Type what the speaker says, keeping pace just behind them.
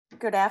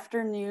Good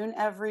afternoon,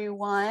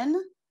 everyone.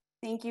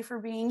 Thank you for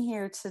being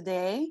here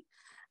today.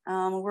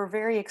 We're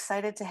very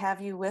excited to have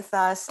you with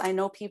us. I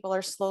know people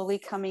are slowly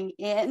coming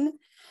in,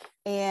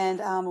 and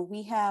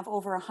we have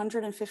over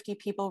 150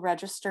 people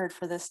registered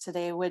for this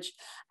today, which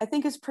I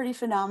think is pretty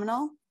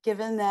phenomenal,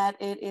 given that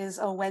it is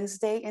a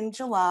Wednesday in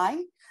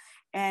July.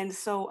 And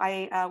so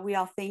we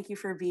all thank you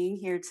for being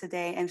here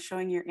today and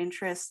showing your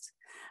interest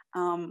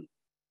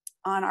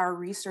on our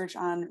research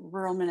on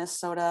rural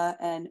Minnesota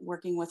and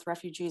working with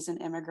refugees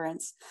and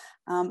immigrants.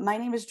 My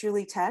name is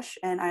Julie Tesh,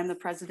 and I'm the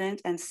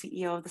president and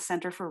CEO of the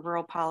Center for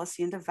Rural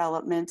Policy and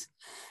Development.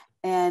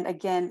 And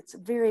again, it's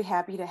very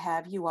happy to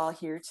have you all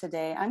here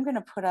today. I'm going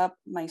to put up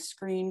my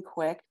screen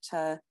quick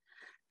to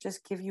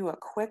just give you a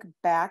quick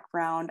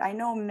background. I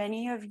know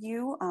many of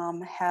you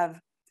have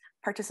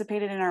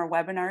participated in our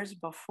webinars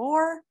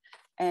before,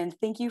 and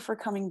thank you for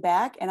coming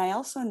back. And I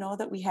also know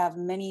that we have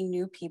many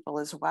new people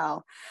as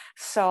well.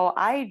 So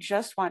I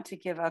just want to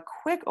give a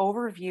quick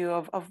overview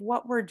of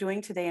what we're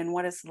doing today and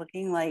what it's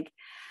looking like.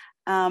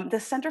 The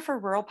Center for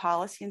Rural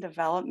Policy and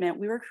Development,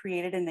 we were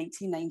created in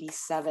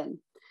 1997.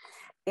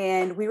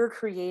 And we were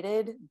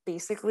created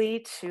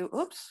basically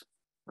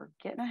we're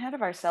getting ahead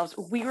of ourselves.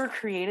 We were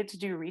created to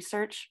do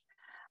research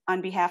on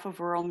behalf of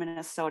rural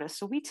Minnesota.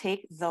 So we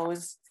take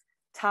those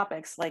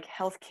topics like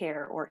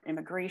healthcare or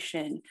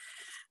immigration,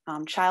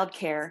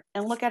 childcare,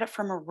 and look at it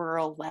from a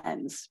rural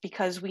lens,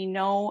 because we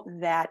know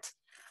that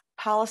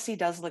policy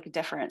does look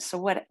different. So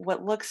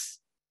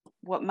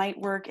what might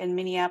work in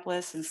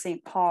Minneapolis and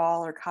St.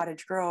 Paul or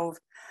Cottage Grove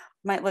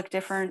might look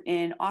different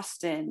in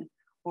Austin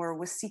or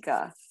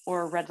Waseca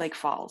or Red Lake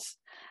Falls.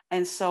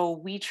 And so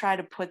we try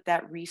to put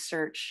that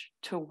research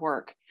to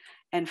work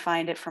and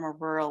find it from a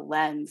rural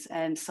lens.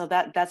 And so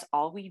that's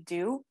all we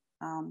do.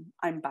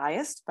 I'm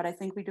biased, but I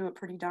think we do it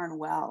pretty darn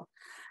well.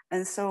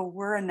 And so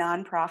we're a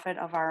nonprofit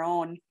of our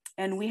own,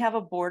 and we have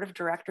a board of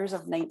directors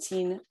of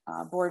 19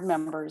 board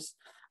members.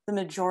 The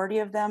majority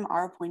of them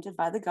are appointed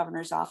by the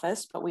governor's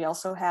office, but we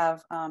also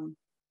have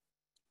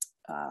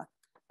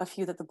a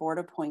few that the board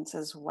appoints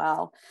as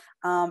well.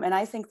 And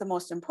I think the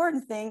most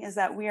important thing is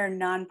that we are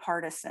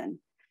nonpartisan.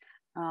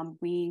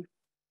 The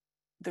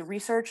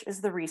research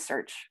is the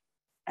research.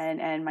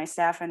 And my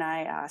staff and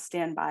I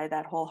stand by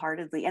that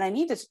wholeheartedly. And I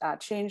need to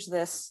change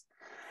this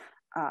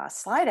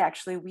slide.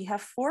 Actually, we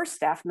have 4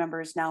 staff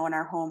members now in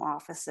our home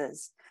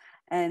offices.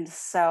 And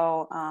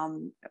so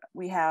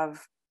we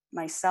have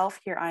myself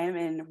here. I am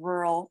in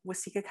rural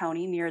Waseca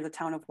County near the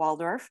town of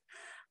Waldorf.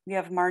 We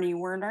have Marnie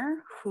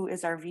Werner, who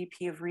is our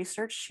VP of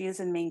Research. She is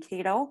in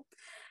Mankato.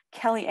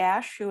 Kelly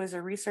Ash, who is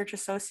a research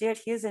associate,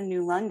 he is in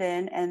New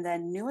London. And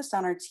then newest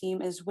on our team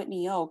is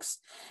Whitney Oakes,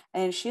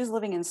 and she is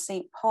living in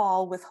St.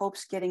 Paul with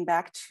hopes getting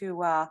back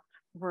to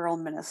rural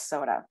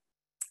Minnesota.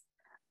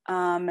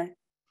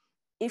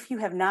 If you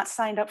have not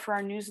signed up for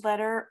our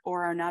newsletter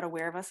or are not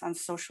aware of us on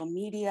social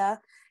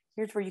media,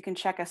 here's where you can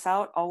check us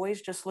out.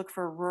 Always just look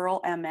for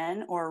Rural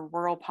MN or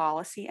Rural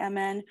Policy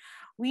MN.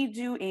 We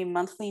do a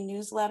monthly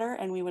newsletter,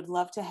 and we would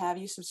love to have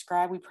you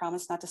subscribe. We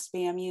promise not to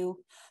spam you.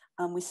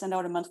 We send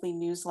out a monthly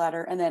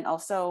newsletter, and then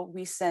also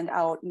we send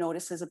out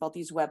notices about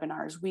these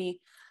webinars. We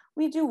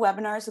do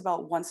webinars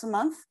about once a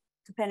month,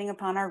 depending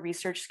upon our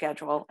research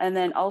schedule. And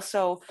then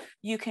also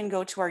you can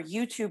go to our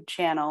YouTube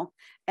channel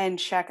and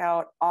check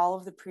out all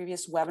of the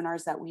previous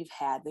webinars that we've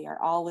had. They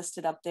are all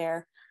listed up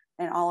there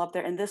and all up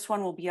there. And this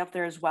one will be up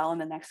there as well in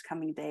the next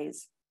coming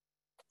days.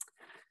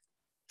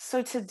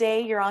 So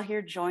today you're all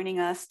here joining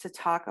us to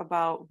talk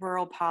about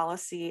rural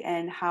policy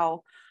and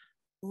how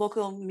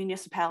local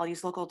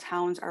municipalities, local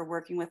towns are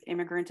working with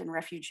immigrant and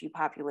refugee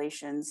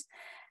populations.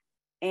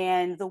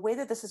 And the way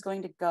that this is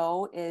going to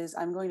go is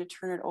I'm going to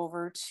turn it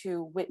over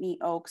to Whitney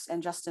Oakes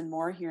and Justin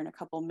Moore here in a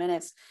couple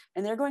minutes,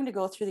 and they're going to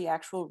go through the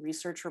actual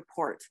research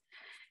report.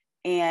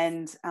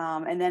 And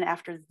then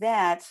after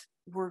that,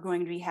 we're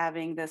going to be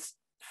having this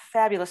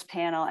fabulous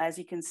panel, as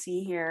you can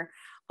see here,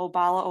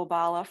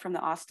 Oballa from the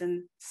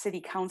Austin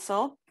City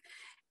Council.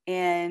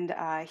 And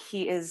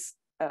he is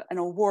an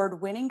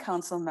award-winning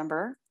council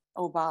member.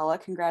 Oballa,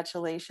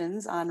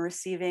 congratulations on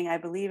receiving, I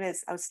believe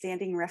it's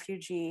Outstanding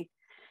Refugee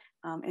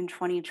in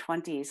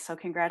 2020. So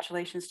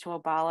congratulations to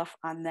Oballa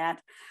on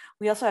that.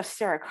 We also have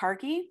Sara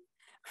Karki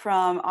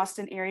from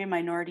Austin Area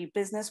Minority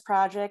Business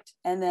Project,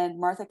 and then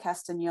Martha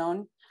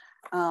Castanon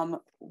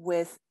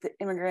with the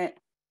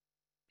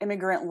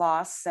Immigrant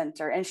Law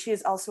Center. And she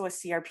is also a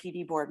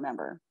CRPD board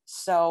member.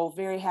 So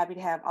very happy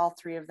to have all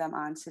 3 of them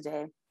on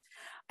today.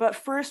 But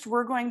first,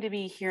 we're going to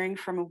be hearing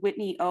from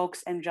Whitney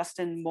Oakes and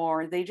Justin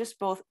Moore. They just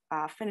both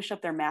finished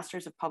up their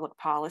Masters of Public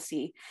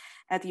Policy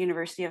at the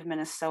University of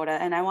Minnesota.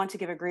 And I want to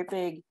give a great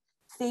big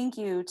thank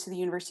you to the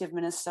University of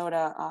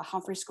Minnesota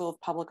Humphrey School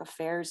of Public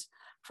Affairs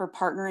for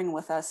partnering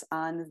with us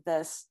on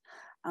this.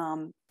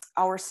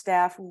 Our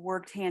staff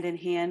worked hand in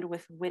hand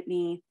with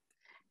Whitney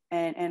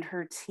and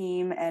her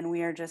team, and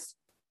we are just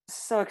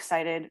so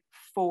excited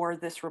for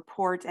this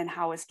report and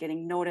how it's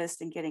getting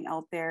noticed and getting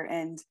out there.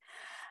 And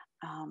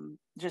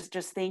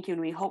just thank you.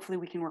 And hopefully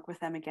we can work with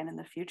them again in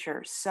the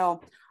future.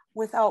 So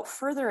without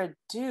further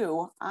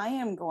ado, I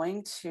am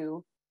going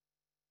to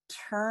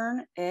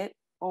turn it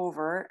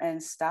over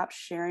and stop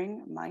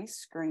sharing my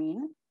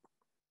screen.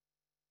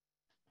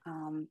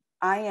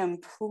 I am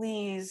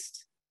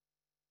pleased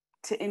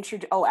to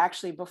introduce, oh,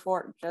 actually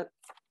before, just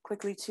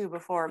quickly too,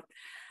 before,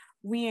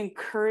 we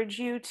encourage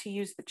you to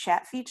use the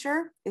chat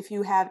feature. If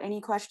you have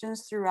any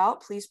questions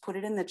throughout, please put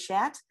it in the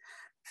chat.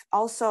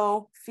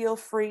 Also, feel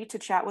free to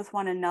chat with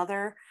one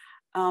another.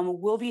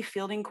 We'll be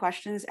fielding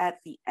questions at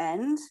the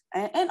end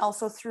and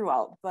also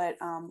throughout, but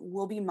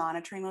we'll be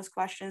monitoring those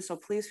questions. So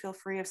please feel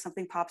free, if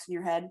something pops in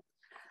your head,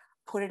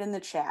 put it in the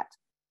chat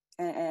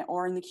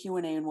or in the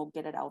Q&A and we'll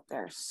get it out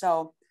there.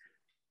 So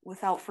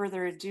without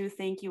further ado,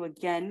 thank you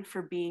again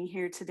for being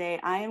here today.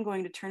 I am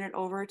going to turn it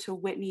over to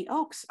Whitney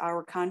Oakes,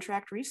 our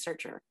contract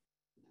researcher.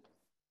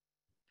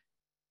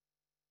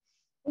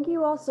 Thank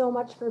you all so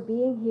much for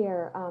being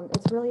here.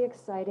 It's really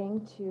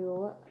exciting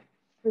to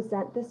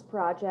present this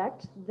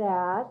project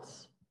that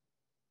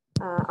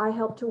I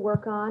helped to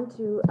work on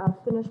to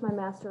finish my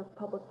Master of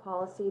Public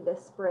Policy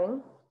this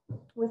spring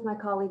with my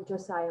colleague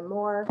Josiah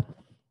Moore,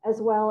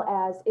 as well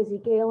as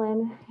Izzy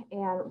Galen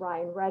and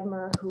Ryan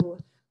Redmer, who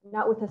are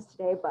not with us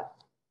today, but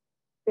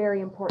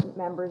very important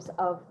members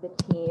of the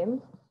team.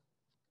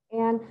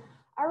 And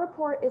our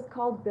report is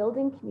called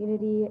Building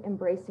Community,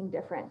 Embracing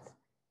Difference: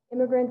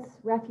 Immigrants,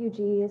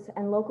 Refugees,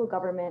 and Local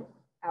Government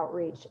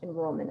Outreach in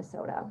Rural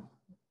Minnesota.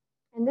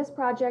 And this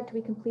project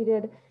we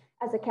completed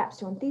as a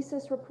capstone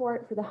thesis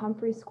report for the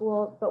Humphrey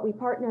School, but we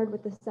partnered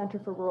with the Center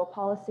for Rural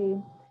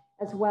Policy,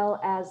 as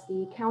well as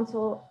the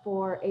Council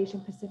for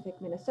Asian Pacific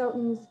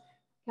Minnesotans,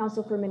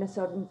 Council for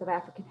Minnesotans of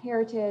African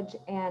Heritage,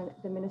 and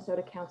the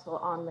Minnesota Council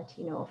on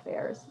Latino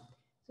Affairs.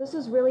 So this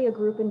is really a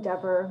group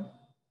endeavor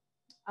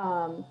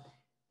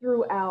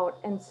throughout,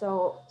 and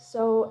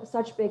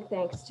such big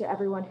thanks to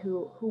everyone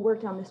who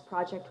worked on this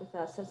project with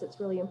us, as it's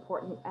really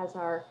important as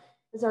our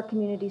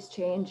communities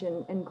change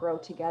and grow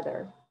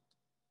together.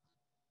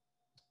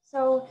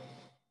 So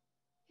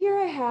here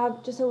I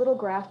have just a little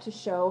graph to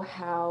show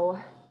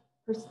how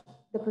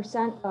the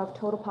percent of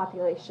total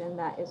population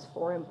that is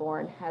foreign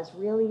born has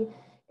really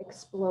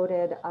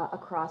exploded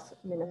across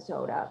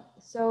Minnesota.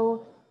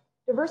 So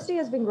diversity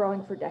has been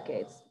growing for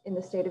decades in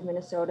the state of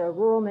Minnesota,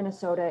 rural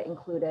Minnesota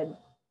included.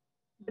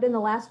 But in the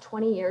last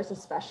 20 years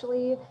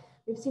especially,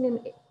 we've seen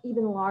an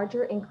even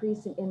larger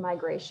increase in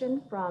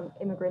migration from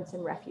immigrants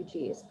and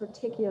refugees,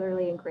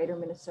 particularly in greater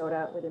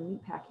Minnesota with the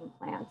meatpacking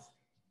plants.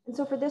 And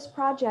so for this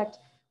project,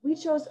 we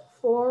chose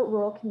 4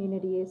 rural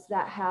communities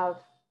that have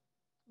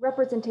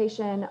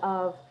representation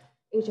of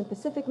Asian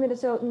Pacific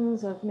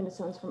Minnesotans, of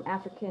Minnesotans from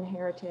African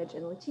heritage,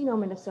 and Latino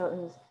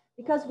Minnesotans.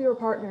 Because we were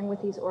partnering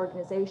with these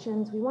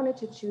organizations, we wanted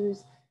to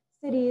choose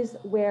cities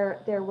where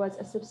there was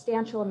a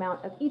substantial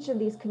amount of each of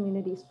these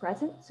communities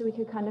present, so we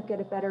could kind of get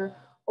a better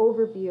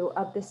overview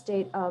of the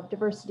state of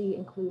diversity,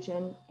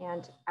 inclusion,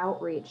 and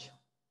outreach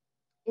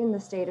in the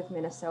state of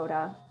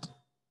Minnesota.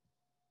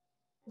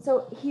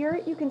 So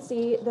here you can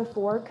see the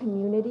 4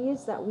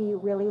 communities that we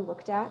really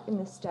looked at in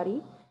this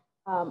study: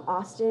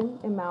 Austin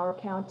in Mower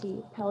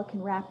County,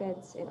 Pelican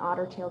Rapids in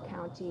Otter Tail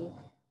County,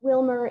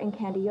 Wilmer in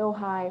Candy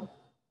Ojai,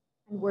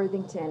 and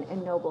Worthington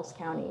in Nobles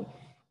County.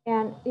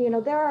 And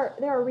there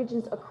are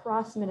regions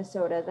across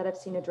Minnesota that have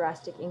seen a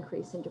drastic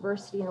increase in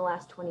diversity in the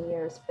last 20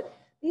 years, but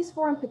these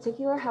 4 in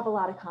particular have a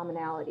lot of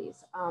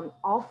commonalities.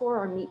 All 4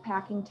 are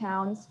meatpacking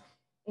towns,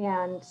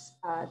 and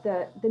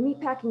the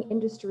meatpacking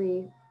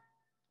industry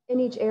in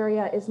each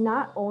area is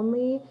not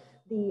only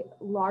the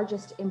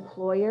largest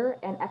employer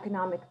and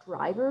economic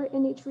driver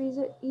in each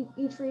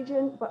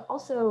region, but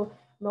also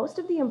most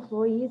of the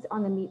employees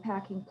on the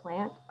meatpacking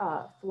plant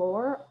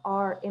floor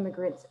are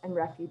immigrants and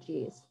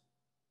refugees.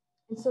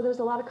 And so there's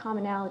a lot of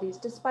commonalities,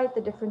 despite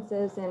the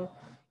differences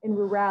in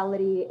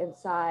rurality, in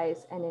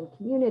size, and in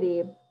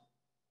community.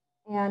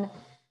 And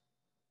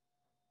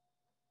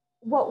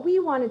what we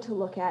wanted to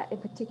look at in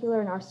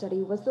particular in our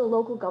study was the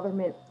local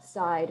government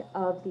side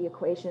of the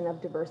equation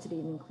of diversity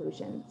and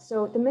inclusion.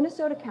 So the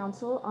Minnesota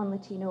Council on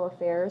Latino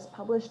Affairs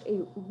published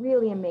a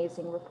really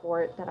amazing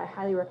report that I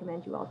highly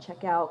recommend you all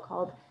check out,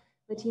 called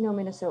Latino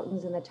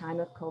Minnesotans in the Time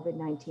of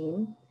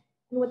COVID-19.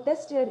 And what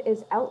this did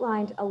is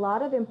outlined a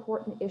lot of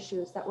important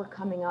issues that were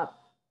coming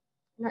up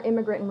in our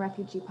immigrant and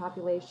refugee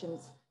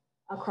populations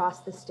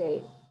across the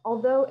state.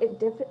 Although it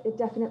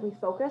definitely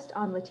focused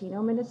on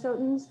Latino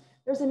Minnesotans,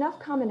 there's enough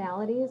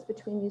commonalities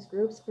between these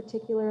groups,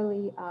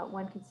 particularly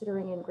when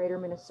considering in greater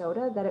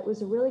Minnesota, that it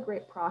was a really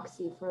great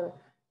proxy for,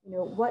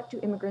 what do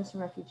immigrants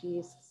and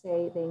refugees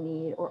say they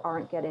need or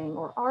aren't getting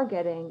or are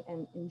getting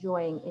and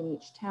enjoying in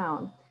each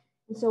town.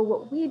 And so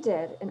what we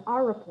did in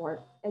our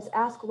report is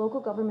ask local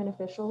government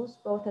officials,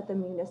 both at the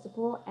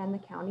municipal and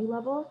the county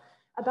level,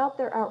 about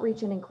their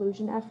outreach and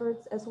inclusion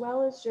efforts, as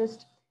well as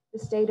just the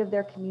state of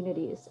their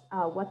communities,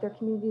 what their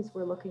communities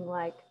were looking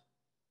like.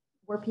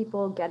 Were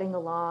people getting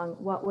along?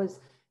 What was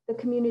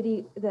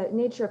the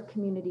nature of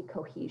community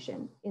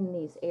cohesion in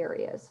these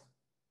areas?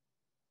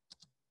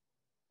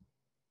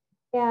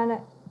 And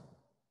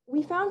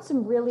we found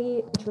some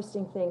really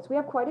interesting things. We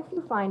have quite a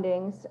few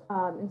findings.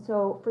 And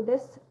so for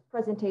this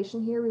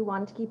presentation here, we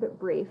wanted to keep it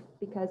brief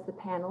because the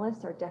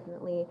panelists are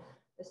definitely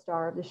the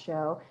star of the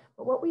show.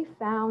 But what we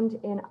found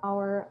in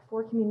our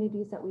 4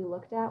 communities that we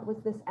looked at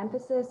was this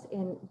emphasis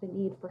in the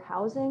need for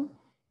housing,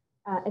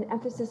 an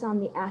emphasis on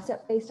the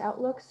asset-based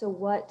outlook. So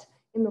what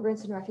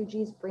immigrants and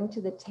refugees bring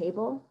to the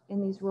table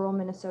in these rural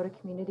Minnesota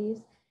communities,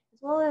 as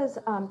well as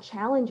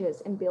challenges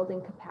in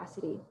building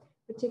capacity,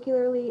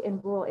 particularly in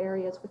rural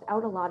areas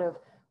without a lot of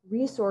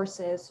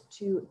resources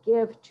to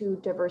give to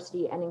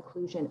diversity and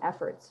inclusion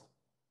efforts.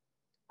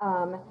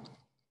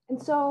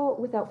 And so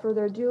without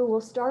further ado,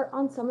 we'll start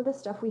on some of the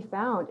stuff we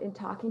found in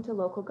talking to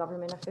local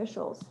government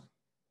officials.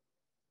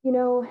 You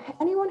know,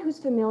 anyone who's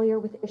familiar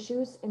with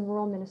issues in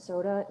rural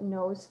Minnesota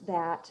knows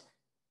that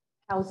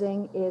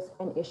housing is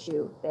an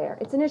issue there.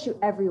 It's an issue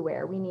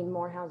everywhere. We need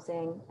more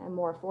housing and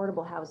more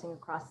affordable housing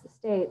across the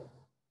state.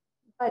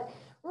 But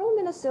rural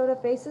Minnesota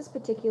faces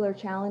particular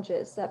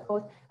challenges that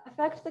both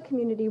affect the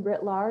community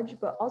writ large,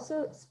 but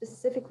also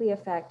specifically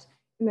affect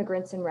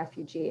immigrants and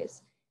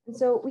refugees. And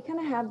so we kind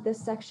of have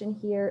this section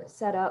here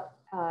set up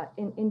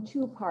in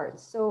 2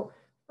 parts. So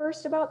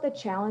first, about the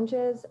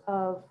challenges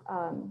of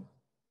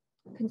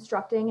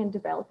constructing and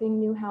developing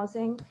new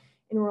housing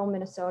in rural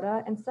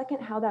Minnesota, and second,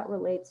 how that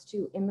relates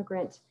to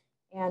immigrant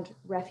and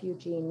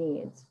refugee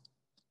needs.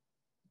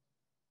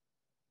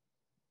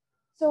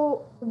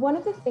 So one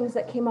of the things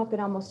that came up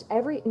in almost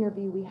every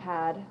interview we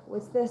had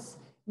was this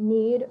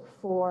need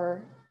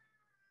for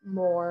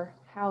more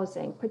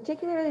housing,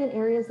 particularly in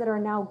areas that are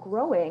now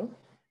growing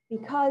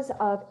because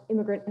of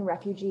immigrant and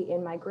refugee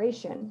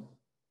in-migration.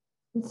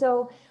 And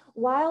so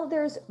while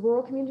there's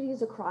rural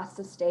communities across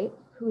the state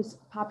whose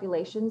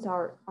populations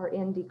are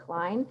in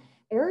decline,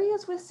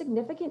 areas with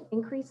significant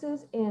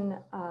increases in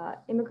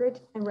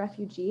immigrant and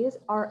refugees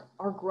are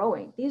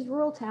growing. These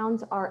rural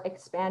towns are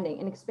expanding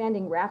and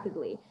expanding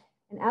rapidly.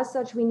 And as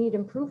such, we need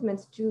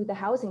improvements to the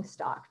housing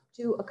stock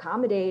to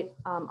accommodate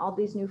all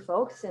these new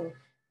folks and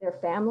their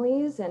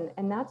families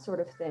and that sort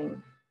of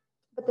thing.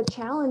 But the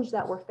challenge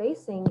that we're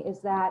facing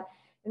is that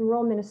in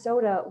rural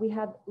Minnesota, we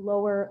have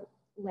lower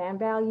land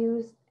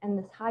values and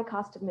this high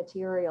cost of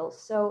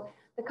materials. So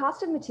the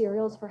cost of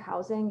materials for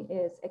housing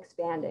is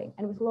expanding.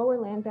 And with lower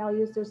land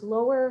values, there's a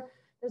lower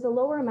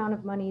amount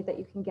of money that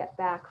you can get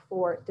back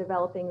for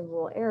developing in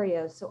rural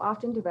areas. So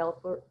often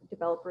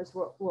developers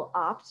will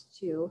opt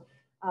to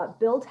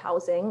build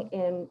housing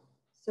in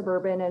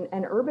suburban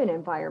and urban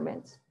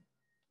environments,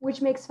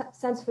 which makes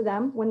sense for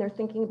them when they're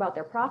thinking about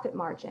their profit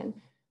margin.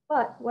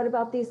 But what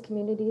about these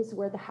communities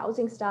where the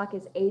housing stock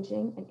is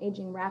aging and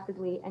aging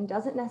rapidly and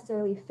doesn't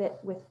necessarily fit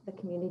with the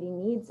community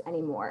needs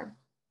anymore?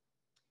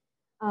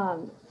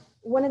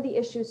 One of the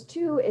issues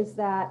too is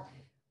that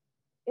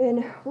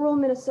in rural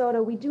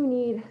Minnesota, we do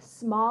need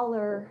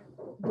smaller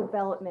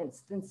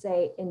developments than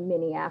say in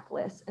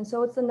Minneapolis. And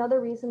so it's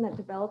another reason that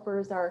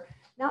developers are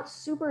not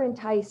super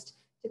enticed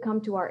to come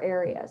to our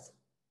areas.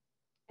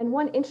 And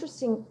one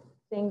interesting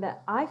thing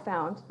that I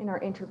found in our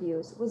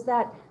interviews was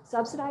that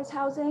subsidized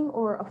housing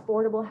or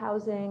affordable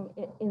housing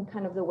in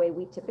kind of the way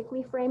we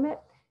typically frame it,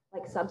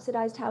 like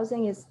subsidized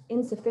housing, is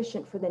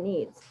insufficient for the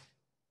needs.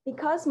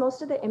 Because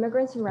most of the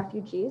immigrants and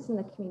refugees in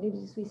the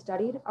communities we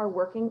studied are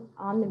working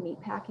on the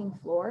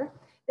meatpacking floor,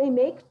 they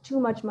make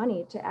too much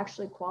money to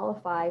actually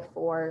qualify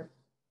for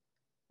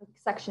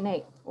Section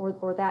 8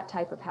 or that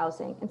type of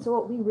housing. And so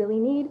what we really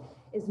need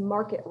is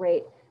market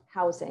rate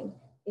housing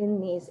in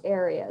these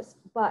areas,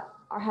 but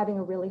are having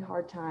a really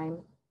hard time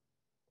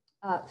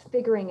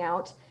figuring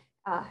out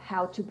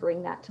how to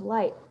bring that to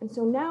light. And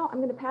so now I'm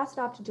going to pass it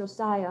off to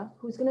Josiah,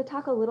 who's going to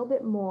talk a little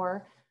bit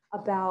more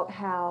about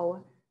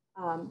how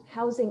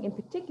housing in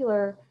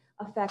particular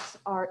affects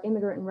our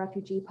immigrant and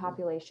refugee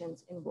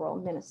populations in rural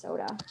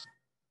Minnesota.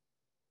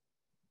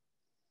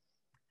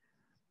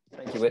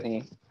 Thank you,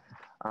 Whitney.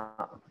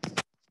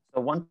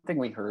 So one thing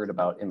we heard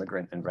about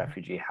immigrant and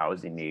refugee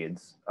housing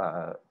needs,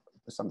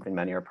 something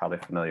many are probably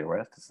familiar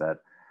with, is that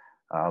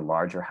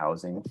larger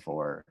housing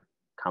for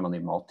commonly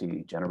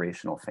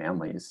multi-generational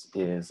families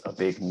is a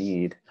big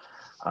need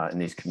in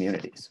these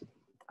communities.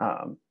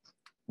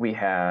 We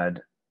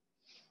had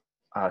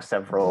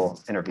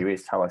several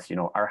interviewees tell us,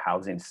 our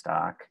housing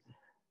stock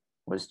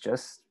was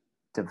just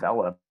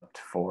developed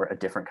for a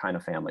different kind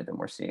of family than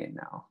we're seeing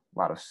now. A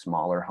lot of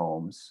smaller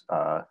homes,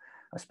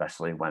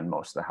 especially when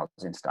most of the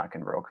housing stock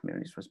in rural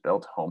communities was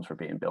built, homes were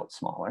being built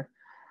smaller,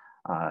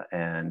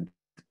 and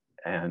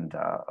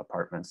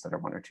apartments that are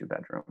 1 or 2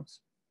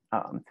 bedrooms.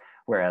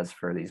 Whereas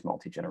for these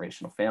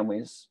multi-generational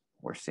families,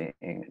 we're seeing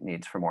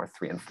needs for more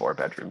 3 and 4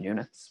 bedroom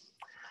units.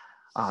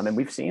 And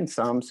we've seen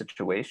some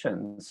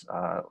situations,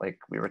 like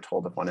we were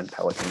told of one in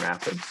Pelican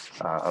Rapids,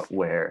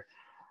 where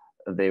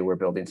they were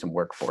building some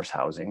workforce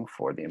housing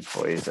for the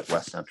employees at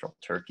West Central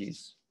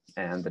Turkeys.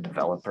 And the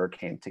developer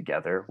came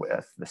together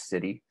with the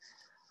city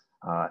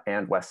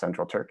and West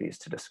Central Turkeys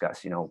to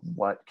discuss,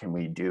 what can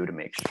we do to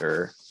make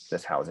sure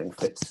this housing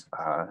fits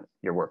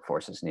your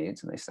workforce's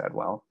needs? And they said,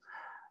 well,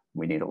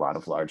 we need a lot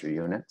of larger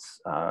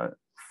units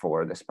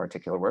for this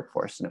particular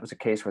workforce. And it was a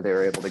case where they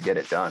were able to get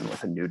it done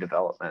with a new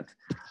development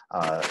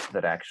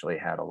that actually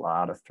had a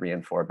lot of 3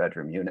 and 4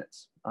 bedroom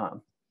units.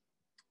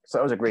 So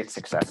that was a great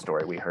success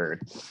story we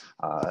heard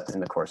in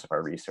the course of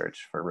our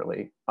research for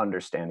really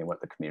understanding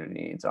what the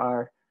community needs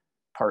are,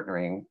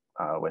 partnering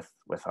with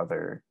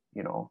other,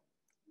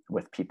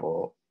 with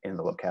people in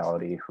the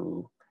locality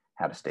who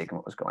had a stake in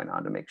what was going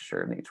on to make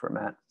sure needs were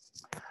met.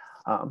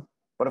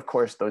 But of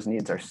course, those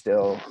needs are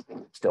still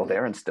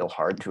there and still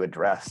hard to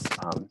address.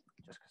 Just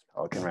because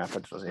Pelican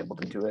Rapids was able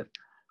to do it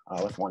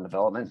with one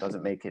development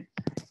doesn't make it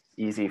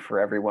easy for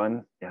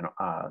everyone.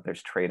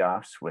 There's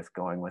trade-offs with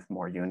going with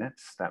more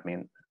units. That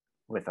means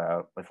with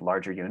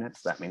larger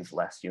units, that means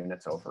less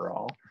units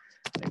overall.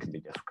 And it can be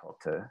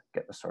difficult to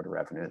get the sort of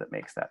revenue that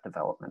makes that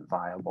development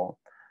viable.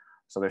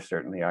 So there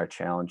certainly are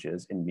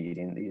challenges in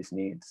meeting these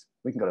needs.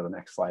 We can go to the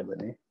next slide,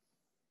 Whitney.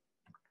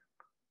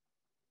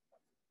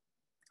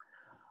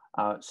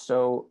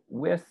 So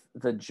with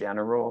the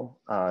general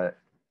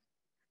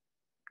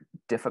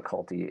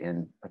difficulty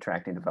in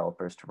attracting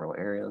developers to rural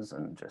areas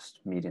and just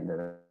meeting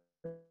the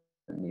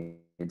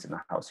needs in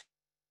the housing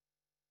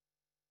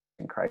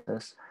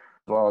crisis,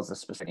 as well as the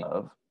specific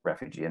of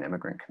refugee and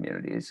immigrant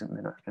communities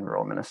in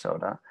rural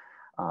Minnesota,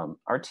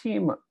 our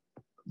team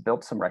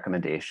built some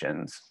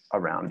recommendations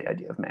around the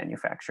idea of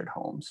manufactured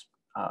homes,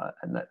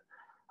 and that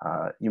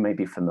you may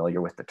be familiar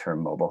with the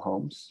term mobile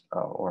homes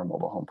or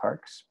mobile home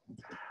parks.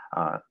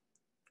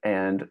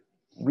 And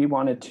we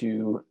wanted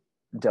to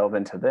delve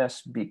into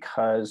this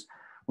because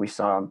we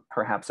saw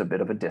perhaps a bit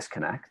of a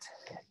disconnect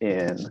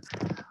in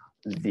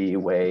the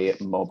way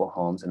mobile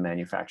homes and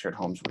manufactured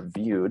homes were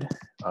viewed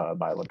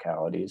by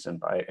localities and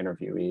by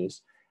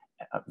interviewees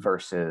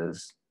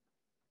versus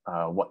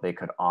what they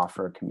could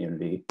offer a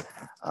community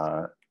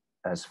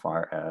as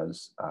far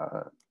as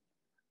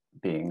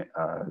being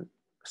a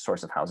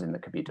source of housing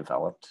that could be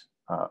developed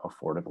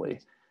affordably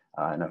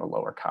and at a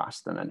lower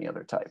cost than any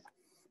other type.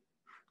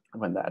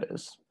 When that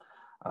is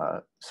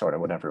sort of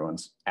what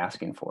everyone's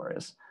asking for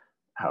is,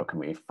 how can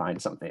we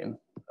find something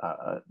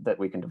that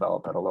we can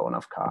develop at a low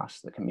enough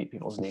cost that can meet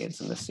people's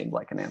needs? And this seemed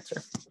like an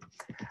answer.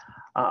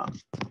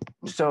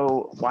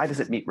 So why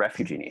does it meet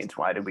refugee needs?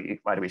 Why do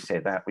we say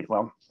that?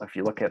 Well, if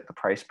you look at the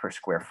price per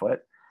square foot,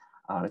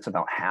 it's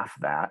about half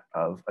that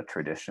of a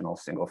traditional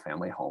single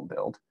family home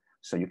build.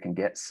 So you can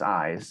get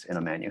size in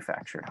a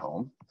manufactured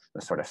home,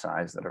 the sort of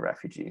size that a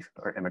refugee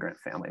or immigrant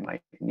family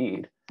might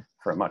need,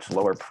 for a much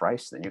lower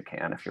price than you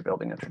can if you're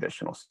building a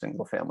traditional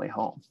single family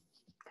home.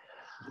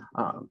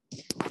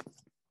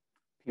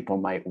 People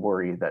might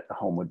worry that the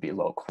home would be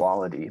low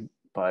quality,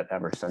 but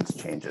ever since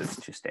changes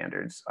to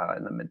standards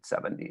in the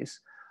mid-70s,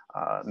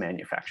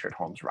 manufactured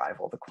homes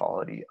rival the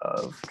quality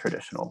of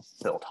traditional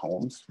built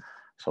homes.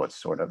 So it's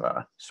sort of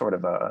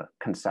a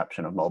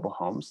conception of mobile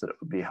homes that it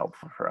would be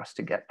helpful for us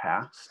to get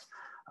past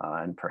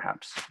and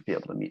perhaps be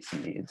able to meet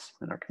some needs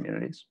in our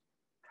communities.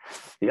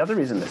 The other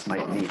reason this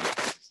might meet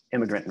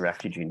immigrant and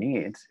refugee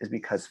needs is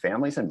because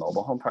families in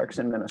mobile home parks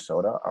in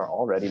Minnesota are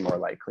already more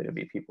likely to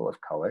be people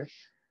of color.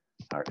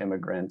 Our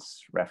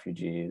immigrants,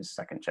 refugees,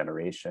 second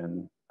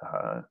generation,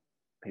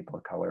 people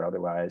of color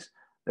otherwise,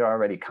 they're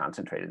already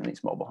concentrated in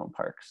these mobile home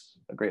parks.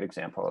 A great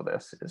example of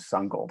this is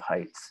Sungold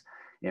Heights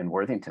in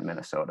Worthington,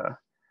 Minnesota,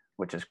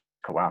 which is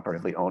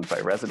cooperatively owned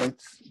by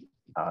residents,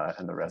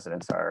 and the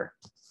residents are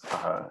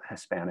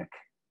Hispanic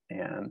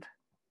and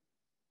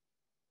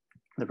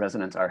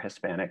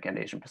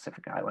Asian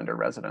Pacific Islander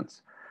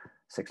residents,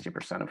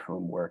 60% of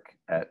whom work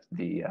at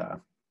the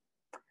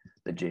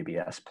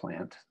JBS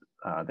plant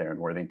there in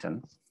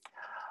Worthington.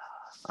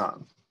 We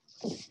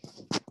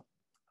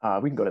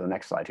can go to the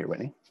next slide here,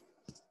 Whitney.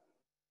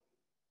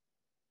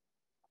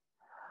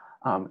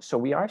 So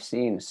we are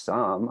seeing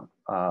some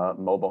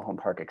mobile home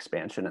park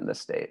expansion in the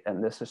state,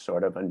 and this is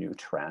sort of a new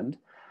trend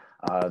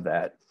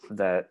that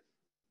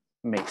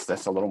makes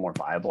this a little more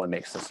viable and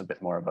makes this a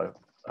bit more of a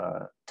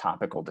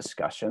topical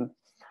discussion.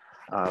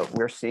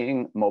 We're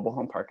seeing mobile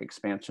home park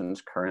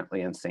expansions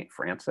currently in St.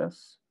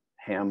 Francis,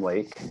 Ham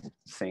Lake,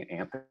 St.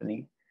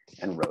 Anthony,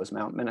 and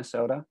Rosemount,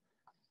 Minnesota.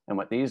 And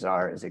what these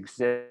are is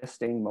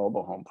existing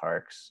mobile home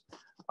parks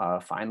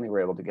finally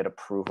were able to get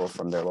approval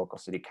from their local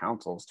city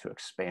councils to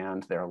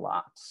expand their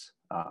lots.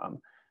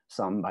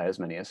 Some by as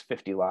many as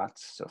 50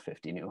 lots, so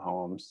 50 new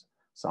homes,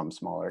 some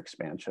smaller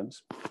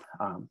expansions.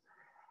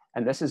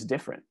 And this is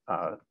different.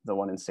 The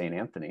one in St.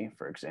 Anthony,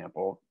 for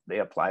example, they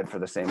applied for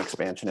the same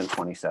expansion in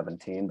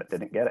 2017, but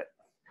didn't get it.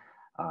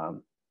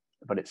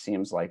 But it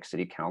seems like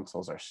city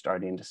councils are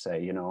starting to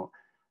say, you know,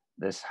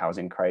 this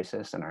housing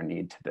crisis and our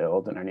need to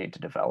build and our need to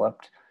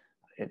develop,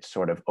 it's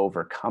sort of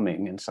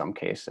overcoming, in some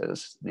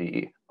cases,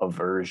 the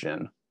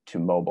aversion to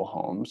mobile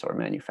homes or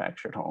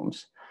manufactured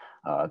homes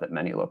that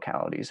many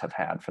localities have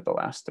had for the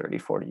last 30,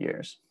 40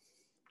 years.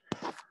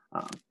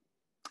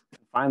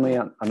 Finally,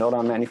 a note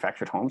on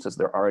manufactured homes is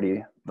they're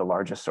already the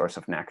largest source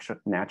of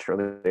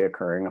naturally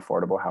occurring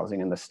affordable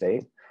housing in the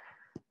state.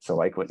 So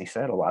like Whitney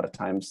said, a lot of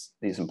times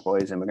these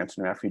employees, immigrants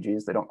and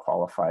refugees, they don't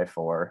qualify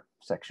for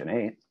Section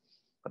 8,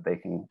 but they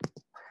can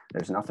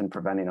there's nothing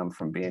preventing them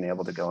from being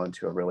able to go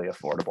into a really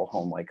affordable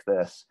home like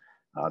this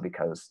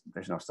because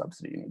there's no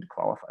subsidy you need to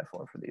qualify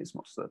for these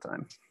most of the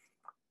time.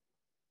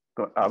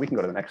 We can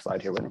go to the next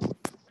slide here, Whitney.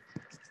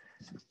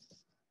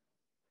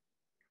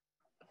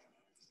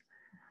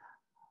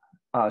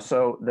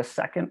 So the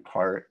second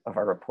part of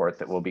our report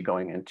that we'll be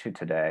going into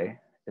today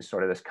is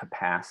sort of this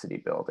capacity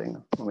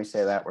building. When we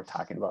say that, we're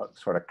talking about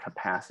sort of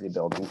capacity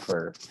building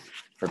for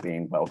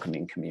being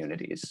welcoming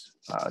communities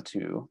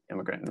to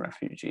immigrant and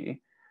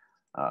refugee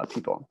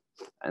people.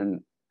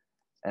 And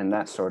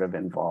that sort of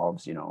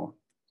involves, you know,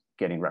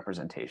 getting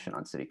representation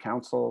on city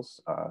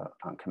councils,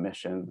 on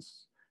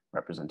commissions,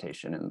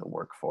 representation in the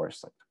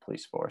workforce, like the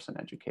police force and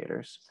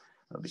educators.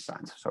 That'll be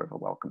signs of sort of a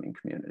welcoming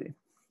community.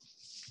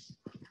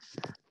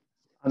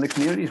 And the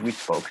communities we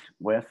spoke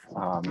with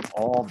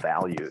all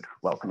valued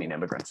welcoming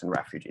immigrants and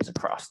refugees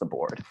across the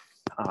board.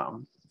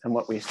 And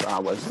what we saw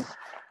was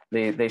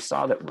they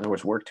saw that there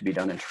was work to be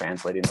done in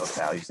translating those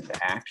values into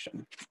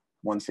action.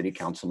 One city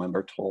council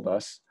member told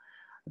us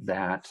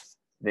that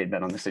they'd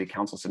been on the city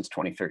council since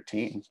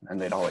 2013,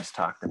 and they'd always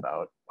talked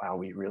about, wow,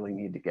 we really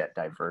need to get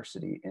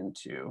diversity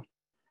into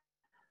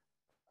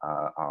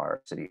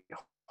our city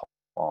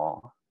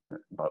hall,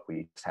 but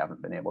we just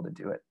haven't been able to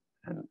do it.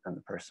 And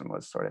the person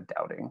was sort of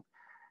doubting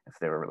if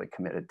they were really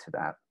committed to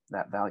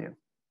that value.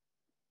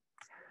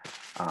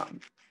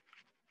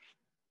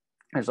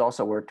 There's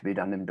also work to be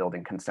done in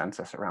building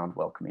consensus around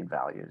welcoming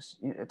values.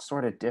 It's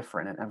sort of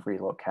different in every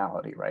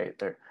locality, right?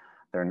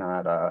 They're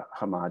not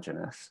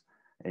homogenous.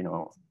 You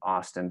know,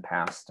 Austin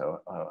passed a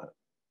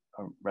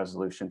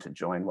resolution to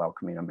join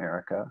Welcoming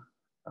America,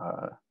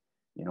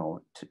 you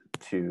know,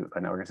 to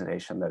an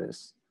organization that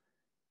is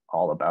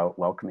all about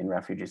welcoming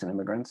refugees and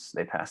immigrants.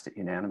 They passed it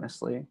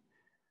unanimously,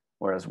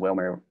 whereas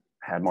Wilmer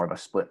had more of a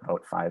split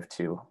vote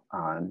 5-2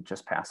 on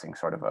just passing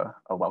sort of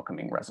a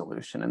welcoming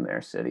resolution in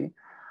their city.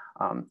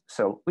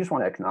 So we just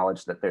want to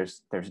acknowledge that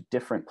there's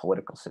different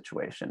political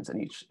situations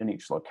in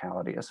each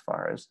locality as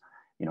far as,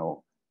 you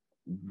know,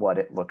 what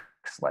it looks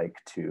like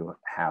to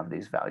have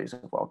these values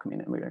of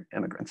welcoming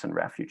immigrants and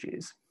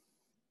refugees.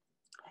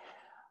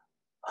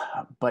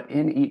 But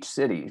in each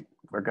city,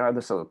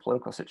 regardless of the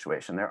political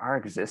situation, there are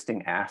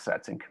existing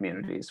assets and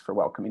communities for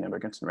welcoming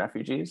immigrants and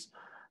refugees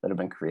that have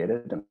been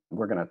created. And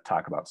we're going to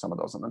talk about some of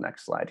those on the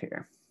next slide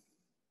here.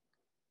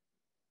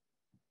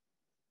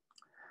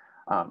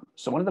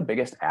 So one of the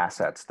biggest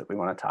assets that we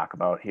want to talk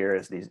about here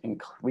is these,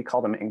 we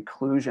call them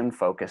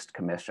inclusion-focused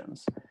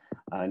commissions.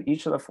 In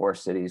each of the 4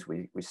 cities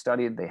we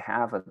studied, they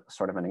have a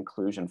sort of an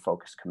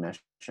inclusion-focused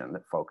commission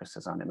that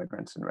focuses on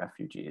immigrants and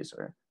refugees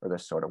or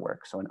this sort of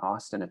work. So in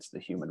Austin, it's the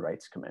Human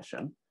Rights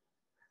Commission.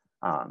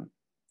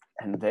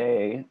 And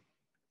they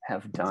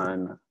have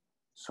done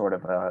sort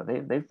of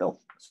they've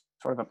built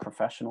sort of a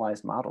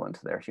professionalized model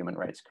into their Human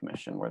Rights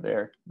Commission,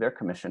 where their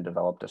commission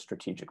developed a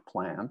strategic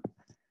plan.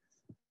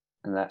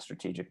 And that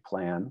strategic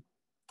plan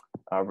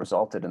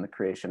resulted in the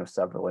creation of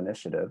several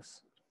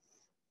initiatives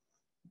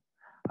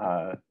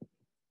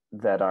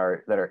that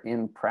are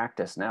in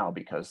practice now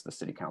because the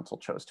city council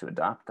chose to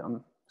adopt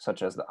them,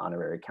 such as the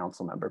honorary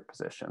council member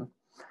position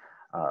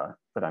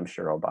that I'm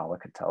sure Oballa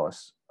could tell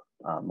us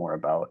more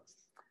about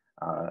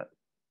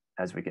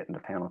as we get into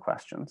panel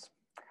questions.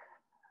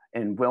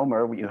 In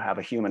Wilmer, you have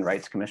a Human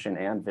Rights Commission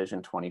and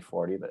Vision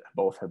 2040 that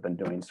both have been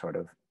doing sort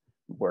of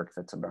work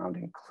that's around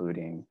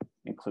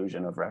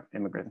inclusion of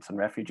immigrants and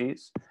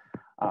refugees.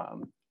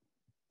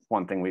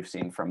 One thing we've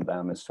seen from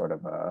them is sort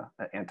of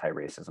an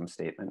anti-racism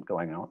statement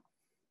going out.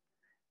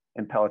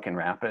 In Pelican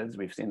Rapids,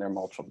 we've seen their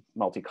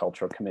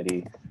multicultural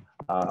committee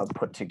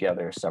put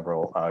together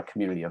several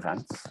community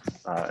events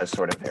as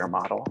sort of their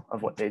model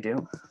of what they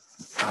do.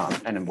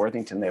 And in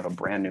Worthington, they have a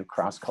brand new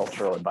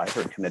cross-cultural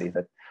advisory committee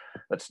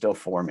that's still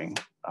forming,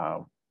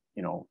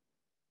 you know,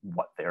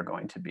 what they're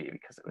going to be,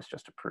 because it was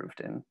just approved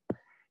in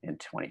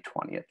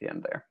 2020 at the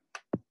end there.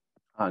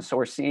 So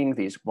we're seeing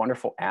these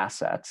wonderful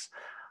assets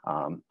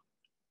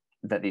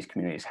that these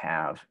communities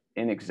have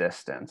in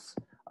existence,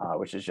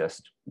 which is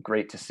just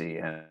great to see.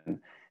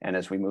 And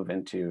as we move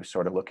into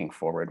sort of looking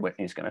forward,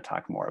 Whitney's going to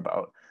talk more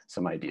about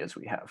some ideas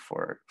we have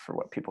for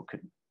what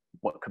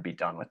could be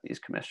done with these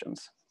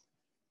commissions.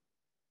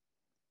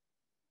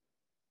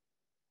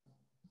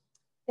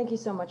 Thank you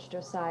so much,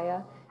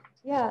 Josiah.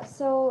 Yeah,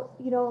 so,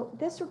 you know,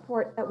 this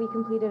report that we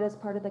completed as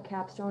part of the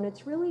capstone,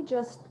 it's really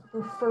just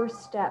the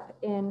first step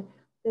in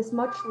this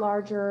much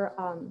larger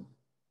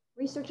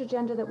research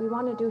agenda that we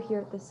want to do here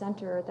at the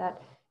center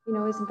that, you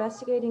know, is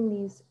investigating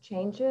these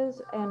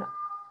changes and,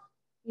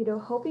 you know,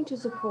 hoping to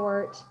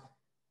support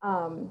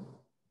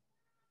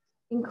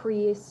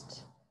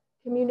increased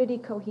community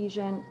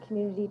cohesion,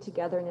 community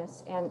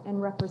togetherness,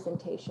 and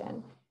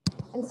representation.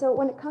 And so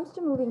when it comes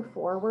to moving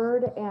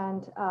forward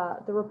and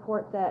the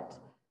report that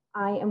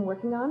I am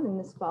working on in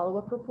this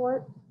follow-up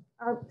report,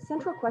 our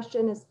central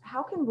question is,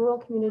 how can rural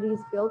communities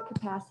build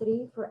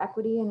capacity for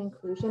equity and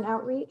inclusion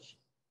outreach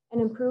and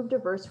improve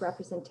diverse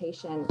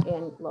representation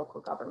in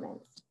local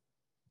governments?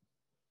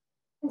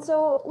 And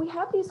so we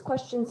have these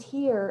questions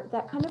here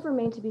that kind of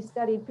remain to be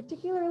studied,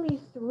 particularly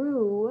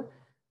through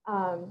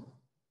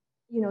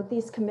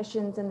these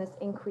commissions and this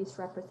increased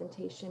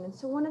representation. And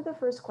so one of the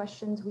first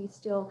questions we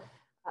still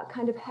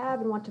kind of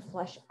have and want to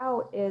flesh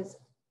out is,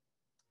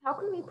 how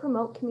can we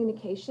promote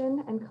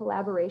communication and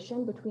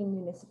collaboration between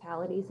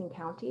municipalities and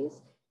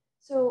counties?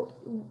 So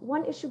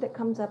one issue that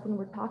comes up when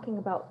we're talking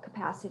about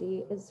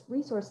capacity is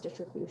resource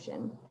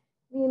distribution.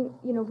 I mean,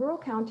 rural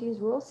counties,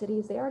 rural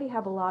cities, they already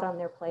have a lot on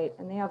their plate,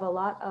 and they have a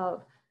lot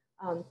of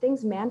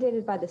things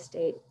mandated by the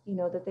state,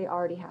 that they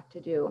already have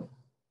to do.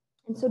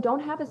 And so don't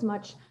have as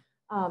much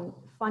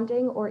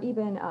funding or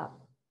even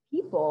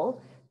people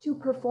to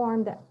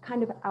perform that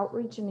kind of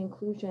outreach and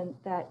inclusion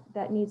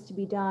that needs to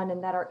be done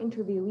and that our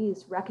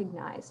interviewees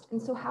recognized. And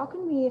so how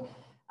can we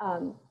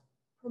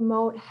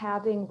promote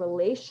having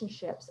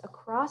relationships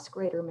across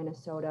greater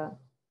Minnesota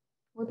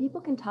where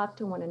people can talk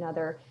to one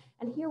another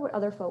and hear what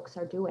other folks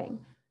are doing?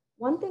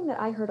 One thing that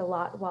I heard a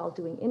lot while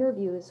doing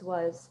interviews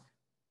was,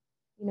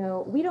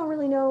 we don't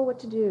really know what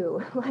to do.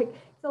 Like,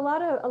 it's a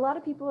lot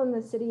of people in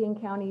the city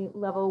and county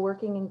level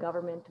working in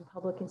government and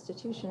public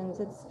institutions.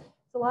 It's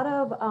a lot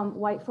of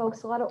white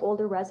folks, a lot of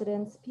older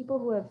residents, people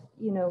who have,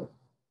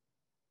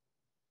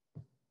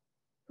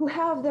 who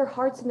have their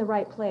hearts in the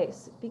right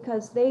place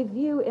because they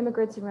view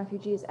immigrants and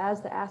refugees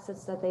as the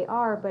assets that they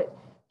are, but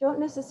don't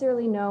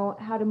necessarily know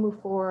how to move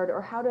forward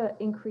or how to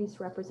increase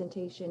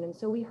representation. And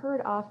so we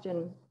heard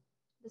often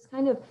this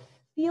kind of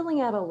feeling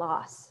at a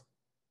loss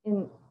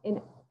in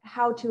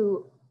how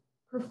to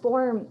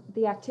perform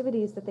the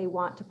activities that they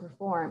want to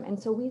perform. And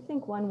so we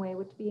think one way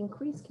would be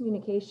increased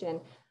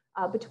communication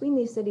between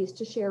these cities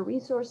to share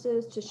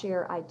resources, to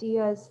share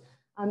ideas,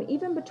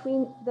 even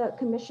between the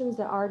commissions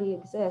that already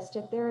exist.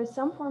 If there is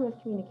some form of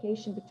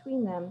communication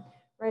between them,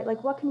 right?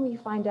 Like, what can we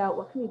find out?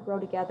 What can we grow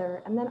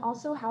together? And then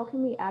also, how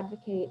can we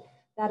advocate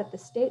that at the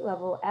state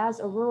level as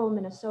a rural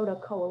Minnesota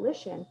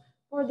coalition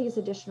for these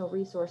additional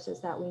resources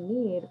that we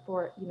need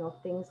for,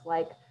 things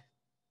like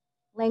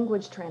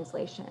language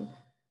translation.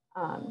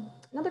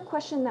 Another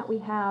question that we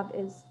have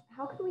is,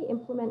 how can we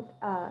implement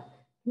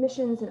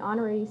commissions and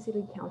honorary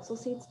city council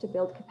seats to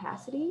build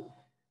capacity?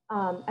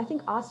 I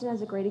think Austin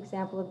has a great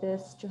example of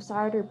this.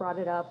 Josiah brought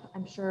it up.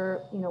 I'm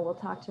sure, we'll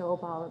talk to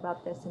Oballa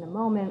about this in a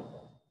moment.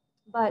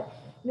 But,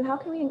 how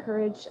can we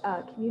encourage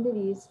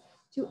communities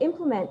to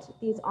implement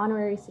these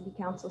honorary city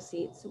council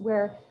seats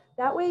where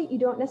that way you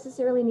don't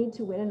necessarily need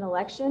to win an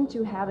election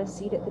to have a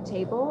seat at the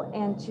table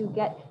and to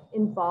get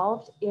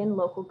involved in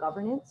local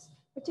governance,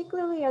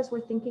 particularly as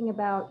we're thinking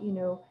about,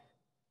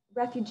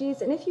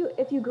 refugees. And if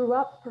you grew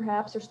up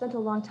perhaps or spent a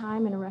long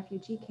time in a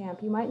refugee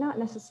camp, you might not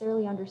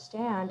necessarily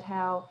understand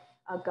how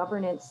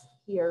governance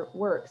here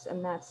works,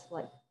 and that's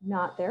like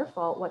not their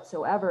fault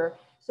whatsoever.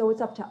 So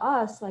it's up to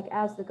us, like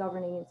as the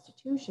governing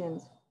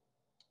institutions,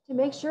 to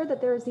make sure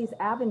that there's these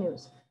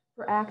avenues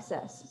for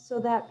access so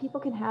that people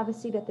can have a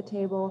seat at the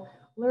table,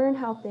 learn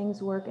how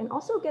things work, and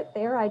also get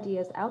their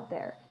ideas out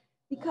there.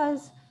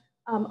 Because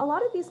a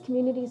lot of these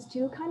communities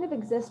too kind of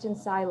exist in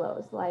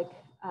silos. Like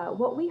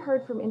what we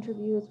heard from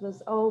interviews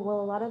was, oh,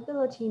 well, a lot of the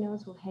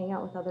Latinos will hang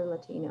out with other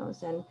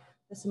Latinos, and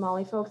the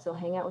Somali folks will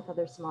hang out with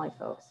other Somali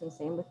folks, and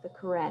same with the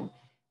Karen.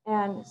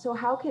 And so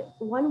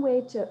one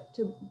way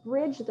to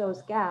bridge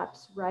those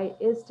gaps, right,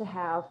 is to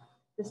have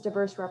this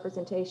diverse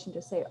representation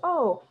to say,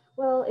 oh,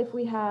 well, if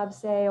we have,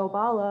 say,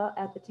 Oballa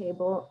at the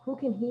table, who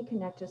can he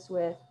connect us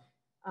with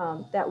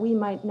that we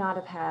might not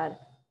have had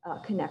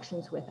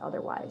connections with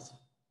otherwise?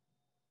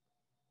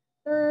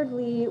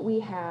 Thirdly, we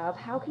have,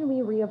 how can we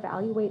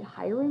reevaluate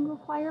hiring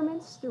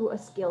requirements through a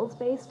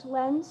skills-based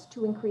lens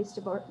to increase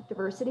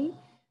diversity?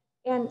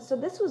 And so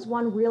this was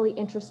one really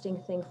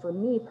interesting thing for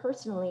me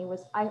personally,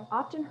 was I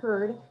often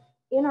heard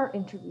in our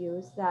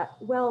interviews that,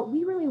 well,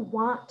 we really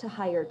want to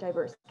hire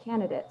diverse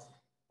candidates,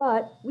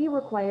 but we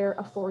require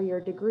a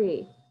 4-year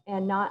degree,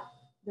 and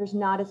there's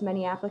not as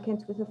many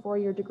applicants with a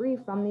 4-year degree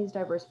from these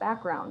diverse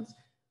backgrounds.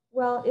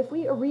 Well, if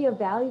we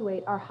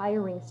reevaluate our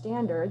hiring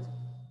standards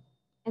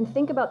and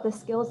think about the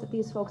skills that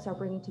these folks are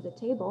bringing to the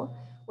table,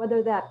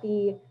 whether that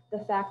be the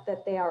fact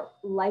that they are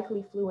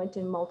likely fluent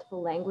in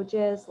multiple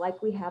languages,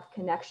 likely have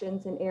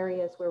connections in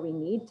areas where we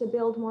need to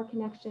build more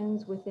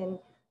connections within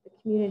the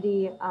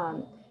community.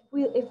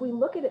 If we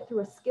look at it through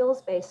a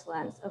skills-based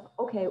lens of,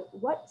 okay,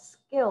 what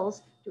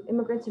skills do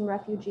immigrants and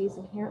refugees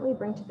inherently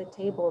bring to the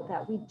table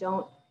that we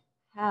don't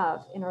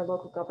have in our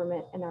local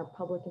government and our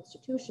public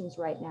institutions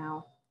right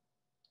now?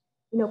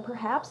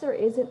 Perhaps there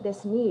isn't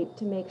this need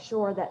to make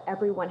sure that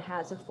everyone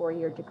has a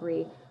 4-year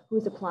degree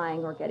who's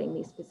applying or getting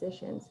these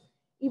positions.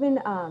 Even,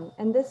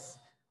 and this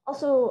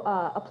also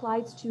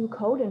applies to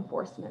code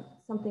enforcement.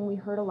 Something we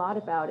heard a lot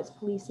about is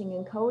policing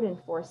and code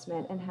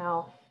enforcement, and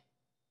how,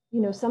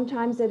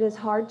 sometimes it is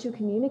hard to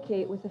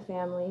communicate with a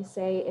family,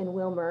 say in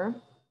Wilmer,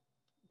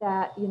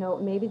 that,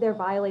 maybe they're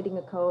violating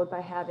a code by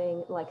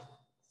having like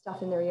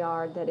stuff in their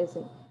yard that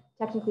isn't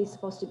technically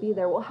supposed to be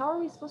there. Well, how are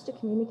we supposed to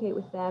communicate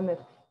with them if,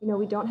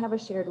 we don't have a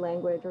shared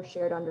language or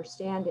shared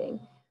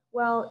understanding?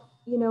 Well,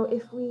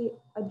 if we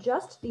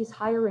adjust these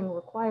hiring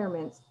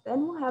requirements,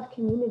 then we'll have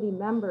community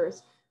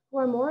members who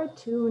are more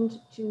attuned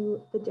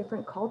to the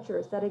different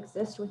cultures that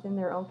exist within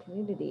their own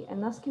community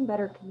and thus can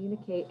better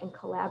communicate and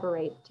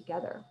collaborate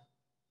together.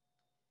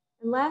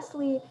 And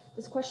lastly,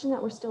 this question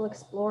that we're still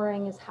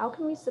exploring is how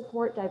can we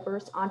support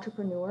diverse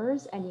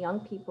entrepreneurs and young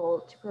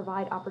people to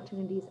provide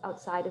opportunities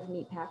outside of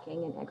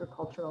meatpacking and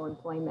agricultural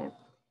employment?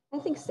 I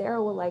think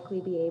Sara will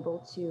likely be able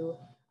to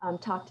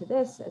talk to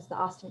this as the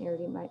Austin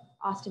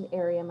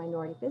Area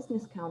Minority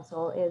Business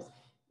Council is,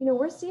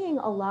 we're seeing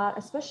a lot,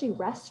 especially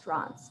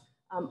restaurants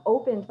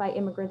opened by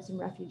immigrants and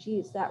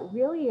refugees that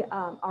really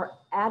are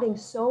adding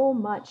so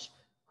much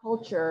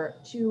culture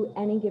to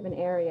any given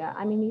area.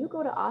 I mean, you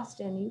go to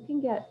Austin, you can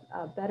get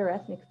better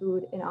ethnic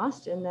food in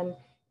Austin than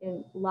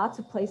in lots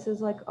of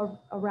places like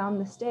around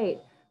the state,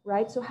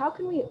 right? So how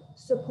can we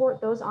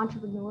support those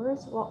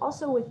entrepreneurs while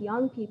also with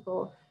young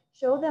people,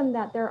 show them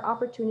that there are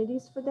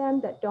opportunities for them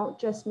that don't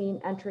just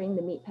mean entering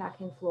the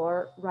meatpacking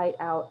floor right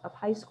out of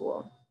high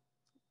school.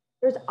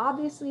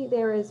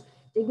 There is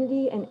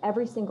dignity in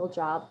every single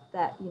job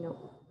that,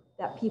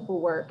 that people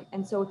work.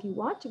 And so if you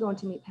want to go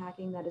into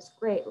meatpacking, that is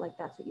great, like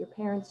that's what your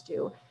parents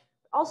do.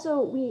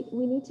 Also, we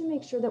need to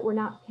make sure that we're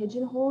not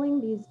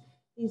pigeonholing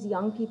these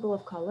young people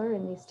of color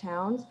in these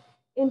towns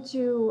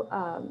into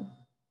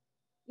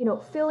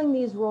filling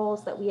these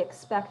roles that we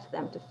expect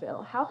them to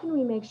fill. How can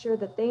we make sure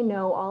that they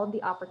know all of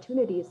the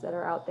opportunities that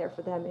are out there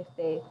for them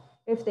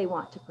if they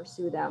want to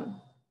pursue them?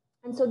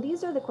 And so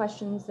these are the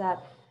questions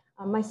that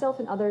myself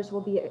and others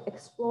will be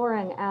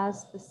exploring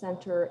as the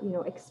center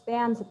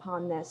expands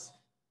upon this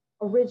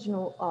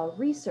original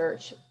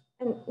research.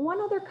 And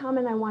one other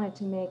comment I wanted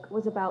to make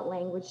was about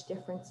language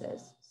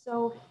differences.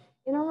 So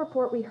in our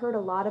report, we heard a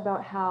lot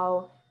about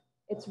how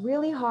it's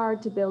really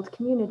hard to build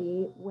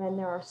community when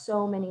there are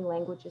so many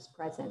languages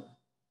present.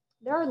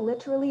 There are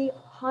literally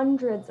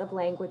hundreds of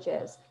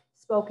languages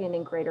spoken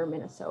in Greater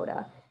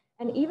Minnesota.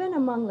 And even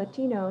among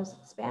Latinos,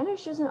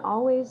 Spanish isn't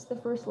always the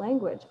first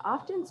language.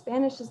 Often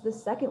Spanish is the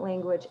second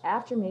language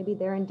after maybe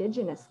their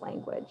indigenous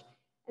language.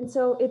 And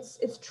so it's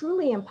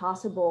truly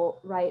impossible,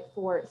 right,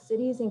 for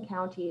cities and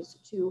counties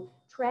to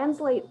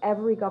translate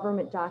every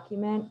government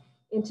document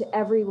into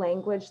every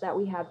language that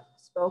we have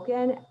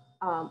spoken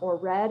or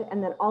read,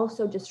 and then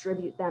also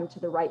distribute them to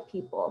the right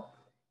people.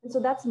 And so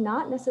that's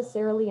not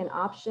necessarily an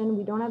option.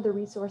 We don't have the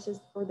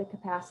resources or the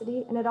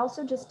capacity, and it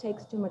also just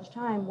takes too much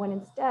time when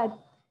instead,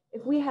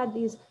 if we had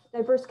these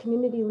diverse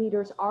community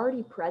leaders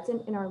already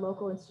present in our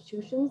local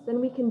institutions, then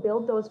we can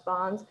build those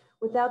bonds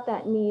without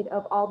that need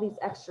of all these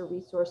extra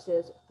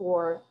resources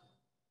for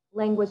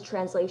language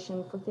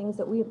translation for things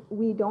that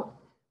we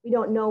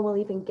don't know will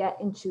even get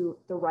into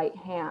the right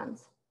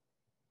hands.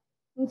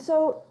 And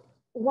so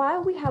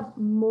while we have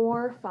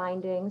more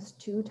findings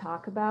to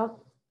talk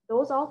about,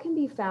 those all can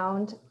be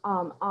found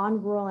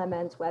on Rural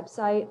MN's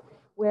website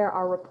where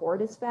our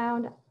report is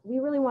found. We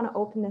really want to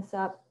open this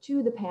up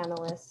to the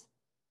panelists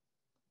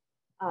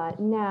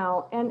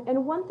now.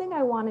 And one thing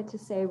I wanted to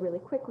say really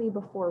quickly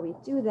before we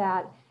do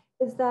that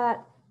is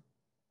that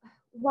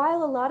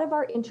while a lot of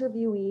our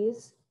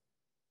interviewees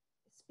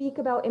speak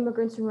about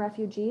immigrants and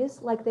refugees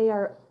like they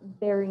are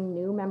very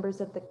new members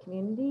of the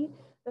community,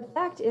 the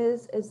fact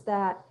is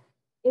that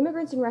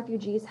immigrants and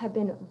refugees have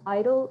been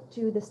vital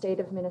to the state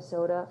of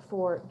Minnesota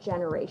for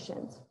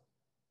generations.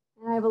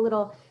 And I have a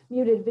little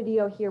muted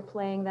video here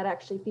playing that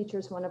actually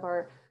features one of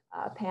our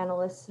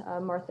panelists,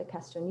 Martha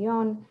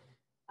Castanon,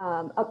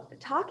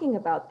 talking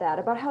about that,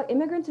 about how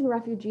immigrants and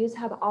refugees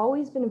have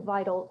always been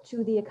vital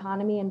to the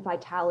economy and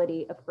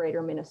vitality of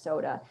Greater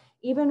Minnesota,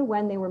 even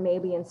when they were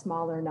maybe in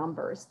smaller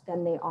numbers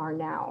than they are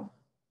now.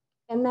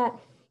 And that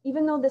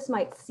even though this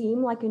might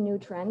seem like a new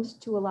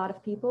trend to a lot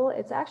of people,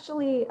 it's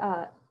actually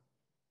a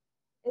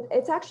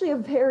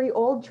very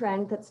old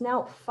trend that's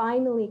now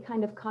finally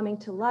kind of coming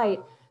to light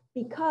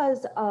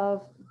because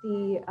of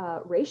the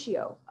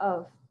ratio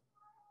of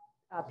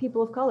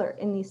people of color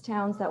in these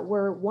towns that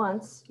were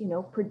once,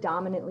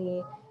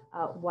 predominantly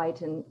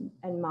white and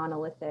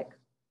monolithic.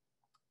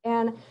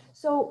 And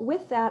so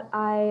with that,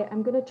 I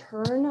am going to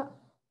turn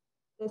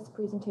this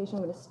presentation,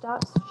 I'm going to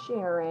stop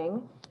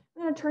sharing.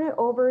 I'm going to turn it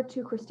over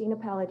to Christina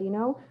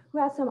Palladino, who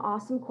has some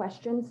awesome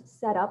questions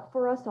set up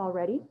for us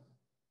already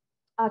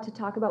to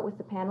talk about with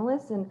the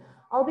panelists. And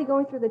I'll be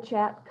going through the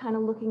chat, kind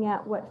of looking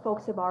at what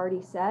folks have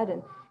already said.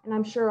 And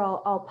I'm sure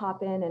I'll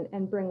pop in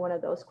and bring one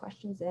of those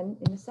questions in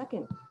a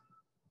second.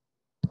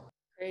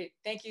 Great.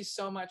 Thank you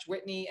so much,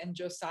 Whitney and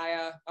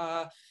Josiah.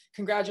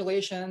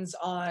 Congratulations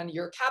on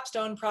your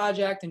capstone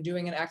project and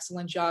doing an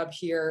excellent job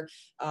here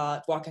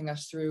walking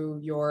us through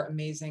your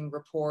amazing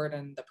report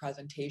and the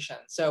presentation.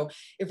 So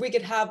if we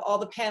could have all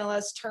the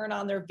panelists turn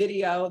on their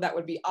video, that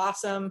would be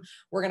awesome.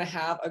 We're going to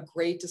have a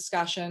great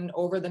discussion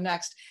over the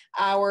next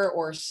hour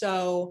or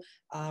so.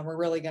 We're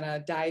really going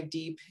to dive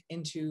deep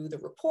into the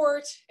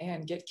report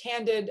and get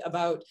candid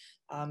about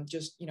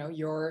just,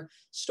 your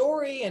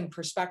story and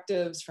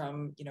perspectives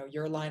from,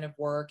 your line of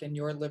work and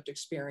your lived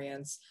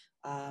experience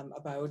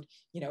about,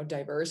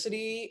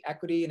 diversity,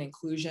 equity, and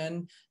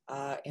inclusion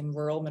in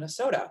rural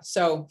Minnesota.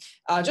 So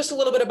just a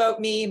little bit about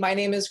me. My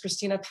name is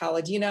Christina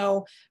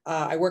Palladino.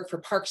 I work for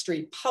Park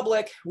Street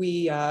Public.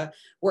 We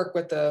work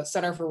with the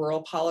Center for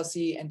Rural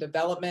Policy and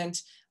Development,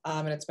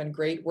 and it's been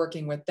great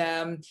working with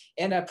them.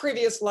 In a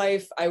previous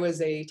life, I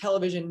was a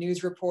television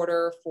news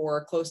reporter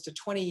for close to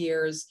 20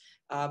 years,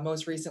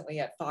 most recently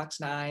at Fox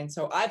 9.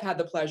 So I've had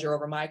the pleasure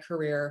over my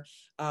career,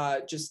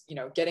 just,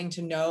 getting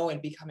to know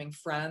and becoming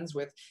friends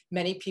with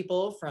many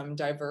people from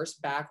diverse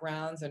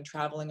backgrounds and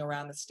traveling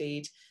around the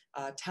state,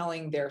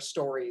 telling their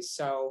stories.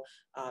 So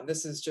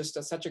this is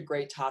just such a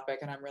great topic,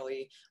 and I'm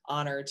really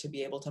honored to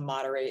be able to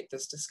moderate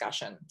this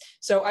discussion.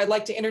 So I'd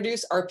like to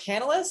introduce our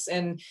panelists,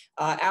 and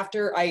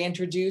after I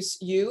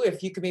introduce you,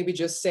 if you could maybe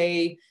just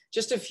say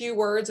just a few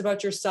words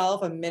about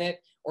yourself, a minute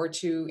or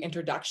two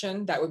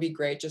introduction, that would be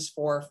great, just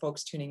for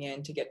folks tuning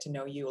in to get to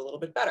know you a little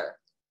bit better.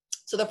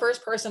 So the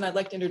first person I'd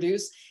like to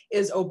introduce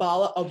is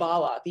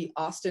Oballa, the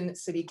Austin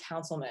City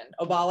Councilman.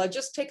 Oballa,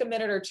 just take a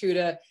minute or two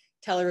to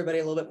tell everybody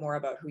a little bit more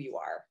about who you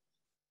are.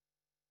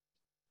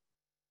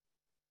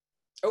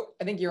 Oh,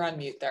 I think you're on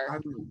mute there.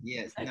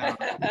 Yes, no.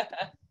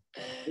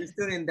 We're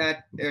still in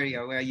that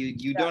area where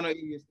you don't know if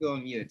you're still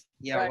on mute.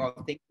 Yeah, right.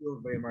 Well, thank you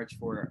very much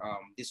for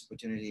this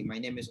opportunity. My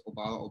name is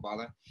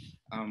Oballa.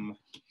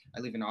 I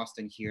live in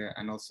Austin here,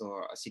 and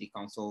also a city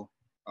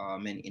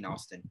councilman in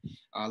Austin.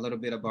 A little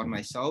bit about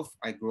myself.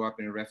 I grew up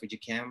in a refugee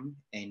camp,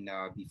 and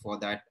before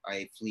that,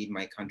 I fled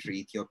my country,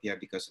 Ethiopia,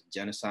 because of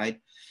genocide.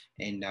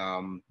 And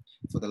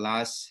for the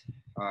last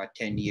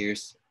 10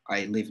 years,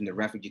 I lived in the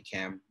refugee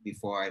camp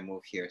before I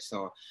moved here.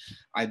 So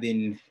I've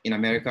been in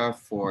America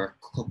for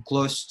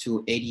close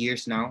to 8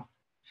 years now.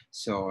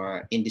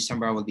 So in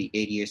December, I will be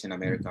 8 years in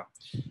America.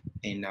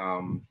 And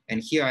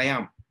here I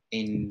am.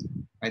 And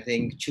I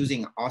think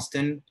choosing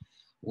Austin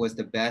was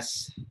the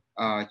best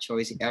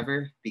choice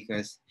ever,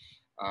 because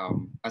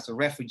as a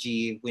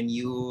refugee, when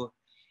you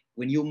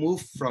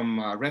move from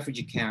a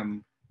refugee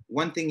camp,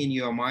 one thing in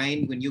your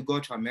mind, when you go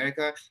to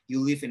America, you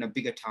live in a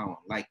bigger town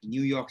like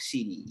New York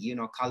City,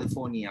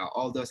 California,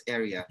 all those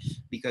areas,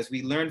 because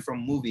we learn from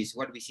movies,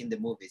 what we see in the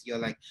movies. You're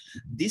like,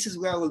 this is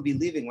where I will be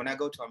living when I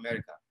go to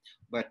America.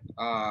 But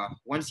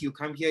once you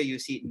come here, you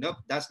see, nope,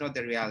 that's not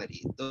the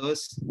reality.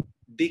 Those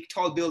big,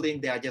 tall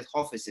buildings, they are just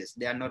offices.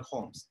 They are not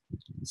homes.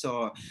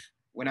 So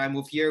when I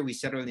moved here, we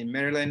settled in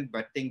Maryland,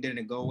 but things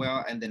didn't go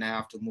well. And then I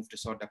have to move to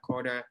South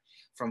Dakota.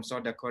 From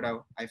South Dakota,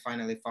 I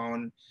finally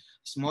found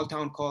small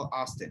town called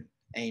Austin,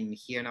 and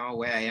here now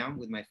where I am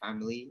with my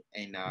family,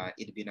 and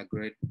it's been a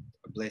great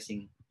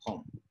blessing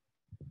home.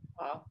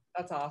 Wow,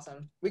 that's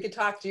awesome. We could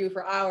talk to you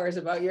for hours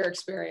about your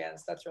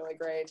experience. That's really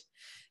great.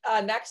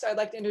 Next, I'd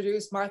like to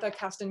introduce Martha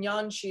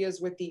Castanon. She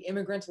is with the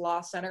Immigrant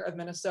Law Center of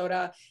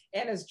Minnesota,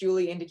 and as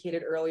Julie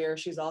indicated earlier,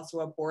 she's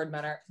also a board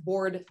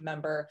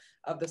member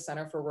of the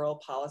Center for Rural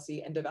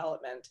Policy and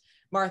Development.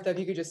 Martha, if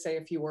you could just say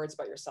a few words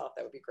about yourself,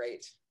 that would be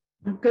great.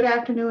 Good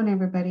afternoon,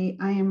 everybody.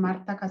 I am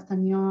Martha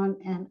Castanon,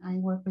 and I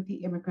work with the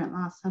Immigrant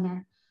Law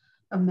Center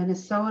of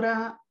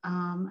Minnesota.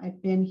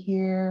 I've been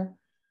here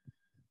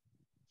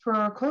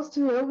for close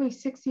to, it'll be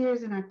 6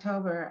 years in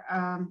October.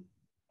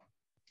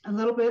 A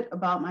little bit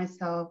about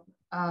myself.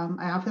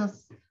 I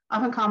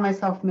often call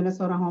myself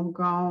Minnesota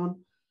homegrown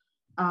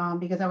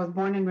because I was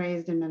born and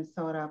raised in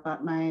Minnesota,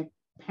 but my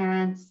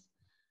parents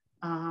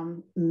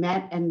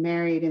met and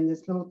married in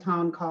this little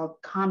town called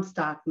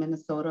Comstock,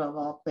 Minnesota, of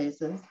all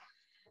places.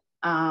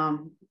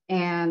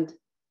 And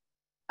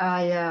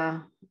my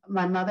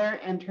mother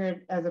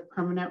entered as a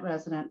permanent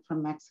resident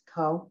from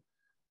Mexico.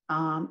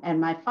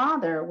 And my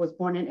father was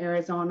born in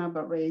Arizona,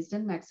 but raised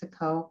in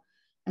Mexico.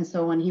 And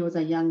so when he was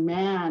a young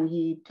man,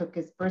 he took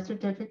his birth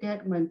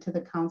certificate, went to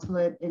the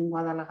consulate in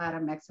Guadalajara,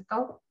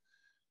 Mexico,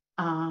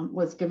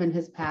 was given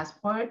his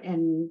passport,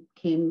 and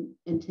came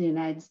into the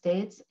United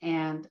States,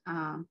 and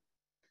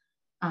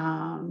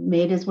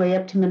made his way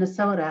up to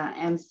Minnesota.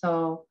 And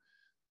so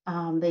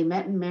they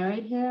met and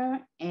married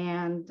here,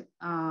 and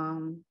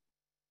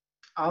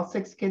all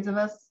 6 kids of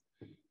us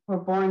were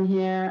born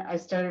here. I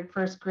started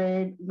first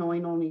grade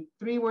knowing only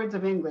 3 words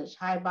of English: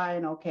 hi, bye,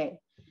 and okay.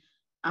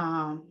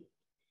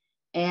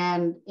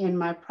 And in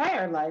my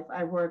prior life,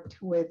 I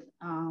worked with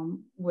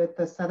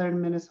the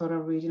Southern Minnesota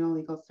Regional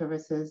Legal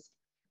Services,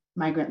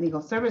 Migrant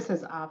Legal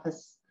Services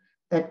Office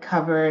that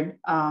covered,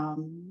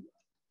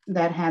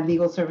 that had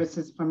legal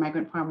services for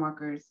migrant farm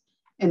workers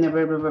in the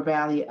Red River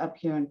Valley up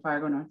here in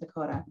Fargo, North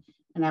Dakota.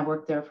 And I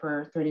worked there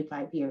for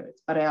 35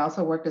 years, but I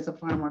also worked as a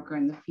farm worker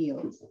in the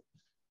fields.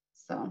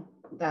 So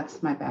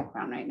that's my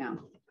background right now.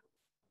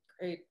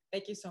 Great,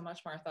 thank you so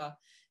much, Martha.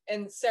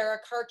 And Sara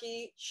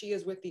Karki, she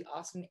is with the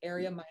Austin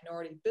Area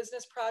Minority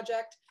Business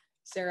Project.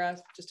 Sara,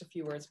 just a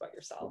few words about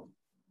yourself.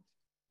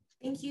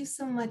 Thank you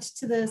so much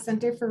to the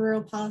Center for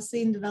Rural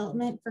Policy and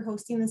Development for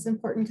hosting this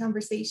important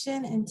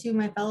conversation, and to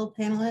my fellow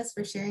panelists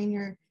for sharing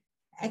your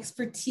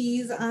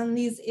expertise on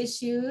these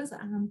issues.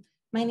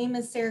 My name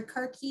is Sara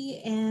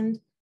Karki, and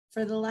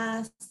for the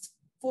last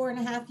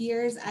 4.5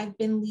 years, I've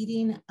been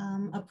leading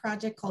a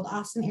project called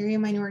Austin Area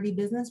Minority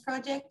Business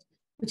Project,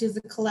 which is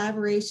a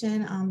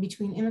collaboration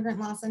between Immigrant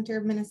Law Center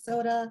of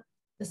Minnesota,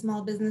 the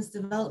Small Business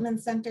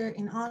Development Center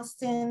in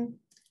Austin,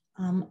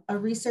 a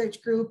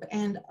research group,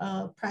 and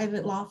a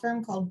private law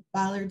firm called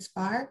Ballard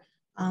Spar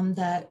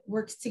that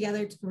works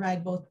together to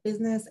provide both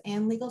business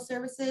and legal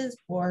services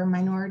for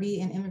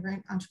minority and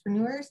immigrant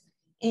entrepreneurs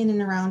in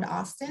and around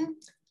Austin.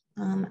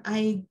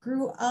 I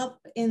grew up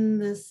in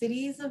the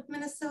cities of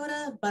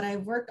Minnesota, but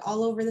I've worked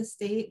all over the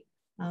state,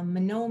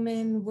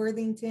 Mahnomen,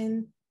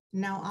 Worthington,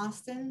 now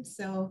Austin.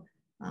 So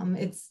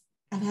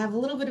I have a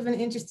little bit of an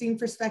interesting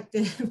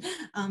perspective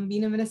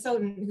being a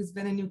Minnesotan who's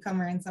been a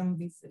newcomer in some of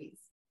these cities.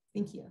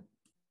 Thank you.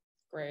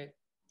 Great.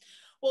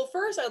 Well,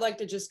 first, I'd like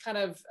to just kind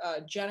of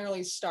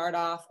generally start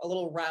off a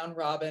little round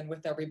robin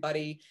with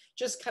everybody,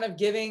 just kind of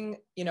giving,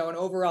 an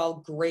overall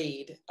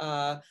grade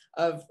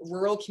of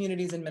rural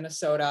communities in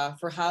Minnesota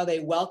for how they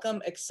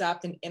welcome,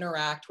 accept, and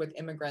interact with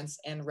immigrants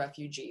and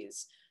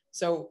refugees.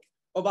 So,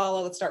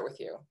 Oballa, let's start with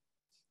you.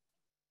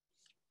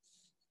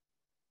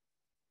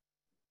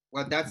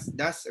 Well,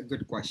 that's a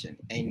good question,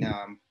 and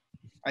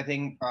I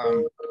think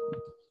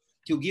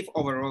to give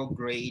overall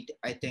grade,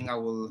 I think I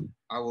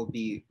will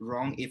be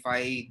wrong if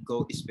I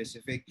go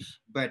specific.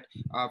 But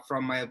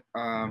from my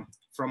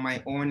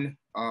own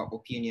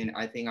opinion,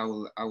 I think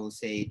I will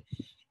say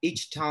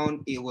each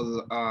town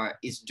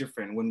is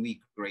different when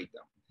we grade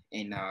them.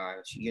 And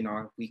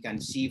we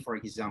can see, for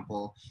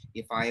example,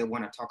 if I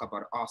want to talk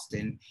about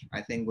Austin,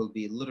 I think will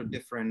be a little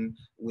different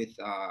with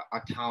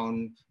a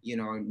town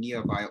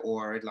nearby,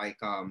 or like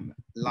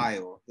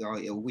Lyle,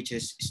 which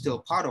is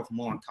still part of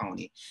Mon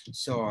County.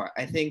 So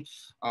I think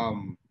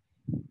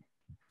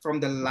from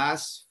the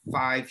last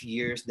 5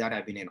 years that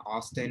I've been in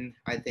Austin,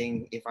 I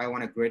think if I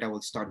want to grade, I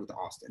will start with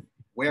Austin.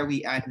 Where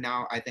we at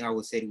now, I think I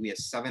would say we are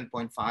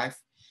 7.5.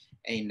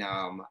 And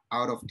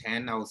out of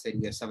 10, I would say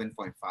we are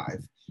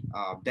 7.5.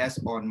 That's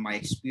on my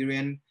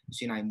experience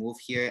since I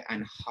moved here,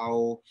 and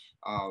how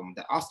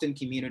the Austin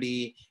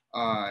community,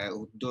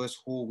 those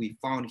who we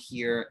found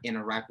here,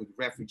 interact with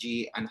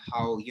refugee, and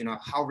how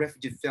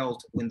refugee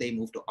felt when they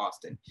moved to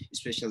Austin,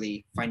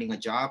 especially finding a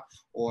job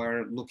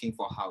or looking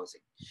for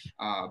housing.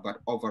 But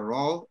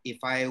overall, if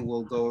I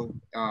will go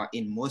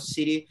in most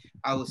city,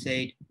 I would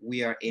say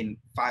we are in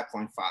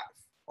 5.5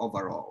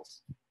 overall.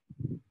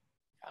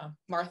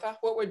 Martha,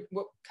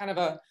 what kind of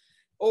a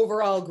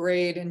overall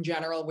grade in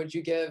general would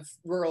you give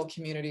rural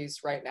communities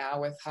right now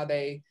with how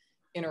they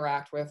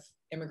interact with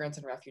immigrants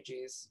and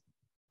refugees?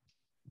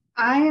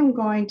 I am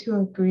going to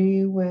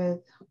agree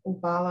with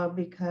Oballa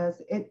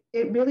because it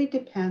really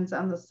depends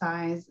on the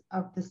size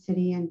of the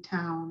city and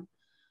town.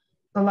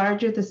 The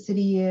larger the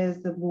city is,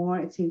 the more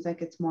it seems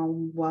like it's more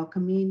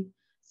welcoming,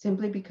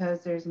 simply because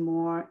there's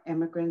more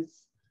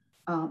immigrants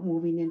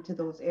moving into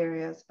those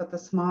areas. But the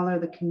smaller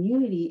the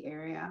community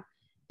area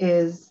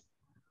is,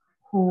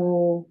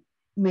 who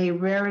may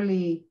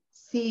rarely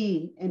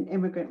see an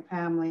immigrant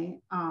family,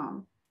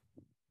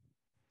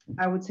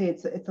 I would say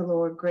it's a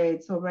lower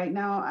grade. So right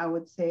now, I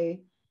would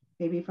say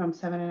maybe from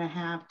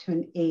 7.5 to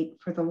an 8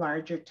 for the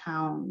larger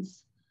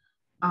towns.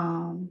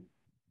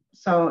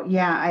 So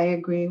yeah, I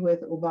agree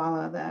with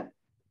Oballa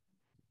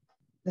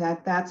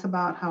that's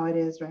about how it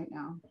is right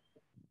now.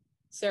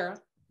 Sara?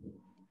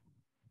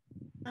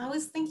 I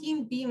was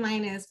thinking B-,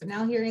 but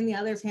now hearing the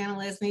other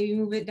panelists, maybe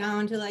move it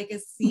down to like a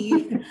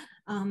C.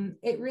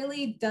 It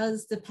really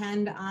does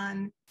depend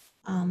on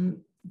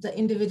the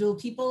individual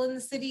people in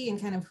the city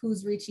and kind of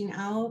who's reaching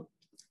out.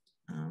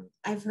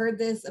 I've heard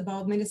this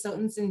about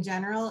Minnesotans in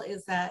general,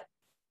 is that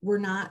we're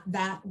not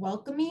that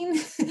welcoming.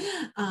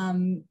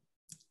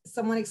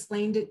 Someone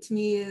explained it to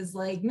me as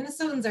like,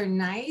 Minnesotans are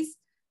nice,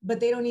 but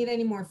they don't need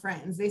any more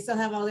friends. They still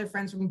have all their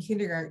friends from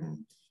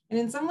kindergarten. And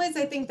in some ways,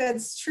 I think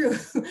that's true.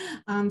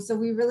 So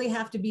we really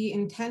have to be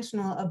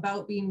intentional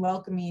about being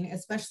welcoming,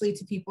 especially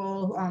to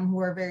people who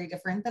are very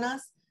different than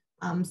us.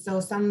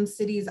 So some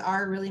cities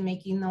are really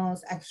making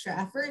those extra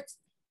efforts,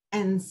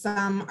 and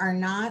some are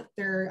not.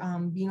 They're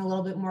being a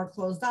little bit more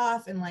closed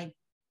off and like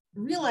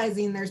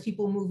realizing there's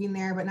people moving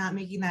there, but not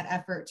making that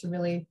effort to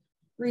really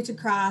reach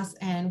across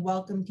and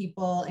welcome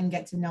people and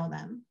get to know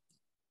them.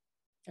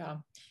 Yeah,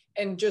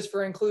 and just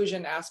for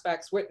inclusion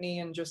aspects, Whitney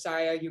and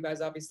Josiah, you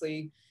guys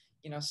obviously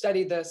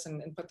studied this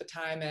and put the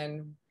time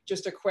in.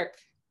 Just a quick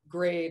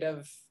grade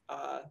of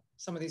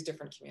some of these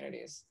different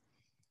communities.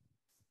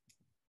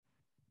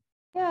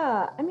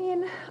 Yeah, I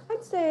mean,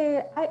 I'd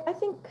say, I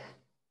think,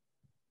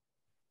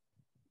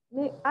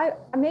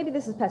 maybe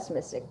this is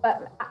pessimistic,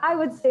 but I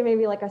would say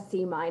maybe like a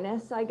C-,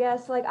 I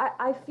guess. Like,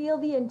 I feel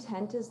the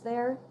intent is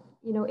there,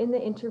 in the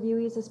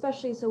interviewees,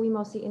 especially, so we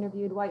mostly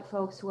interviewed white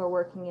folks who are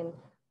working in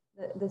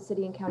the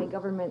city and county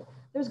government.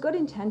 There's good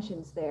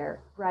intentions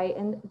there, right?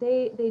 And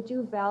they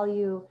do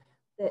value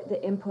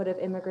the input of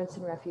immigrants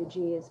and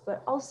refugees,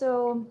 but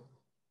also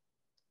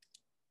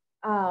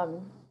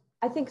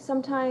I think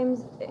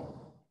sometimes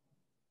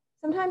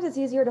it's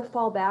easier to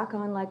fall back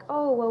on like,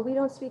 oh, well, we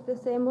don't speak the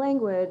same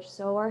language,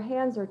 so our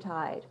hands are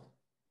tied.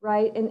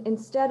 right? And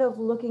instead of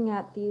looking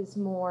at these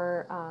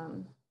more,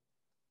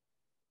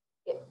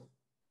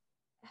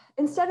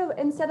 instead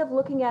of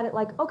looking at it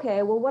like,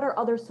 okay, well, what are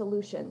other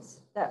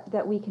solutions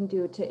that we can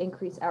do to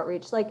increase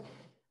outreach? Like,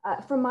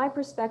 from my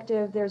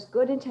perspective, there's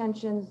good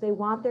intentions. They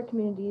want their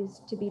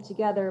communities to be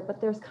together,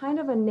 but there's kind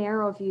of a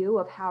narrow view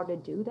of how to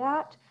do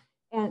that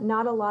and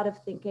not a lot of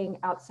thinking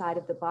outside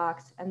of the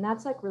box. And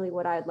that's like really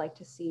what I'd like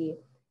to see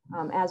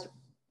as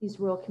these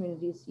rural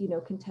communities, you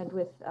know, contend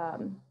with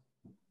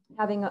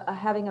having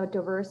a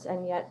diverse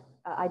and yet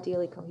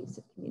ideally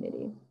cohesive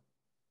community.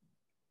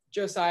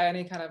 Josiah,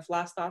 any kind of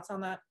last thoughts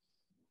on that?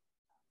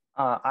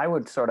 I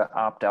would sort of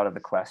opt out of the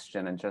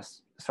question and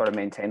just sort of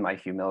maintain my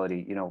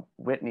humility. You know,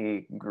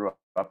 Whitney grew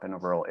up in a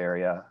rural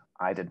area.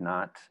 I did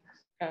not.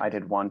 Okay. I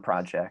did one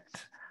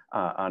project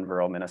on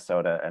rural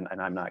Minnesota, and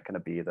I'm not going to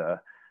be the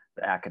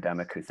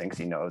academic who thinks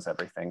he knows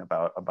everything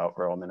about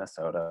rural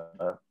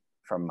Minnesota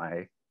from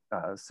my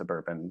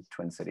suburban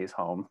Twin Cities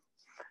home.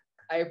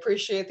 I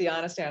appreciate the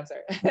honest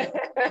answer.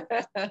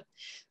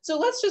 So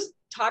let's just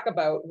talk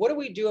about, what do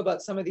we do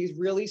about some of these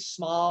really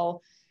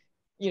small,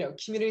 you know,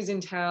 communities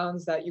and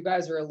towns that you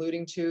guys are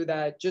alluding to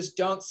that just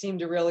don't seem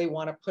to really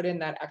want to put in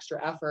that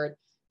extra effort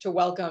to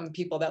welcome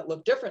people that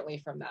look differently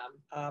from them?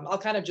 I'll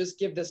kind of just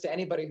give this to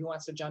anybody who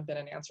wants to jump in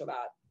and answer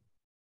that.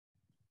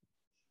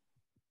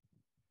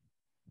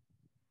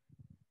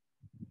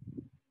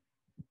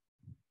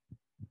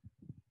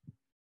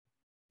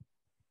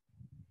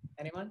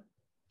 Anyone?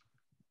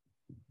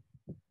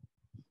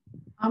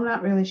 I'm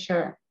not really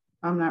sure.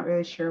 I'm not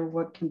really sure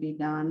what can be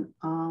done.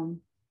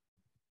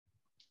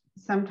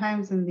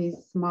 Sometimes in these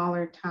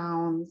smaller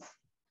towns,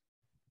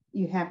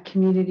 you have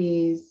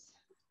communities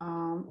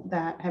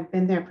that have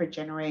been there for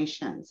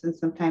generations, and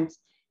sometimes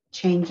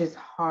change is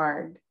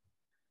hard.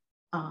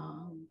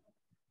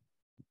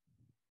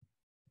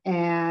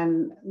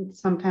 And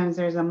sometimes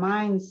there's a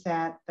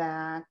mindset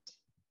that,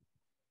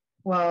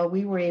 well,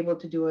 we were able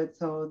to do it,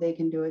 so they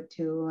can do it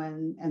too,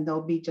 and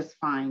they'll be just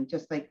fine,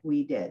 just like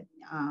we did.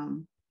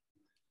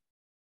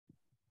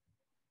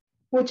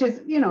 Which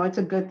is, you know, it's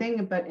a good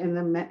thing, but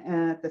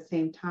at the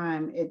same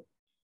time,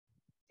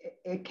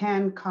 it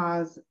can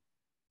cause,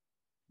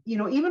 you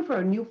know, even for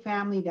a new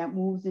family that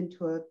moves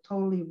into a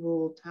totally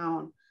rural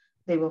town,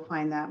 they will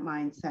find that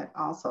mindset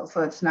also.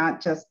 So it's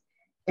not just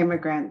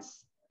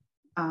immigrants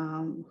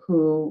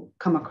who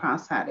come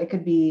across that. It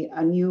could be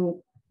a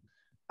new,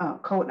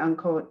 quote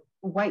unquote,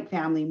 white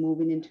family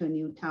moving into a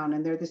new town,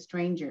 and they're the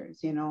strangers,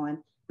 you know, and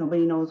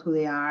nobody knows who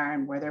they are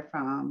and where they're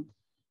from.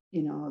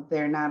 You know,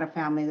 they're not a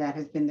family that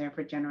has been there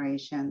for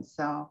generations.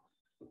 So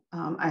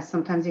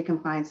sometimes you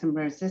can find some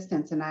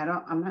resistance, and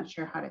I'm not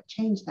sure how to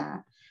change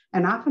that.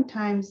 And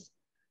oftentimes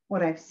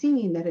what I've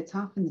seen, that it's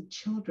often the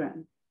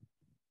children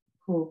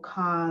who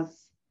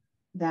cause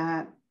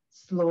that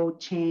slow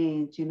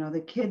change. You know,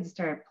 the kids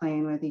start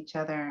playing with each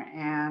other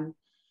and,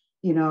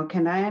 you know,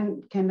 can I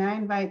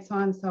invite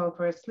so-and-so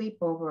for a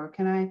sleepover? Or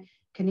can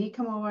he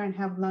come over and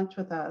have lunch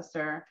with us?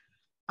 Or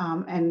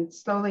and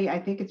slowly, I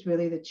think it's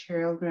really the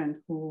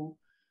children who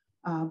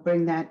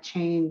bring that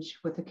change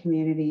with the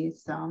community.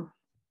 So,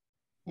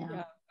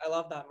 yeah. I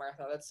love that,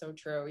 Martha. That's so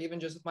true. Even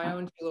just with my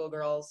own two little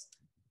girls,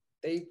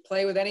 they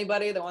play with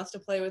anybody that wants to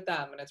play with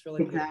them, and it's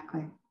really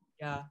exactly beautiful.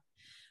 Yeah.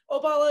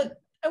 Oballa,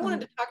 I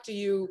wanted to talk to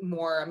you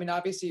more. I mean,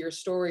 obviously, your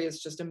story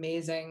is just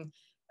amazing,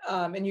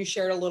 and you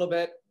shared a little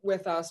bit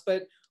with us.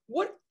 But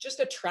what just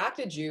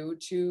attracted you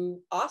to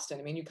Austin?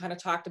 I mean, you kind of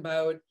talked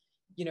about,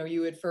 you know,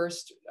 you had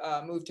first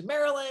moved to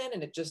Maryland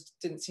and it just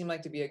didn't seem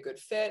like to be a good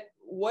fit.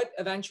 What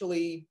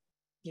eventually,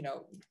 you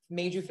know,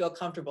 made you feel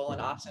comfortable in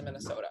Austin,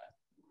 Minnesota?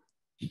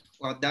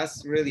 Well,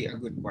 that's really a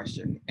good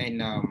question.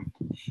 And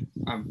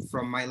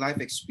from my life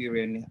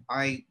experience,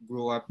 I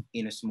grew up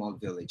in a small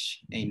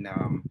village, and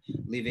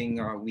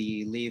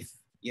we live,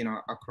 you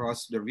know,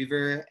 across the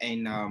river,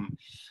 and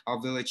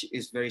our village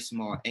is very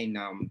small. And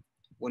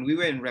when we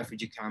were in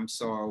refugee camps,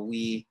 so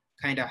we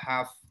kind of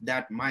have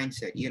that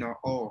mindset, you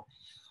know,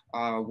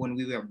 when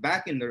we were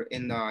back in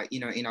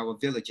our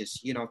villages,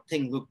 you know,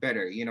 things look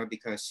better, you know,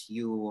 because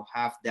you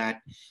have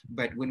that.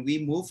 But when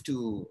we moved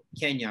to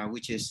Kenya,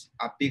 which is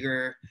a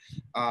bigger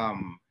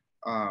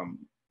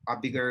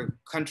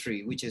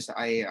country, which is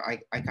I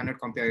cannot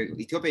compare.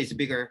 Ethiopia is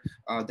bigger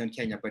than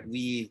Kenya, but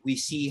we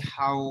see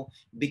how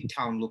big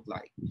town look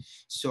like.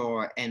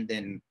 So, and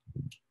then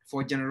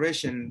for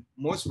generation,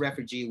 most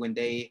refugee, when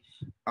they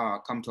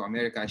come to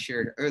America, I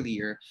shared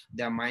earlier,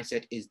 their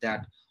mindset is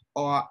that,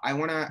 oh, I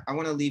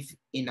wanna live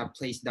in a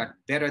place that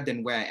better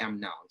than where I am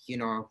now. You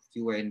know, if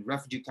you were in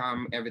refugee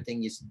camp,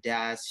 everything is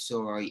dash,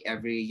 so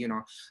you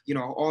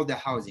know, all the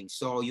housing.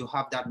 So you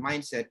have that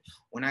mindset.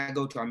 When I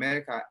go to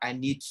America, I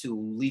need to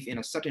live in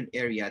a certain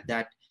area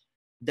that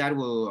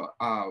will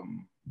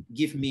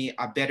give me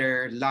a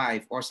better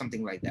life or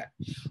something like that.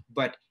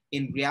 But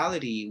in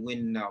reality,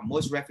 when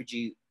most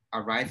refugees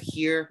arrive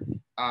here,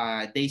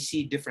 they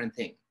see different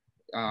things.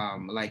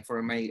 like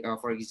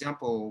for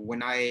example,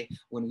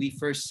 when we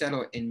first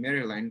settled in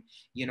Maryland,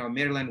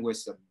 Maryland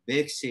was a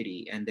big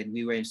city, and then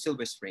we were in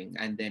Silver Spring,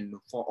 and then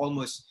for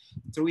almost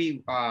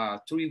 3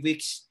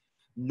 weeks,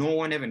 no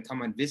one even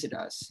come and visit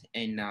us,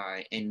 and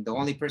the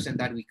only person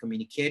that we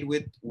communicate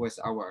with was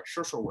our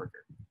social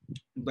worker.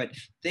 But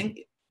think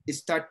it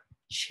start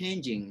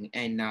changing,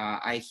 and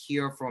I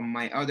hear from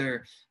my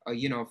other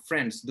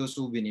friends, those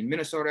who've been in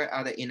Minnesota,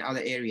 in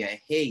other area,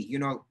 hey,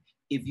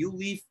 if you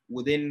live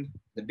within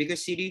the bigger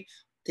city,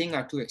 things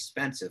are too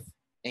expensive,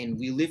 and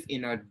we live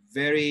in a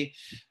very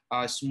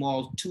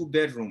small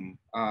 2-bedroom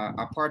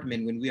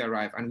apartment when we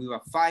arrived, and we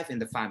were 5 in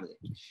the family.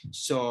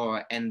 So,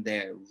 and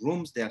the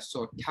rooms, they're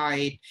so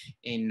tight,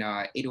 and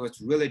it was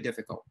really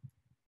difficult.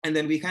 And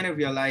then we kind of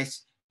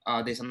realized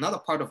there's another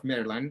part of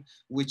Maryland,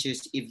 which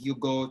is if you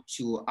go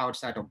to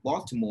outside of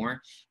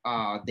Baltimore,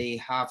 they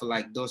have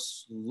like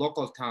those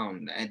local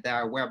town, and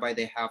that whereby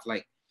they have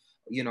like,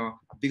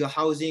 bigger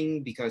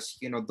housing, because,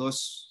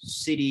 those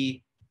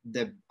city,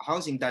 the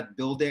housing that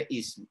built there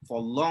is for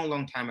a long,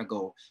 long time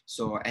ago.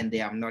 So, and they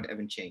have not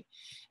even changed.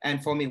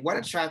 And for me, what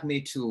attracted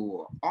me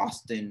to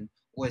Austin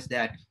was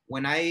that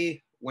when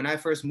I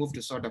first moved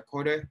to South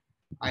Dakota,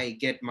 I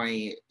get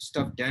my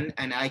stuff done,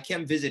 and I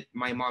came visit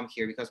my mom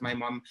here because my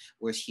mom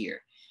was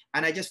here.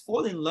 And I just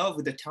fall in love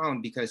with the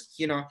town because,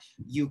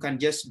 you can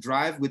just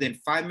drive within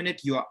 5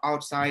 minutes, you are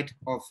outside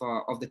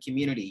of the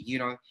community.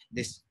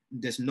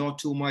 There's not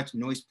too much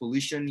noise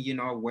pollution,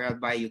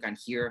 whereby you can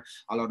hear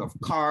a lot of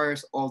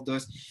cars, all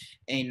those.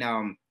 And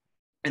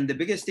the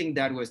biggest thing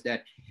that was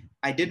that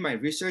I did my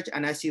research,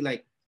 and I see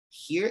like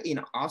here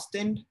in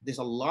Austin, there's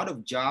a lot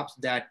of jobs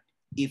that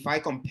if I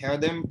compare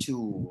them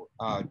to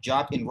a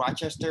job in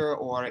Rochester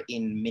or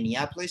in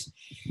Minneapolis,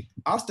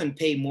 Austin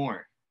pay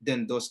more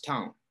than those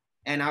towns.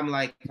 And I'm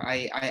like,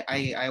 I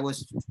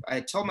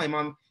told my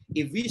mom,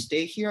 if we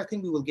stay here, I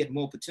think we will get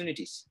more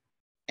opportunities.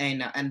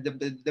 And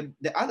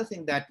the other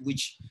thing that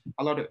which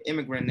a lot of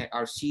immigrants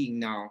are seeing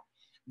now,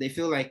 they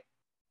feel like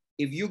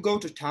if you go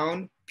to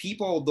town,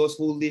 people, those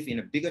who live in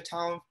a bigger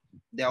town,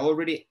 they're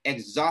already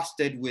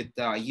exhausted with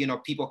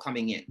people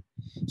coming in.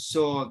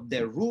 So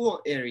the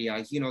rural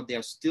area,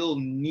 they're still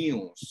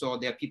new. So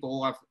there are people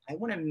who I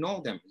want to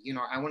know them,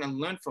 I want to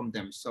learn from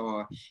them.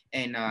 So,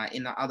 and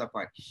in the other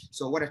part.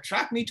 So what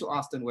attracted me to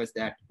Austin was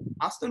that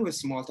Austin was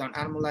small town.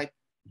 And I'm like,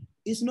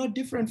 it's not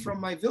different from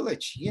my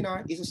village.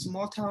 It's a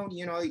small town,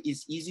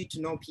 it's easy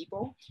to know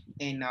people.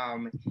 And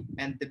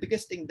the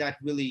biggest thing that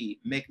really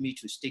made me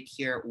to stick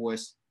here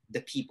was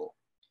the people.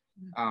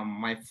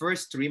 My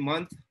first 3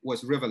 months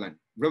was Riverland.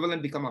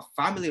 Riverland become a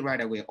family right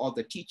away. All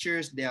the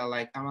teachers, they're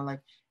like, I'm like,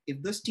 if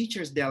those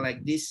teachers, they're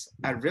like this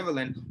at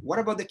Riverland, what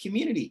about the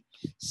community?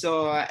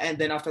 So, and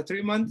then after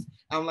 3 months,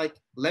 I'm like,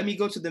 let me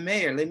go to the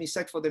mayor. Let me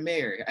search for the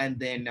mayor. And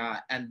then,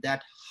 and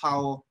that's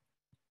how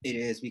it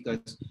is,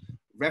 because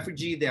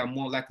refugee, they are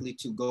more likely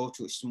to go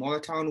to a smaller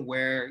town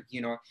where,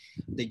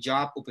 the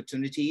job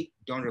opportunity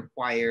don't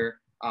require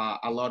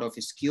a lot of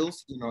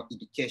skills,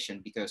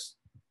 education, because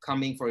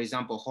coming, for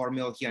example,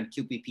 Hormel here in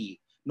QPP,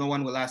 no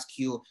one will ask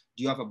you,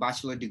 do you have a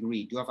bachelor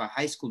degree? Do you have a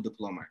high school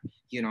diploma?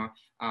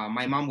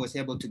 My mom was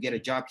able to get a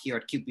job here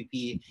at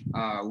QPP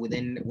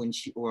within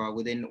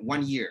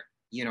 1 year,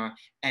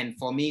 and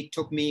for me, it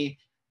took me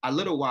a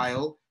little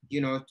while,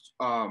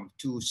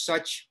 to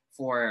search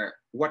for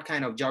what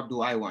kind of job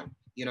do I want,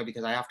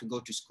 because I have to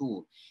go to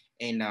school.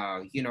 And,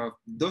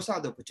 those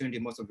are the opportunity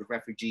most of the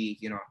refugee,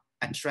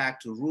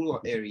 attract to rural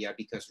area,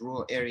 because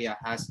rural area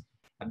has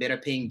a better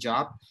paying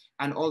job,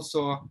 and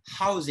also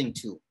housing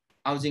too.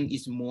 Housing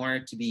is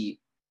more to be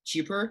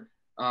cheaper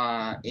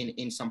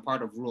in some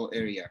part of rural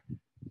area.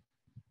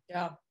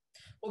 Yeah,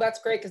 well,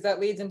 that's great, because that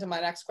leads into my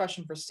next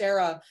question for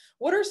Sara.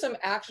 What are some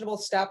actionable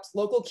steps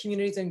local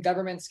communities and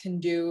governments can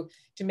do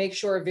to make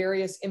sure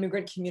various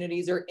immigrant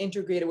communities are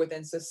integrated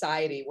within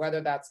society,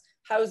 whether that's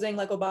housing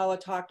like Oballa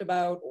talked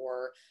about,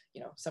 or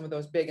some of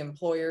those big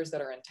employers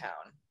that are in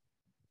town?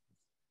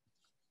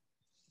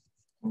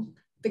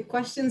 The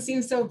question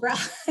seems so broad.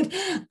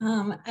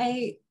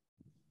 I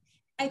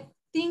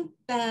think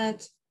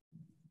that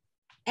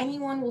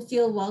anyone will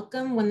feel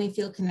welcome when they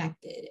feel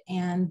connected,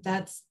 and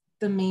that's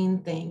the main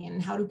thing.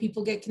 And how do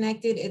people get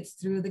connected? It's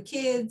through the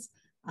kids,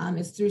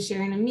 it's through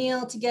sharing a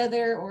meal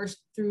together, or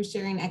through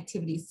sharing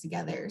activities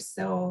together.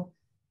 So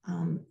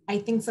I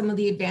think some of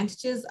the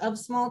advantages of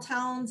small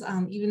towns,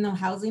 even though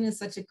housing is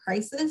such a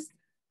crisis,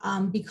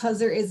 because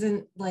there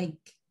isn't like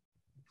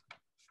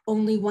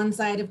only one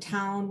side of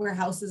town where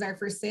houses are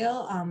for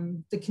sale,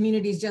 the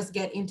communities just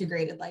get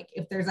integrated. Like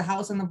if there's a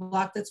house on the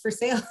block that's for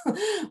sale,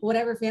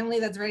 whatever family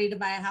that's ready to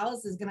buy a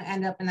house is gonna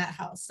end up in that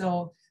house.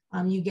 So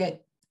you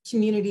get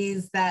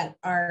communities that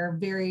are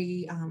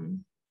very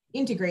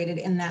integrated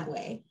in that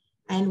way.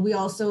 And we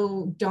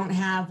also don't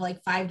have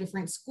like 5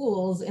 different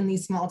schools in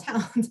these small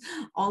towns.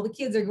 All the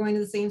kids are going to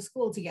the same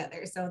school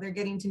together. So they're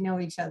getting to know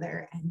each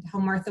other. And how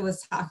Martha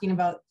was talking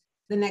about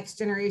the next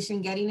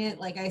generation getting it,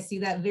 like I see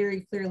that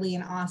very clearly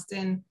in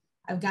Austin.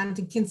 I've gone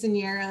to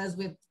quinceañeras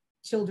with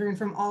children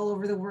from all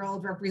over the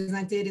world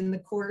represented in the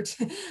court.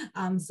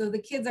 So the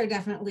kids are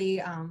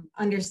definitely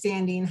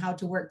understanding how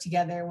to work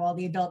together while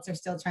the adults are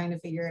still trying to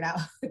figure it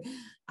out.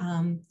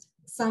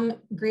 Some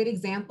great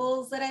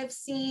examples that I've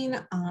seen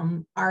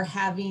are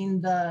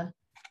having the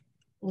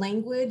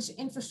language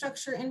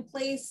infrastructure in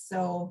place.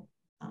 So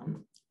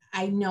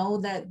I know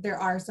that there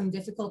are some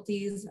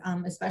difficulties,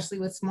 especially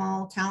with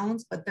small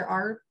towns, but there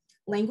are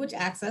language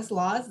access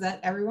laws that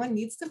everyone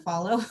needs to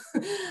follow.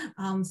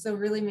 So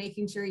really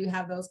making sure you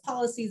have those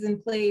policies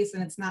in place,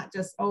 and it's not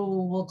just,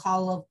 oh, we'll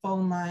call a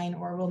phone line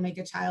or we'll make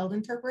a child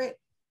interpret,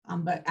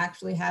 but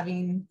actually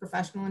having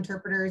professional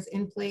interpreters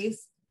in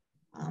place,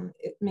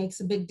 it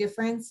makes a big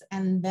difference.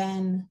 And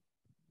then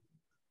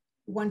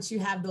once you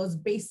have those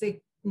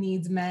basic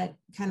needs met,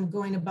 kind of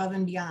going above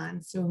and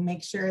beyond. So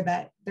make sure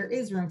that there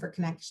is room for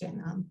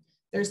connection.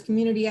 There's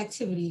community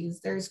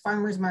activities, there's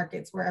farmers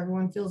markets where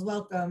everyone feels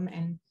welcome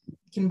and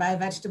can buy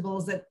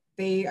vegetables that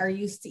they are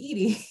used to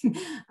eating.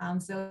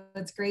 So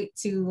it's great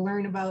to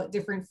learn about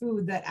different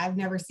food that I've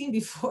never seen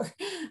before.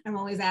 I'm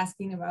always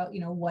asking about,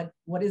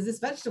 what is this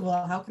vegetable?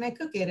 How can I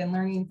cook it? And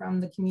learning from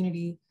the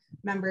community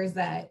members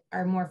that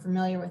are more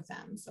familiar with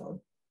them.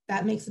 So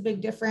that makes a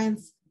big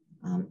difference.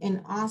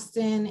 In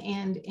Austin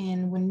and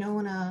in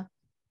Winona,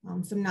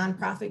 some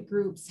nonprofit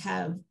groups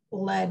have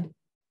led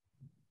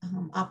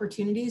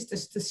opportunities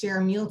to share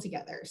a meal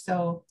together.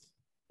 So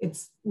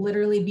it's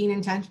literally being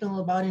intentional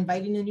about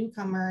inviting a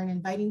newcomer and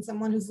inviting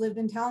someone who's lived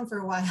in town for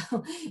a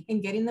while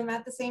and getting them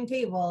at the same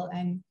table.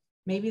 And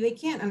maybe they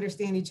can't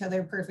understand each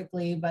other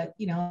perfectly, but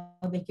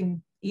they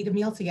can eat a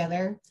meal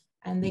together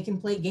and they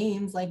can play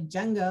games like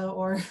Jenga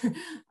or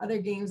other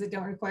games that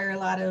don't require a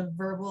lot of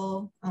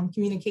verbal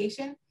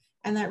communication.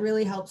 And that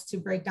really helps to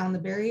break down the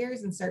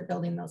barriers and start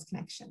building those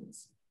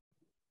connections.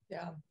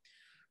 Yeah.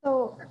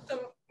 So some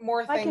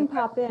more things. I can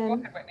pop in. Go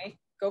ahead, Whitney.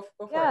 Go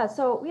for it. Yeah,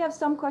 so we have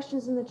some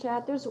questions in the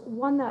chat. There's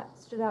one that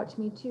stood out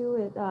to me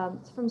too.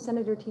 It's from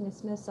Senator Tina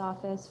Smith's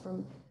office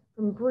from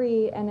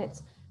Bree, and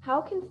it's, how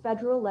can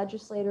federal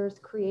legislators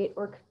create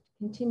or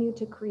continue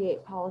to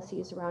create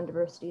policies around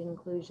diversity and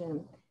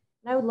inclusion?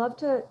 And I would love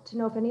to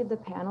know if any of the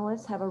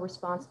panelists have a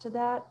response to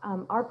that.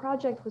 Our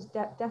project was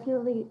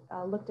definitely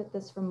looked at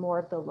this from more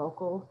of the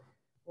local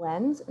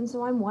lens. And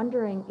so I'm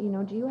wondering,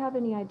 do you have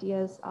any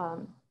ideas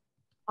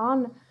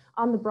on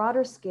the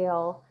broader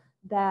scale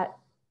that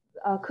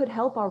could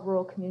help our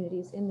rural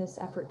communities in this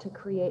effort to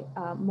create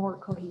more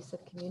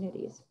cohesive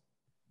communities?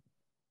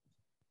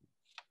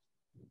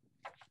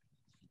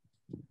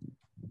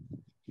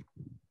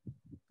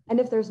 And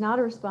if there's not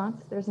a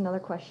response, there's another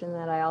question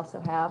that I also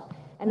have.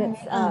 And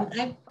it's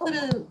I put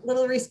a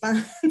little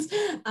response.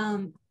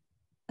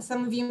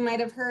 Some of you might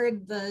have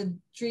heard the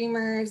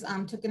Dreamers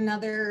took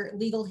another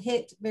legal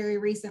hit very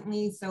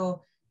recently.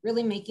 So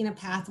really making a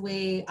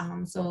pathway.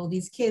 So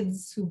these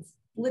kids who've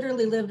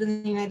literally lived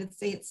in the United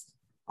States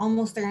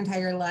almost their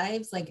entire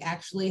lives, like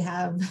actually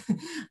have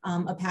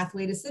a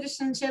pathway to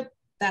citizenship.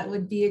 That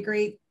would be a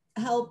great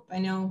help. I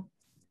know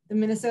the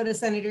Minnesota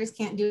senators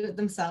can't do it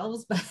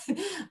themselves, but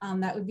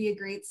that would be a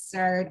great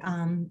start.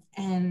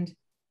 And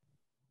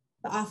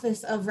the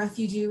Office of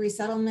Refugee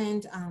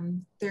Resettlement,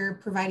 they're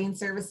providing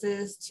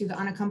services to the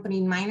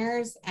unaccompanied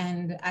minors.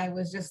 And I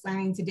was just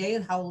learning today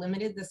how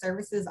limited the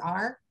services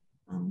are.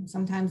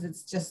 Sometimes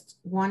it's just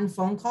one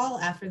phone call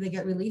after they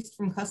get released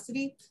from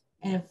custody.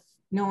 And if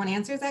no one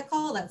answers that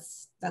call,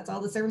 that's all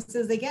the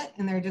services they get.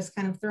 And they're just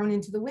kind of thrown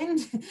into the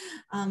wind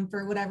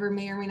for whatever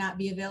may or may not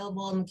be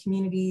available in the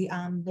community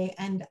they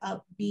end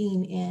up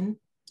being in.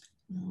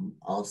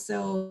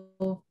 Also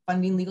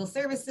funding legal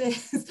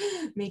services,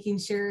 making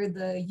sure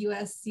the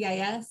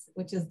USCIS,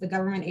 which is the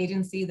government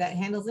agency that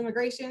handles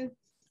immigration,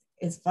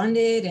 is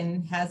funded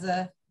and has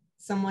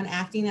someone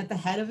acting at the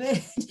head of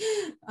it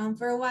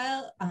for a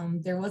while.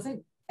 There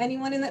wasn't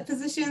anyone in that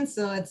position,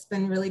 so it's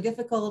been really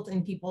difficult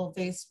and people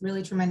face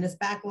really tremendous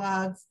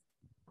backlogs,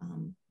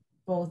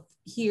 both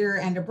here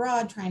and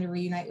abroad, trying to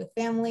reunite with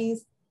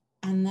families.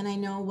 And then I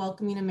know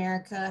Welcoming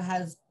America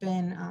has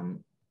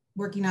been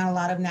working on a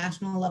lot of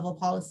national level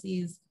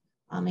policies,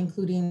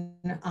 including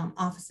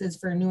offices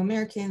for new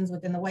Americans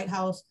within the White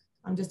House,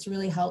 just to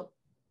really help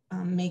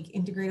make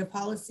integrative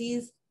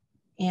policies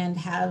and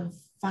have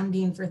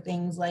funding for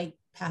things like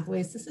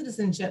pathways to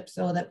citizenship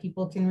so that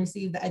people can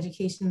receive the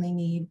education they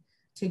need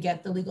to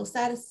get the legal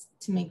status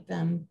to make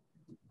them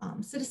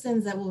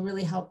citizens that will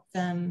really help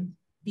them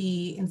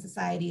be in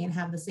society and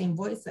have the same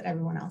voice that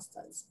everyone else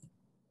does.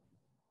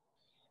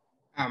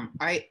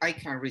 I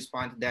can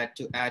respond to that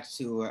to add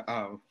to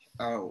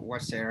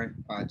what Sara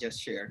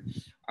just shared.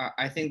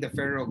 I think the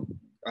federal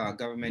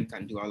government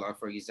can do a lot.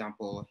 For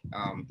example,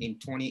 in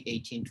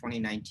 2018,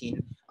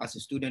 2019, as a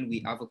student,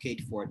 we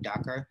advocate for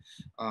DACA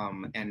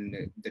and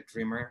the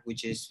Dreamer,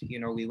 which is,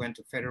 we went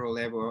to federal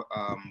level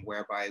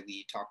whereby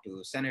we talked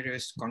to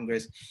senators,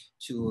 Congress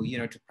to,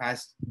 to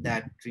pass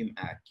that Dream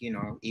Act,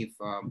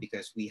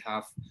 because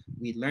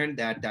we learned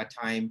that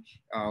time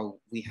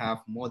we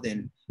have more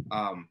than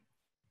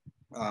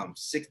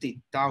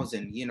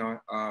 60,000,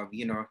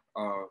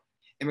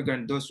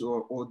 immigrant, those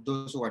or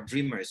those who are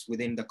dreamers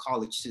within the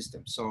college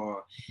system.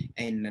 So,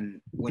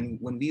 and when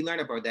we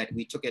learned about that,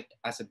 we took it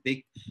as a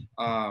big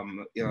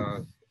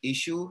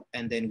issue,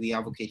 and then we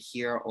advocate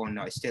here on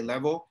a state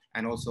level,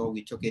 and also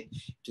we took it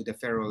to the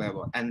federal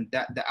level. And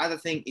that the other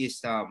thing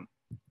is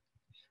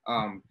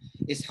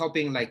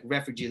helping like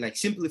refugee, like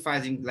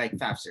simplifying like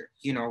FAFSA,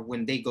 you know,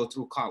 when they go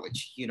through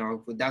college, you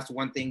know, that's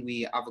one thing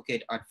we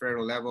advocate at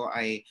federal level.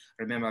 I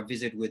remember I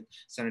visited with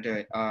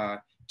Senator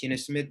Tina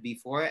Smith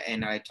before,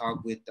 and I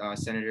talked with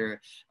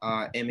Senator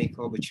Amy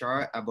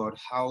Klobuchar about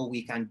how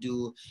we can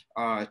do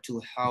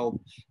to help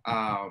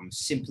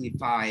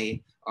simplify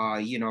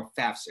you know,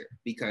 FAFSA,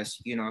 because,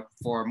 you know,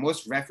 for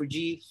most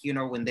refugee, you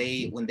know, when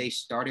they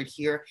started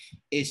here,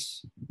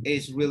 is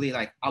really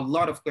like a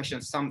lot of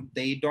questions. Some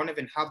they don't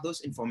even have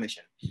those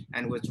information,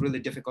 and it was really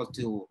difficult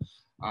to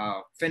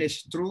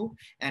finish through,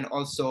 and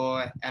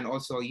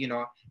also you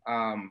know,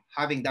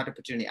 having that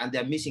opportunity, and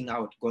they're missing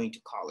out going to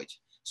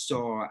college.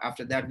 So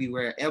after that, we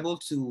were able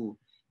to,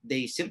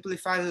 they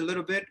simplified it a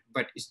little bit,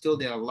 but still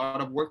there are a lot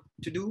of work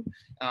to do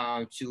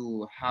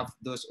to have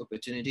those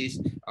opportunities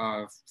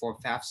for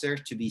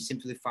FAFSA to be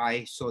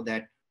simplified, so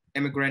that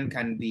immigrant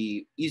can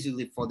be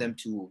easily for them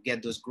to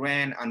get those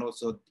grants and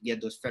also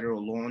get those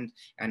federal loans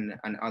and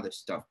other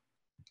stuff.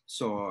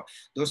 So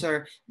those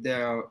are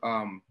the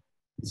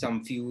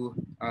some few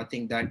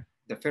things that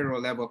the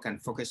federal level can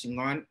focusing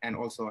on, and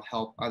also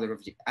help other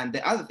refugees. And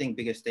the other thing,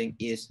 biggest thing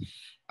is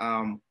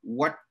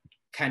what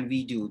can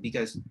we do?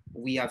 Because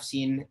we have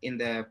seen in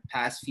the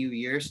past few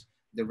years,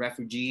 the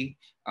refugee,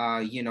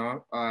 you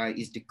know,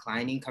 is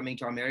declining coming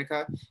to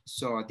America.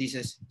 So this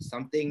is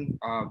something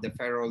the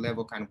federal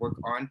level can work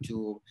on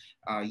to,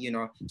 you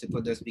know, to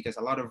put this, because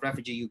a lot of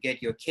refugee, you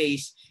get your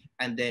case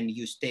and then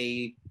you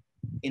stay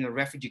in a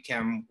refugee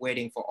camp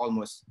waiting for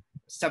almost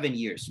 7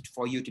 years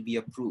for you to be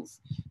approved.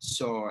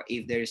 So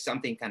if there is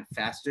something can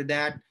faster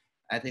that,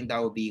 I think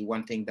that would be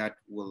one thing that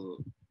will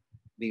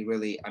be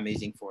really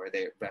amazing for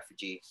the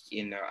refugees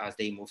in as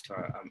they move to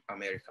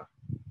America.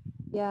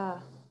 Yeah.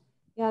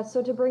 Yeah,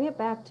 so to bring it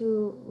back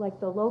to like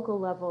the local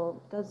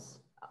level, does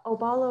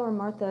Oballa or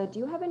Martha, do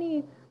you have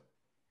any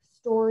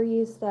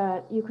stories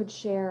that you could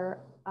share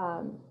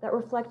that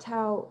reflect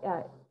how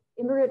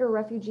immigrant or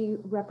refugee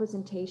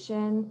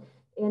representation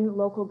in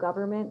local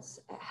governments,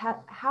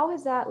 how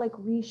has that like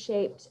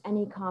reshaped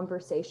any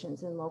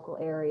conversations in local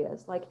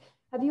areas? Like,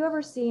 have you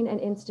ever seen an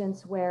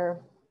instance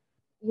where,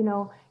 you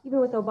know, even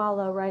with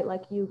Oballa, right,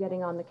 like you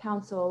getting on the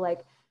council,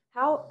 like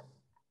how,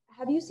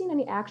 have you seen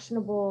any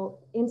actionable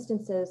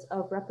instances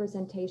of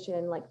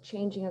representation, like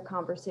changing a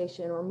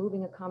conversation or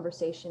moving a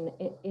conversation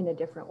in a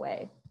different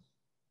way?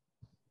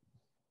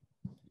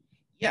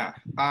 Yeah,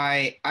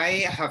 I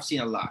have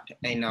seen a lot.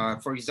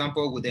 And for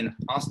example, within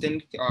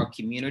Austin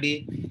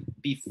community,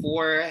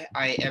 before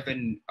I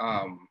even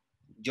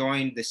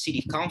joined the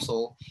city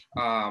council,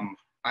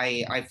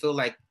 I feel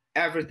like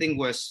everything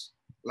was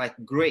like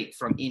great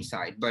from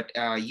inside, but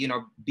you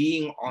know,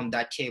 being on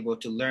that table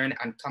to learn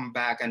and come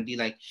back and be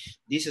like,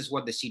 this is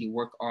what the city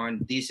work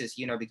on. This is,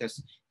 you know,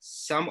 because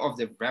some of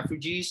the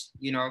refugees,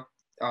 you know,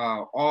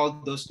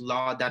 all those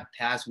laws that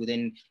pass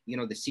within, you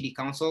know, the city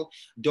council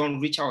don't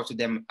reach out to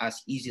them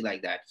as easy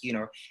like that, you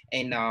know.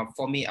 And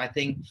for me, I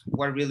think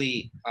what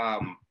really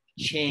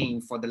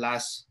changed for the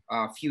last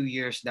few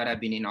years that I've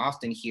been in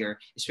Austin here,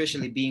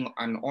 especially being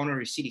an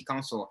honorary city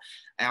council,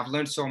 I've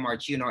learned so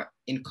much, you know,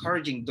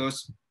 encouraging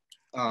those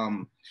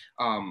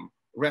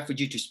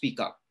refugee to speak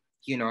up,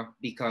 you know,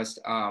 because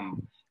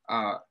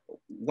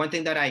one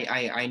thing that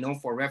I know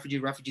for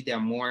refugee, they are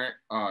more,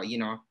 you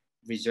know,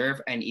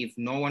 reserved, and if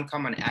no one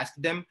come and ask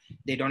them,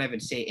 they don't even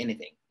say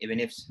anything, even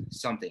if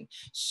something.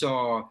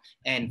 So,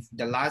 and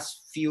the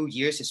last few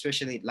years,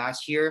 especially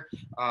last year,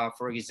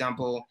 for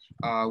example,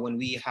 when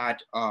we had,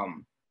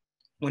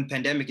 when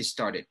pandemic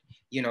started,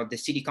 you know, the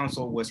city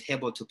council was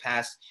able to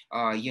pass,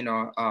 you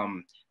know,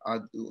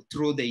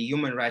 through the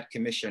Human Rights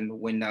Commission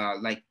when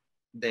like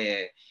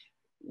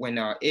when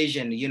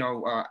Asian, you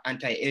know,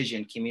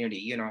 anti-Asian community,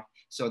 you know,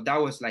 so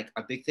that was like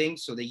a big thing.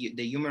 So the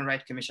Human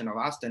Rights Commission of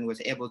Austin was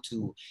able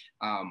to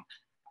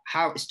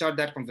start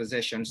that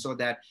conversation so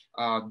that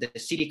the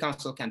city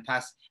council can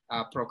pass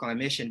a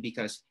proclamation,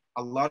 because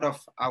a lot of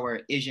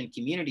our Asian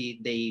community,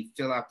 they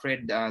feel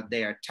afraid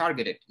they are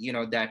targeted, you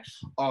know, that,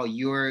 oh,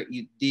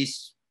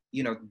 this,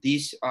 you know,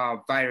 this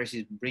virus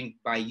is bring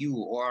by you,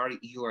 or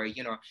you are,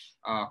 you know,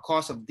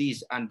 cause of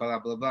this and blah,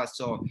 blah, blah.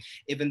 So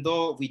even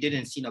though we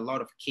didn't see a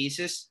lot of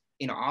cases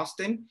in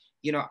Austin,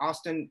 you know,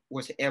 Austin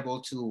was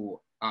able to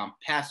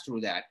pass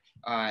through that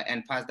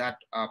and pass that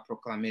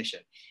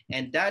proclamation.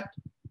 And that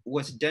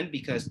was done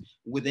because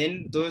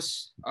within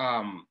those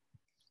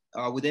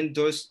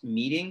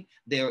meeting,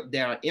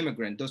 there are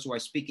immigrants, those who are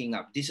speaking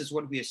up. This is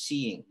what we are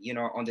seeing, you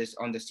know, on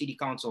the city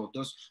council,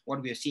 those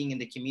what we are seeing in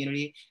the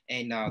community,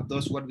 and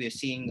those what we are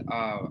seeing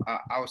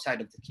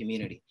outside of the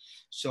community.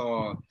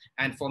 So,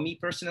 and for me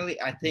personally,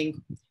 I think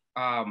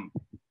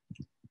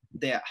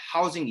the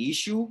housing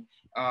issue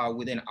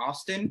within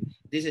Austin,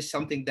 this is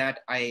something that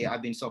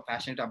I've been so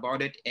passionate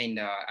about it, and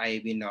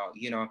I've been,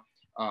 you know,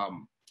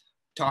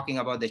 talking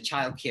about the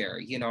childcare,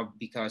 you know,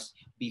 because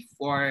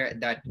before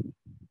that,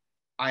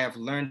 I have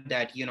learned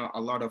that, you know,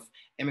 a lot of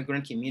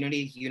immigrant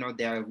community, you know,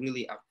 they are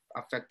really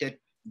affected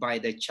by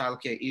the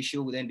childcare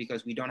issue then,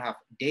 because we don't have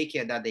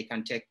daycare that they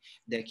can take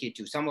their kid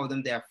to. Some of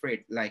them, they're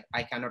afraid, like,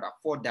 I cannot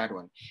afford that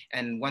one.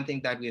 And one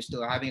thing that we're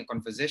still having a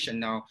conversation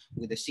now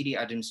with the city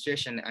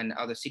administration and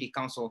other city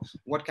council,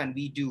 what can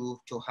we do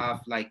to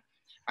have like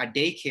a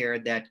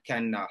daycare that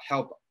can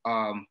help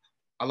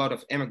a lot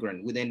of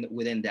immigrant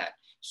within that.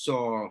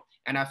 So,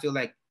 and I feel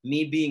like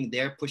me being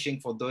there pushing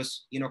for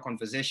those, you know,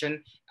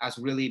 conversation has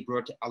really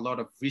brought a lot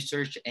of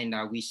research, and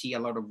we see a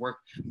lot of work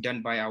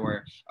done by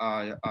our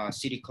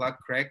city clerk,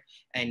 Craig,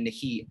 and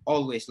he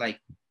always like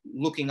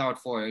looking out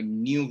for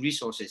new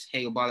resources.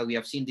 Hey, Oballa, we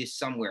have seen this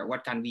somewhere.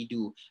 What can we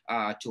do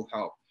to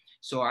help?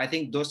 So I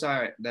think those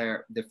are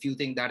the few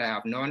things that I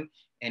have known,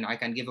 and I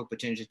can give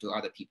opportunity to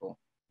other people.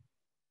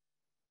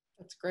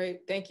 That's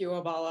great. Thank you,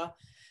 Oballa.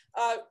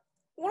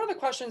 One of the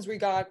questions we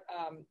got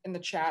in the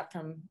chat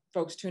from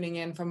folks tuning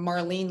in from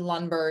Marlene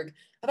Lundberg,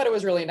 I thought it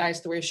was really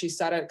nice the way she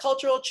said it.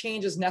 Cultural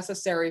change is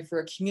necessary for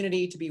a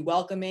community to be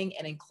welcoming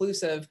and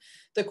inclusive.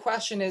 The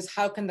question is,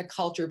 how can the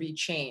culture be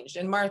changed?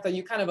 And Martha,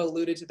 you kind of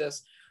alluded to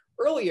this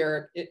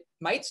earlier. It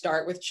might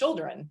start with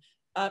children.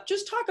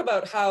 Just talk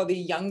about how the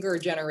younger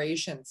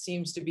generation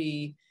seems to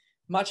be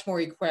much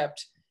more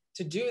equipped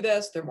to do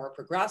this. They're more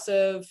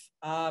progressive,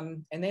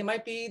 and they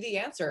might be the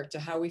answer to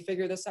how we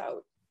figure this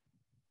out.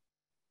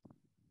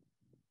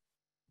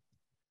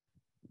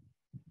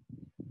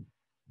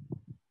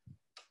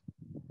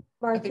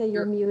 Martha,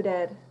 you're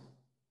muted.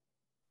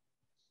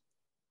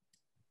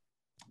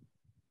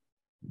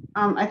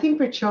 I think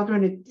for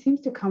children, it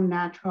seems to come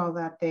natural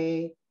that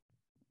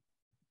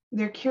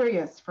they're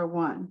curious, for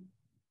one,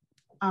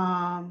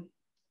 and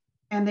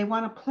they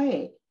want to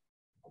play.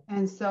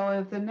 And so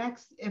if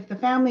the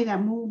family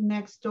that moved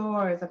next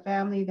door is a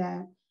family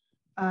that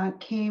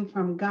came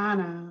from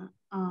Ghana,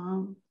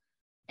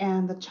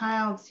 and the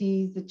child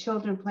sees the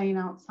children playing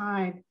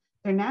outside,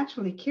 they're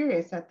naturally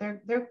curious that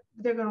they're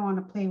going to want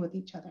to play with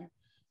each other.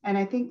 And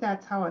I think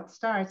that's how it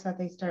starts, that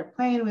they start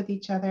playing with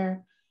each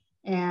other,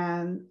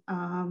 and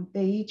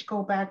they each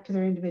go back to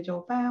their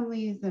individual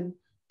families and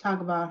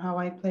talk about how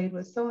I played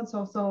with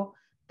so-and-so. So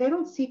they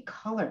don't see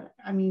color.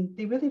 I mean,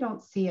 they really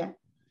don't see it.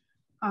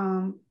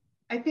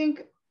 I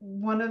think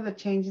one of the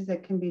changes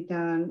that can be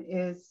done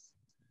is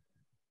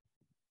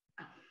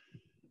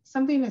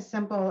something as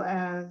simple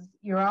as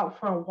you're out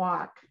for a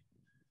walk.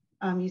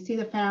 You see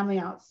the family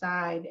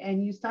outside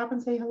and you stop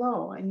and say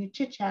hello and you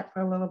chit chat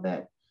for a little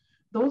bit.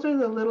 Those are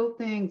the little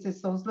things.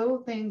 It's those little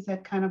things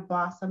that kind of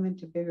blossom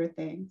into bigger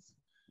things.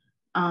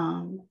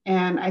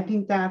 And I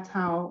think that's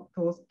how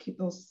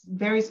those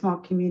very small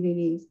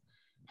communities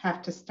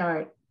have to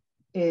start,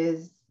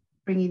 is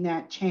bringing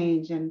that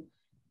change and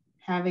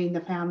having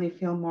the family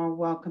feel more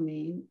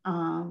welcoming,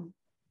 and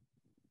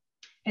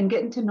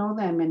getting to know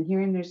them and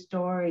hearing their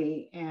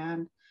story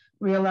and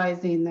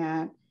realizing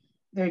that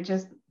they're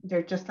just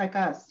like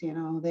us. You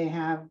know, they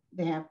have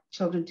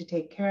children to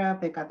take care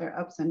of. They got their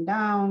ups and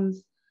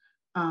downs,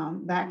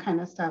 that kind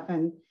of stuff,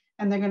 and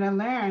they're going to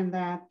learn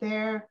that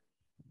their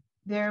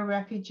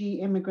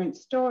refugee immigrant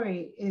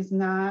story is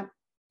not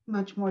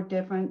much more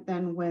different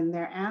than when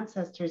their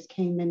ancestors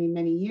came many,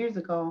 many years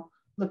ago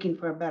looking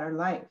for a better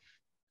life.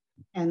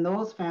 And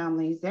those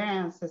families, their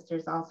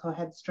ancestors also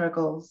had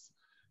struggles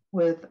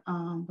with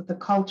the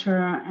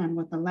culture and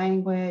with the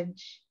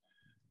language.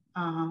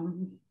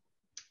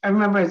 I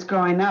remember as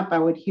growing up, I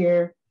would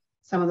hear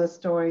some of the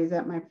stories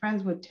that my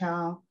friends would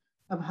tell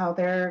of how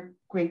their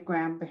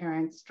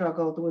great-grandparents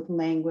struggled with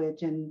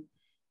language and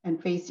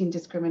facing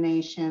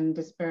discrimination,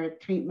 disparate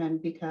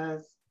treatment,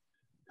 because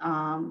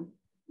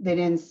they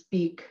didn't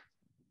speak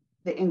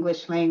the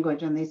English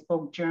language and they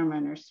spoke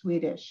German or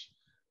Swedish.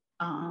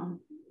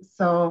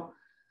 So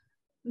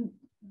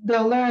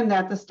they'll learn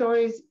that the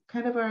stories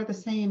kind of are the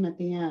same at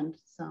the end.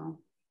 So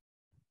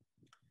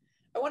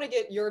I want to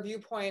get your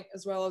viewpoint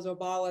as well as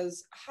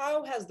Oballa's.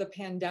 How has the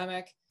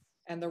pandemic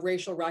and the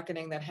racial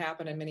reckoning that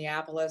happened in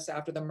Minneapolis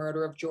after the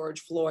murder of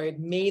George Floyd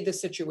made the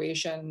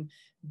situation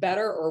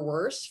better or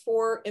worse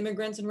for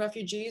immigrants and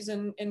refugees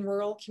in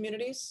rural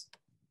communities?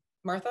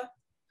 Martha?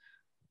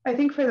 I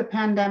think for the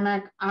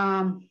pandemic,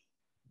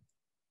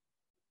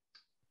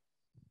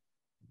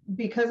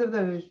 because of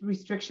the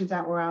restrictions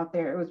that were out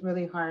there, it was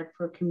really hard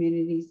for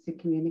communities to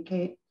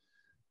communicate.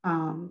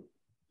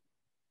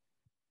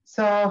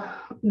 So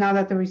now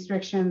that the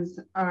restrictions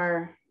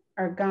are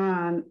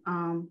gone,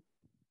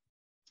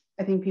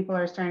 I think people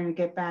are starting to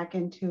get back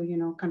into, you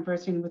know,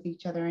 conversing with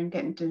each other and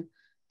getting to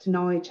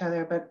know each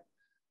other. But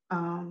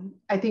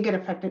I think it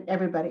affected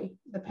everybody.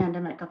 The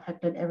pandemic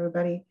affected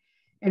everybody.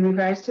 In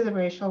regards to the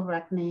racial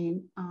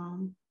reckoning,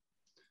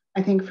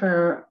 I think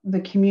for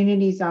the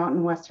communities out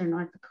in Western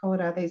North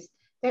Dakota, they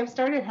have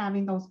started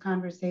having those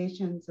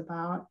conversations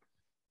about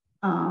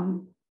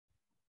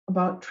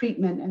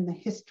treatment and the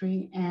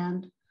history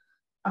and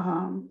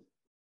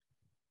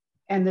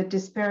the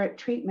disparate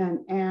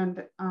treatment.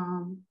 And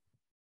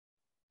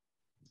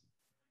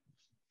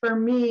for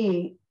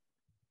me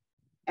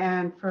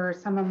and for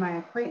some of my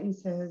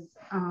acquaintances,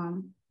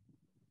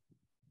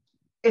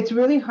 it's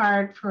really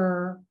hard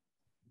for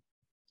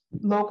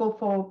local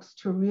folks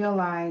to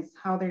realize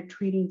how they're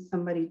treating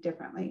somebody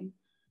differently.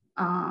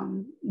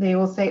 They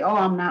will say, oh,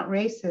 I'm not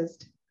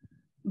racist,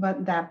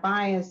 but that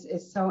bias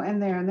is so in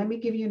there. And let me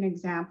give you an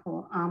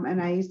example.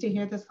 And I used to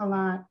hear this a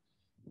lot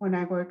when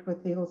I worked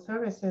with legal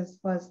services,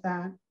 was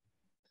that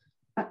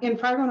in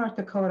Fargo, North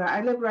Dakota,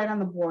 I live right on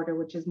the border,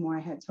 which is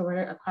Moorhead. So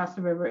right across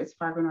the river is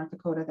Fargo, North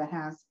Dakota, that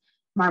has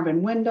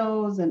Marvin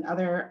Windows and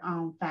other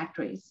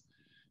factories.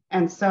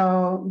 And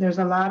so there's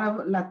a lot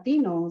of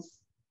Latinos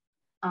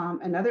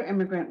and other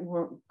immigrant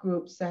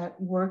groups that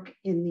work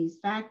in these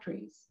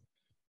factories.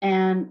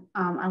 And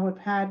I would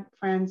have had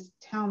friends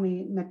tell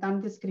me, me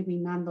están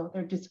discriminando,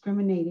 they're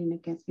discriminating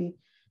against me.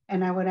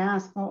 And I would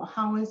ask, well,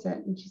 how is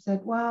it? And she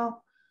said,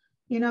 well,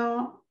 you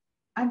know,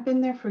 I've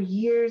been there for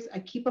years. I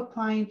keep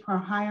applying for a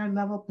higher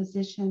level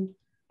position.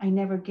 I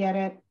never get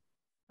it.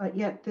 But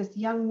yet this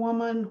young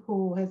woman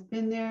who has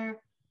been there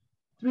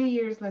 3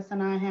 years less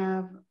than I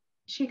have,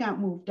 she got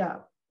moved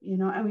up, you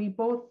know, and we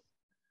both,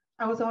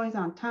 I was always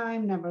on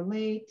time, never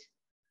late.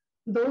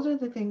 Those are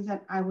the things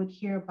that I would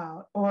hear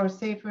about. Or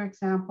say, for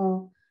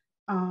example,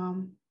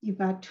 you've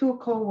got two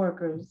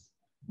co-workers,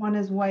 one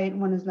is white,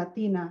 one is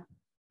Latina.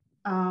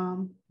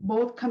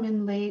 Both come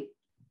in late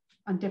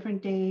on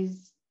different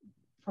days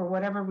for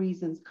whatever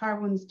reasons, car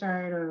wouldn't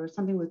start or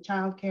something with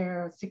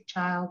childcare, a sick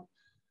child.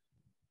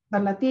 The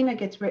Latina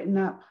gets written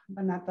up,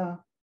 but not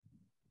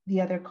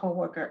the other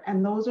co-worker.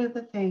 And those are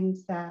the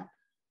things that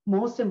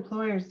most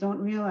employers don't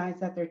realize,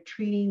 that they're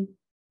treating.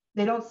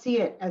 They don't see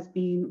it as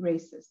being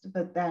racist,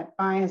 but that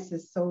bias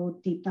is so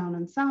deep down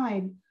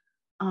inside.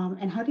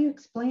 And how do you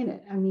explain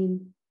it? I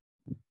mean,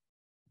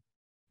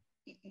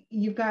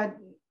 you've got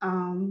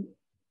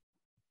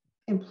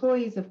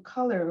employees of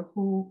color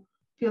who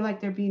feel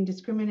like they're being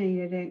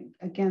discriminated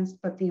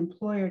against, but the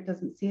employer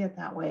doesn't see it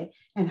that way.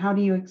 And how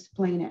do you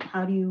explain it?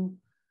 How do you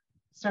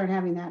start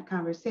having that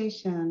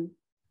conversation?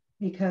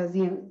 Because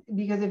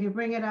if you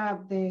bring it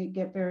up, they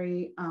get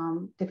very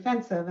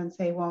defensive and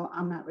say, well,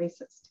 I'm not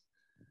racist.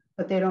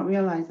 But they don't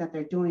realize that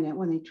they're doing it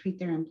when they treat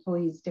their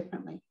employees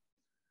differently.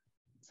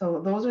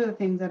 So those are the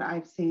things that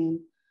I've seen.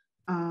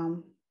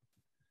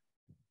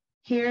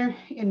 Here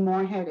in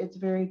Moorhead,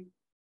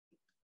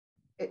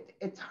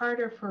 it's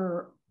harder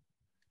for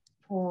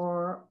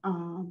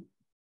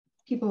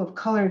people of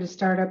color to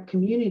start up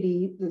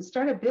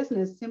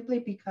business simply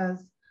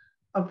because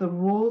of the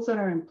rules that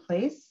are in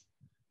place,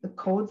 the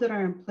codes that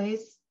are in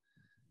place.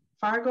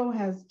 Fargo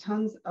has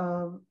tons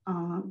of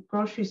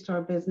grocery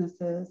store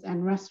businesses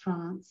and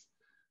restaurants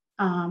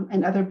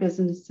and other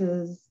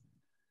businesses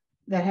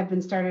that have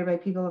been started by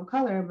people of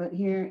color. But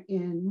here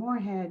in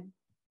Moorhead,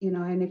 you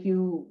know, and if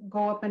you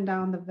go up and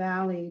down the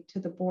valley to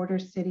the border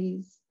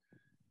cities,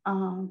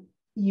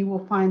 you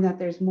will find that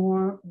there's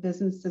more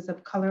businesses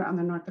of color on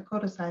the North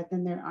Dakota side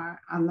than there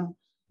are on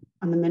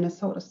the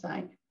Minnesota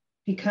side,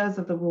 because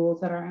of the rules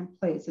that are in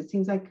place. It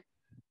seems like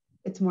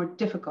it's more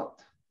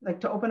difficult. Like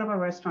to open up a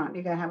restaurant,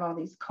 you gotta have all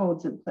these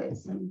codes in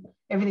place and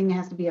everything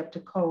has to be up to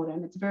code,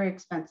 and it's very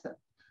expensive.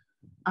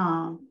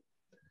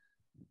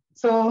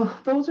 So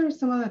those are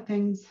some of the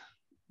things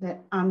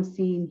that I'm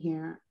seeing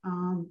here.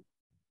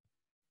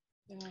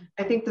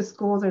 I think the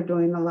schools are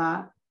doing a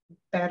lot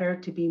better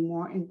to be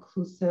more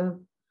inclusive,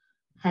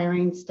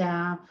 hiring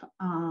staff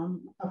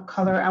of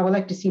color. I would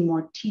like to see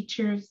more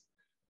teachers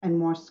and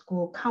more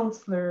school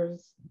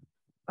counselors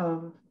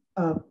of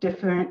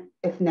different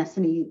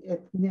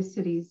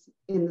ethnicities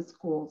in the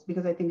schools,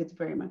 because I think it's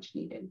very much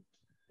needed.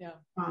 Yeah.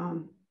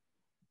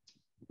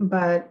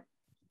 But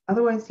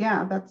otherwise,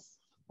 yeah, that's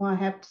all I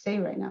have to say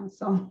right now.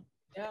 So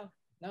yeah,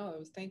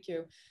 no, thank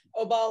you.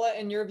 Oballa,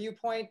 in your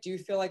viewpoint, do you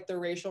feel like the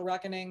racial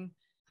reckoning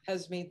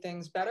has made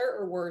things better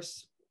or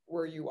worse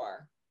where you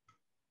are?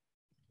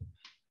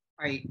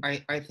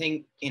 I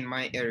think in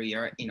my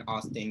area in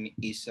Austin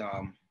is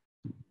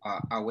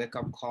a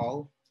wake-up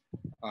call,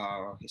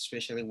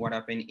 especially what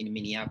happened in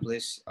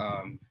Minneapolis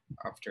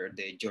after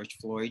the George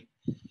Floyd.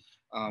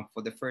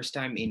 For the first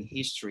time in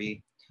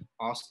history,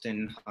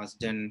 Austin has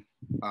done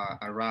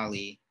a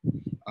rally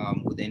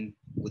within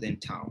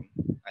town.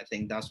 I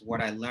think that's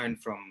what I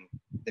learned from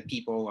the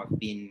people who have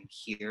been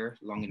here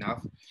long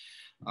enough,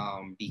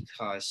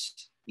 because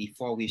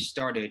before we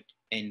started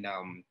and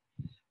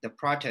the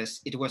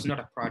protest, it was not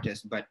a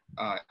protest, but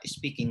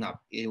speaking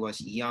up. It was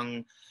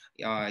young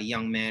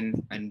men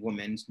and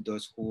women,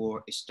 those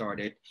who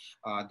started.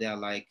 They're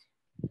like,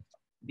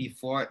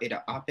 before it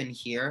happened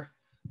here,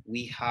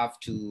 we have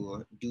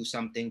to do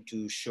something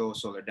to show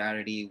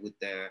solidarity with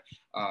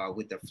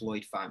the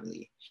Floyd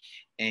family.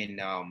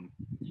 And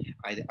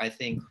I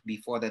think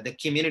before that, the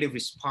community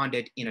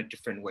responded in a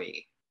different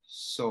way.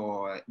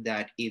 So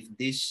that if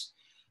this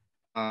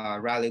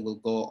rally will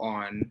go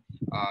on,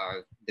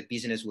 the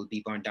business will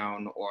be burned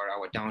down, or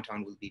our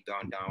downtown will be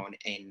burned down,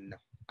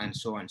 and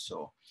so and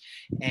so.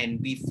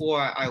 And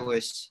before I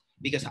was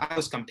because I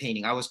was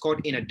campaigning. I was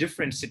caught in a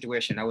different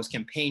situation. I was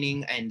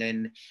campaigning, and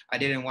then I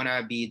didn't want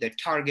to be the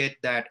target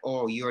that,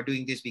 oh, you're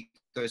doing this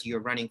because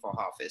you're running for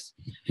office.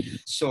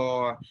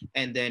 So,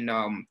 and then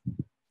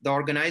the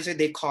organizer,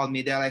 they called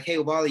me. They're like, hey,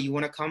 Oballa, you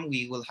want to come?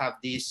 We will have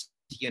this,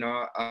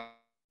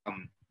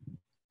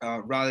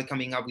 rally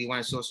coming up. We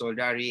want to show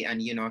solidarity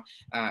and,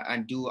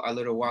 and do a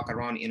little walk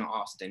around in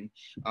Austin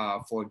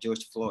for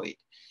George Floyd.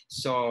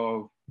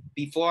 So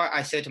before,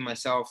 I said to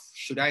myself,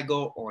 should I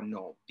go or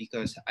no?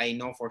 Because I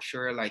know for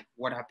sure, like,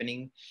 what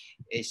happening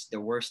is the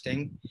worst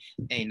thing.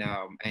 And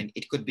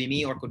it could be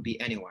me or it could be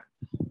anyone.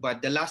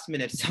 But the last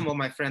minute, some of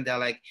my friends, they're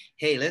like,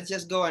 hey, let's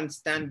just go and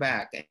stand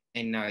back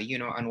and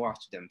and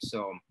watch them.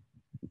 So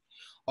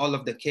all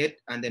of the kids,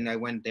 and then I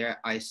went there,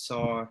 I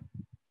saw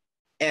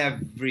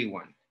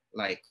everyone,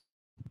 like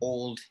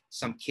old,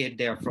 some kid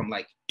there from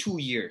like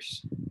 2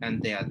 years,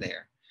 and they are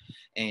there.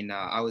 And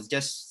I was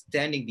just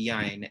standing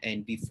behind,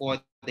 and before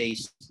they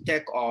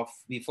take off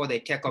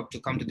to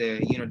come to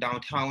the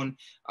downtown,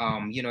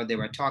 they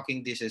were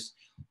talking. This is,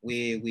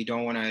 we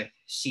don't want to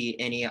see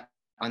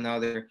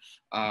another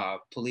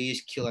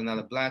police kill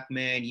another black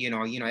man.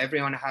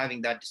 Everyone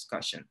having that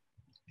discussion.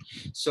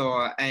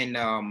 So and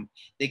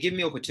they give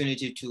me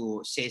opportunity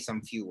to say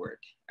some few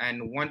words.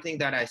 And one thing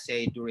that I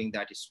say during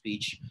that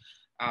speech,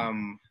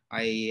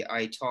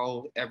 I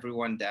told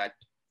everyone that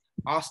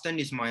Austin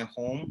is my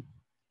home,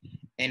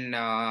 and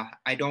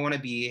I don't want to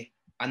be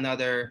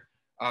another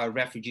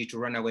refugee to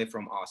run away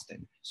from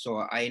Austin.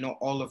 So I know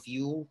all of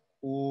you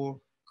who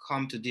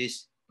come to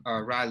this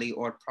rally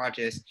or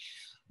protest,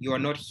 you are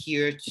not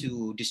here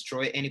to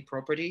destroy any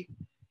property.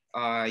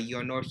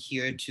 You're not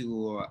here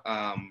to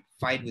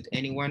fight with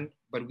anyone,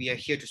 but we are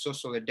here to show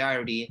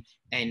solidarity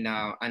and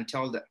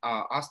tell the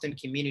Austin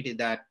community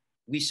that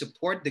we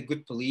support the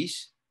good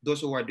police,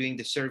 those who are doing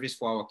the service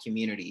for our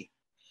community.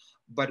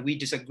 But we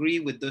disagree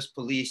with those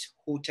police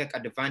who take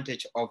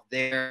advantage of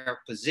their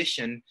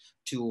position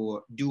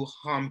to do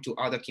harm to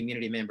other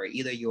community members,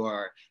 either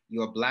you're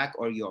black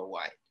or you're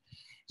white.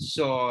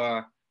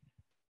 So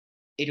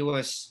it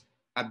was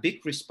a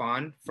big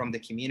response from the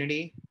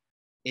community.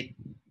 It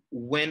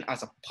went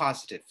as a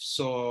positive.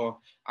 So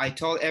I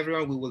told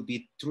everyone we will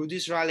be through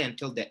this rally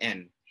until the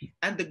end.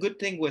 And the good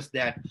thing was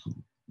that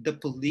the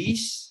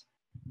police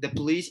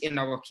in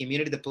our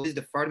community, the police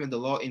department, the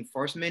law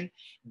enforcement,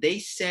 they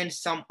send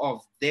some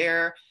of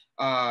their,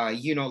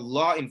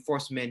 law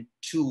enforcement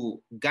to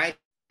guide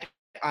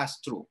us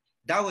through.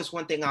 That was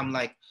one thing I'm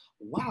like,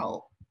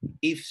 wow,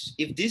 if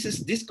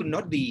this could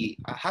not be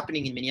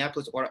happening in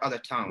Minneapolis or other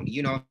town,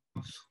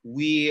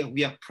 we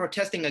are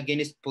protesting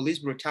against police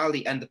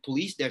brutality, and the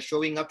police, they're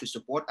showing up to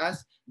support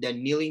us. They're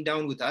kneeling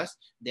down with us.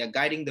 They're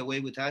guiding the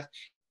way with us.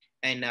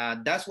 And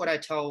that's what I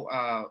tell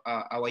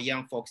our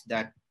young folks,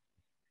 that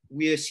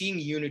we are seeing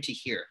unity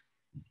here.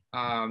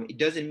 It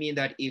doesn't mean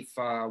that if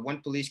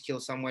one police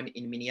kills someone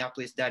in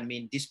Minneapolis, that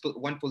means this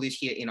one police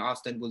here in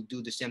Austin will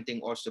do the same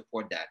thing or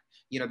support that,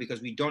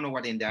 because we don't know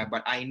what in there.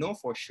 But I know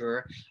for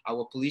sure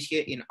our police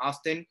here in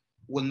Austin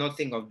will not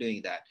think of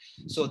doing that.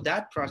 So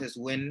that process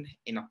went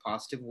in a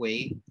positive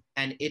way,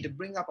 and it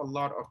bring up a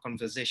lot of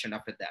conversation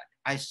after that.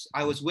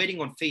 I was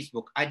waiting on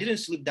Facebook. I didn't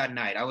sleep that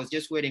night. I was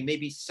just waiting.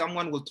 Maybe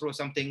someone will throw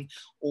something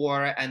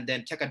and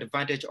then take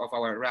advantage of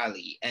our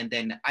rally. And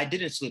then I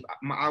didn't sleep.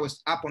 I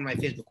was up on my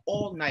Facebook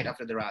all night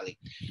after the rally.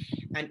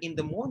 And in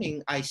the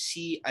morning, I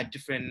see a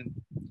different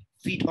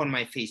feed on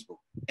my Facebook.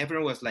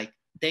 Everyone was like,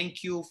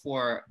 thank you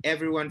for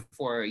everyone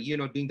for,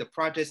 doing the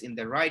protest in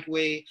the right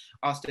way.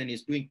 Austin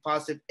is doing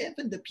positive.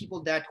 Even the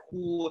people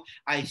who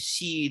I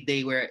see,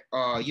 they were,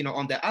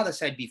 on the other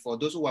side before,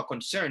 those who are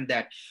concerned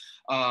that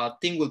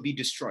thing will be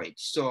destroyed.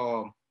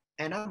 So,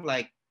 and I'm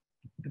like,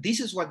 this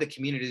is what the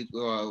community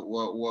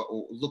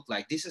look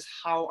like. This is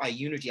how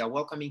a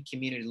welcoming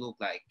community look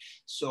like.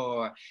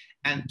 So,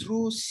 and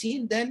through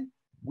seeing them,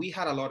 we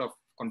had a lot of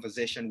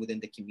conversation within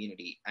the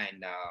community,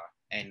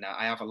 and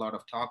I have a lot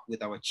of talk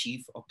with our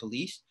chief of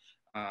police.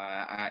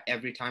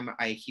 Every time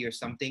I hear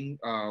something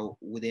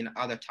within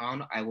other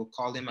town, I will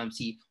call him and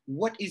see,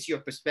 what is your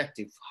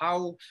perspective?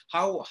 How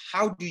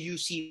do you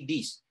see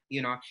this?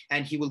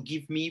 And he will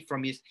give me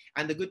from his.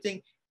 And the good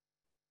thing,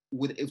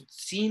 with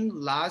seen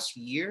last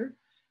year,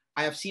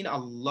 I have seen a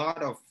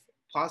lot of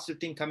positive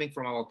thing coming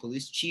from our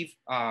police chief,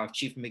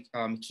 Chief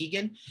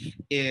Keegan,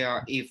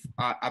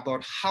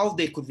 about how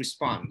they could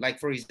respond. Like,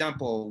 for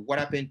example, what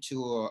happened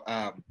to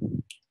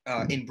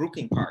in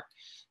Brooklyn Park.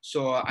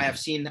 So I have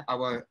seen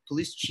our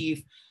police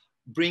chief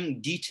bring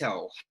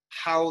detail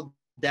how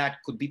that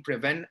could be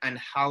prevented and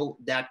how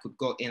that could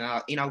go in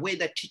a way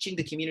that teaching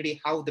the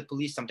community how the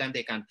police sometimes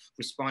they can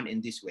respond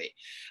in this way.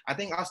 I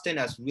think Austin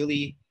has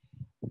really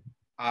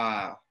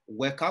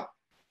wake up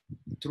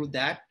through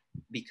that,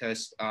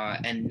 because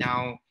and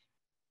now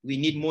we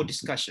need more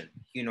discussion,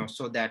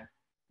 so that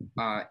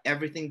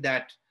everything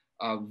that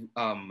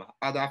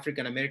other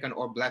African American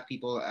or Black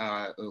people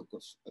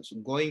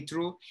going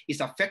through is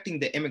affecting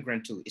the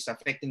immigrant too. It's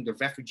affecting the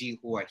refugee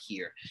who are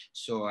here.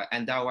 So,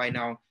 and that why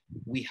now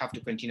we have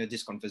to continue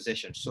this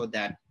conversation so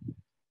that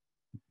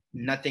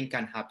nothing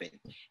can happen.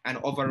 And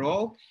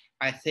overall,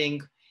 I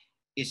think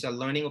it's a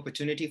learning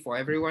opportunity for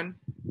everyone.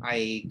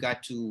 I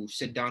got to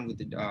sit down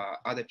with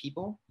other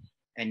people,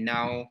 and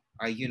now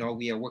you know,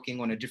 we are working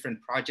on a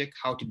different project,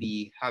 how to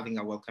be having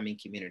a welcoming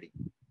community.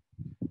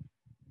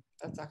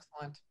 That's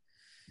excellent.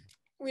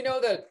 We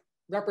know that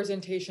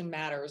representation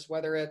matters,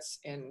 whether it's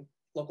in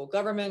local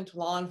government,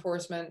 law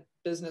enforcement,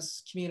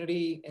 business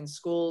community, in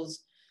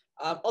schools.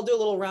 I'll do a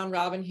little round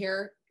robin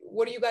here.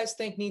 What do you guys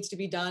think needs to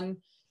be done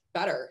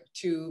better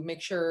to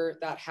make sure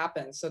that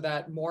happens, so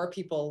that more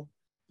people,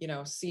 you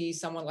know, see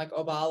someone like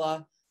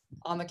Oballa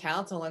on the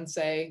council and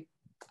say,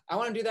 I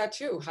want to do that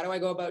too. How do I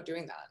go about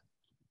doing that?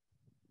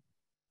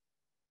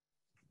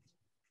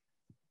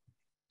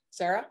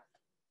 Sara,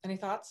 any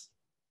thoughts?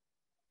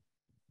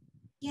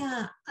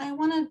 Yeah, I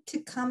wanted to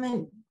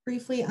comment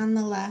briefly on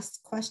the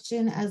last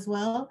question as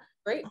well.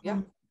 Great, yeah.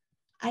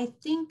 I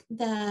think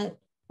that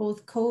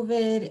both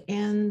COVID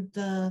and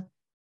the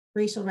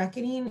racial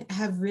reckoning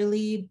have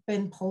really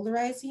been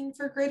polarizing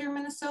for greater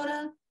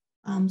Minnesota.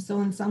 So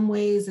in some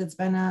ways it's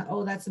been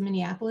oh, that's a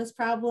Minneapolis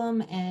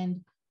problem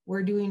and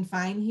we're doing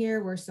fine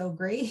here, we're so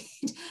great.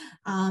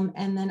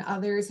 And then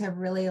others have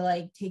really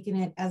like taken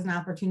it as an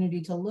opportunity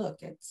to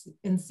look at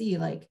and see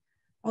like,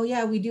 oh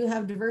yeah, we do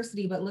have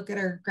diversity, but look at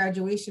our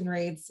graduation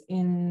rates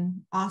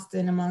in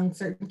Austin among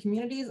certain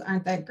communities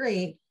aren't that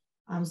great.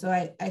 So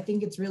I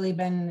think it's really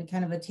been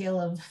kind of a tale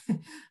of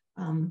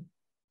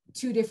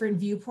two different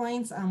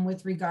viewpoints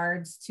with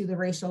regards to the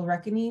racial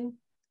reckoning.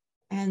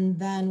 And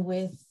then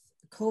with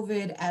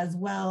COVID as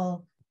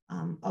well,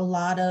 a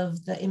lot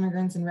of the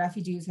immigrants and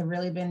refugees have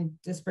really been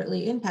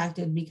disparately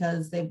impacted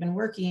because they've been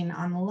working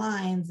on the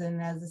lines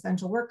and as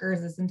essential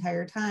workers this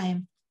entire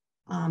time.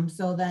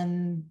 So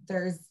then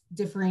there's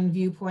differing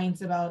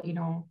viewpoints about, you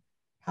know,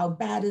 how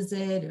bad is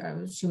it?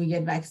 Or should we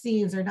get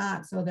vaccines or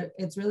not? So that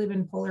it's really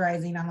been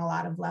polarizing on a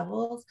lot of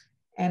levels.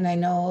 And I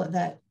know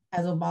that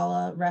as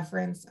Oballa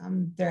referenced,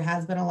 there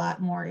has been a lot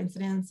more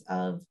incidents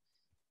of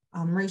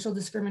racial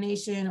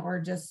discrimination or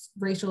just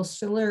racial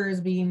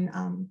slurs being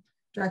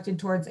directed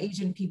towards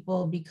Asian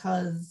people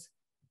because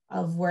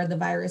of where the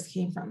virus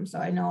came from. So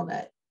I know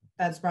that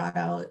that's brought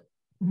out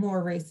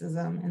more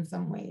racism in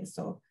some ways.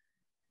 So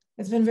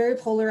it's been very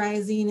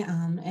polarizing,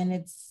 and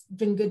it's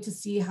been good to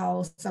see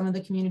how some of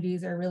the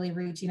communities are really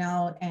reaching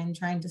out and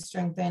trying to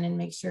strengthen and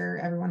make sure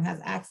everyone has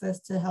access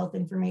to health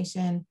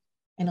information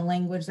in a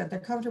language that they're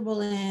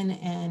comfortable in,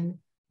 and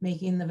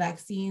making the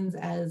vaccines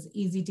as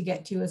easy to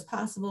get to as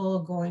possible,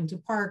 going to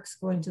parks,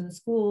 going to the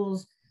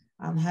schools,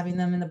 having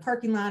them in the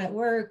parking lot at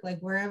work, like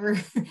wherever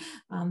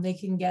they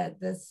can get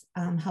this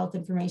health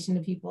information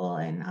to people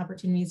and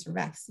opportunities for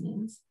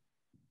vaccines.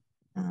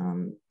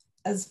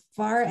 As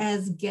far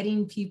as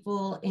getting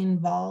people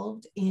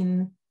involved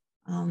in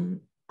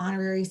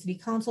honorary city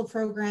council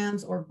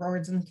programs or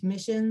boards and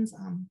commissions,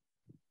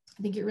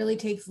 I think it really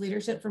takes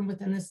leadership from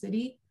within the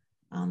city.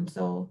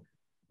 So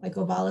like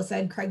Oballa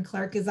said, Craig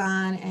Clark is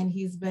on, and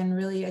he's been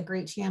really a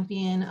great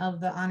champion of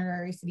the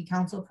honorary city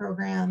council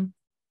program.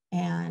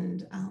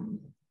 And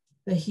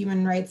the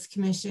Human Rights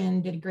Commission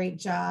did a great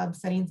job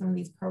setting some of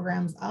these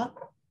programs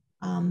up.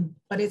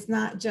 But it's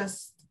not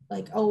just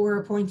like, oh, we're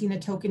appointing a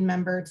token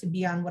member to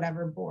be on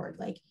whatever board.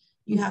 Like,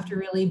 you have to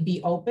really be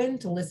open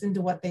to listen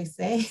to what they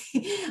say.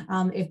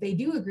 If they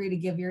do agree to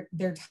give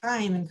their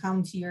time and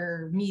come to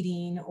your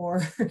meeting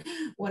or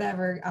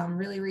whatever,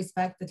 really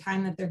respect the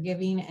time that they're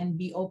giving and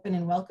be open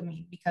and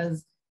welcoming,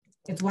 because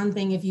it's one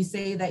thing if you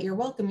say that you're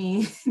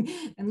welcoming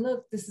and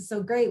look, this is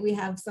so great, we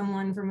have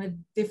someone from a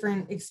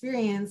different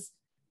experience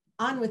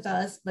on with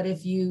us, but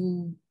if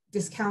you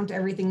discount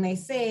everything they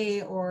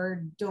say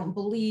or don't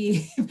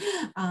believe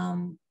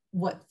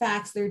what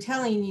facts they're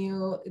telling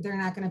you, they're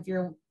not going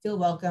to feel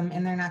welcome,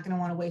 and they're not going to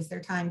want to waste their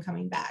time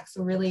coming back.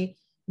 So really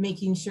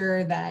making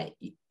sure that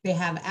they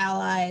have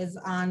allies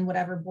on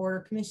whatever board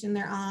or commission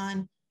they're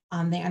on.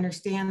 They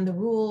understand the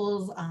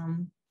rules.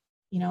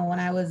 You know, when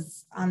I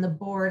was on the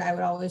board, I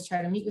would always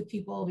try to meet with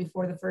people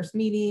before the first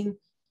meeting,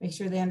 make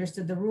sure they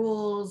understood the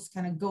rules,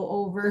 kind of go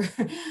over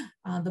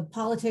the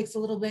politics a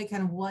little bit,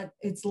 kind of what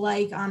it's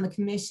like on the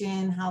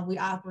commission, how we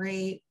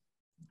operate,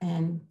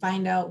 and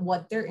find out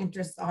what their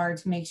interests are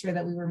to make sure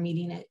that we were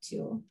meeting it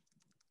too.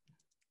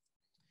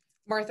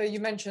 Martha, you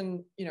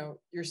mentioned, you know,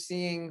 you're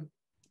seeing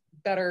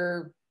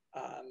better,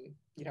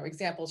 you know,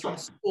 examples from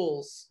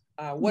schools.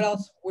 What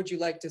else would you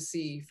like to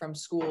see from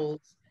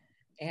schools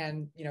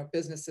and, you know,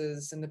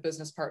 businesses and the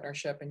business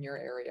partnership in your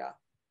area?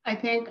 I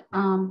think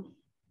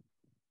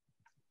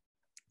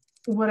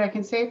what I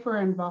can say for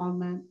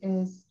involvement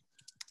is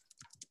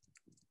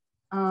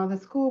the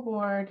school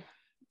board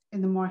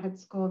in the Moorhead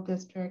School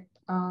District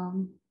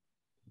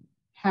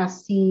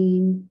has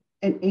seen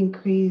an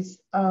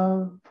increase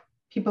of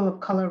people of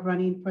color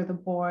running for the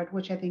board,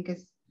 which I think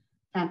is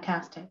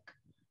fantastic.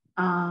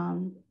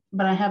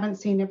 But I haven't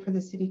seen it for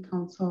the city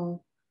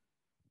council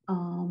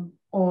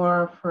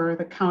or for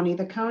the county.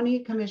 The county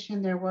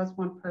commission, there was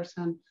one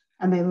person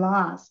and they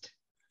lost.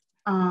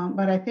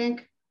 But I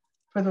think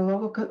for the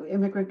local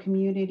immigrant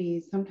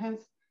communities,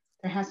 sometimes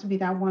there has to be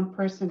that one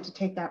person to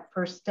take that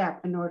first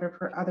step in order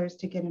for others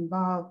to get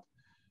involved.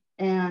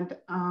 And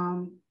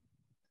I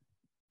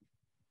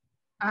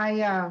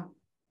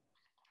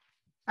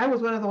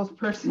was one of those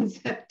persons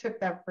that took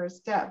that first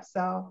step.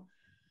 So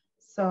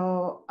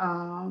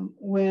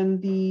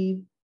when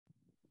the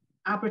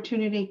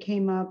opportunity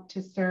came up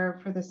to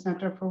serve for the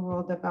Center for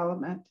Rural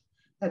Development,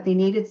 that they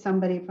needed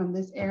somebody from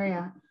this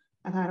area,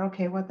 I thought,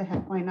 okay, what the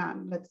heck, why not?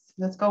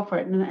 Let's go for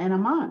it, and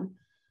I'm on.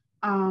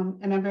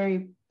 And I'm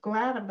very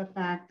glad of the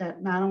fact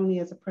that not only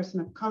as a person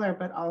of color,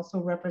 but also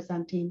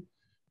representing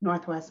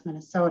Northwest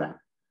Minnesota.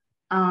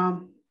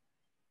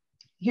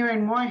 Here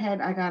in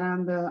Moorhead, I got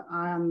on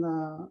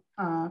the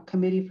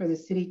committee for the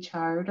city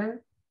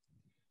charter.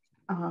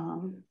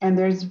 And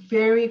there's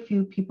very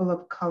few people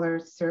of color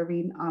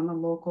serving on the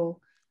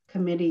local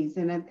committees.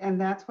 And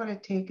that's what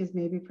it takes, is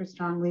maybe for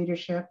strong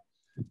leadership,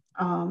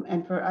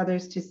 and for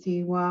others to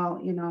see, well,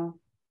 you know,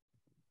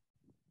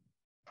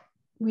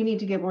 we need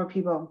to get more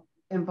people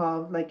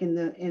involved, like in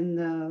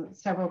the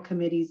several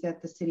committees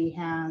that the city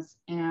has.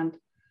 And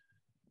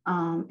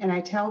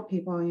I tell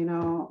people, you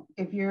know,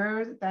 if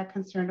you're that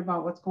concerned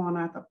about what's going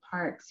on at the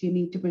parks, you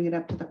need to bring it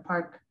up to the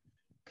Park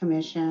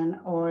Commission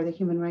or the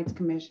Human Rights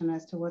Commission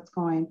as to what's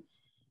going.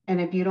 And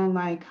if you don't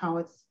like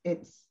how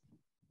it's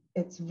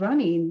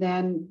running,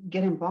 then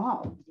get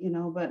involved, you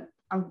know. But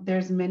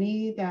there's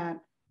many that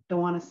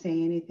don't want to say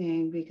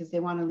anything because they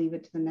want to leave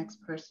it to the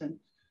next person.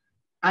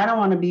 I don't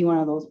want to be one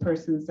of those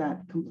persons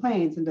that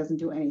complains and doesn't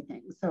do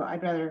anything. So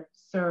I'd rather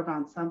serve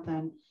on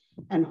something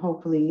and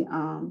hopefully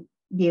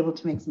be able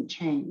to make some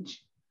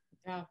change.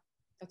 Yeah,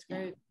 that's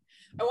great.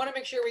 I want to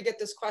make sure we get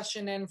this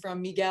question in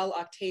from Miguel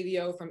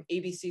Octavio from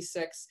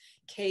ABC6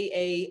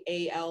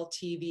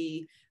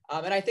 KAAL-TV.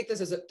 And I think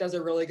this does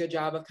a really good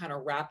job of kind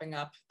of wrapping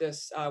up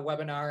this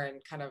webinar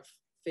and kind of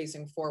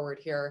facing forward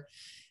here.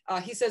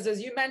 He says, as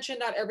you mentioned,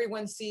 not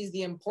everyone sees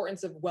the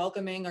importance of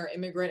welcoming our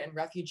immigrant and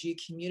refugee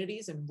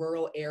communities in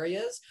rural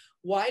areas.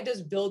 Why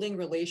does building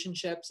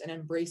relationships and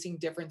embracing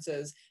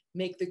differences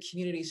make the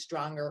community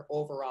stronger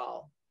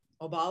overall?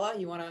 Oballa,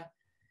 you want to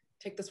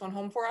take this one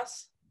home for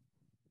us?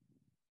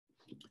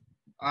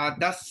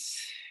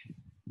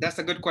 That's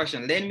a good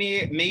question.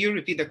 May you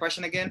repeat the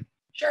question again?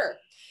 Sure.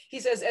 He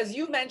says, as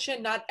you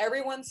mentioned, not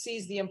everyone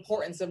sees the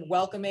importance of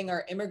welcoming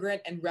our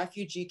immigrant and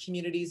refugee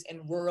communities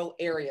in rural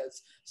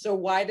areas. So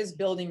why does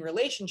building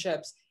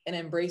relationships and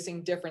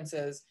embracing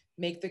differences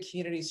make the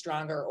community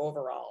stronger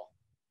overall?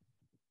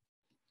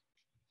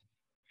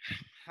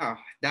 Oh,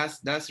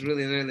 that's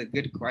really, really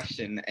good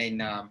question.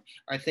 And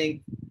I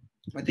think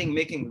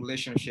making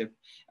relationship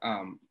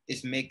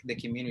is make the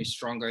community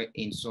stronger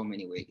in so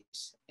many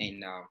ways.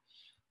 And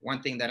one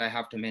thing that I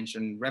have to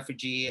mention,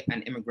 refugee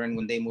and immigrant,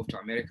 when they move to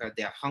America,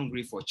 they're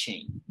hungry for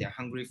change. They're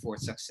hungry for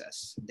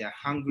success. They're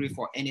hungry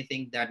for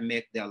anything that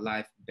make their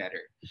life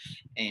better.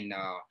 And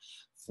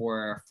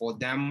for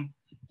them,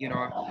 you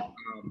know,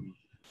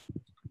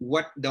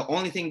 the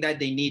only thing that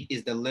they need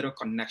is the little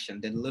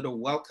connection, the little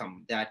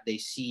welcome that they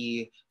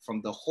see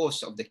from the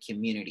host of the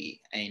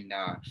community, and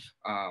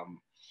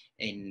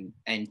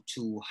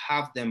to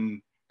have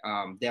them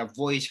their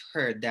voice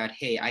heard that,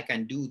 hey, I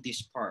can do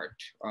this part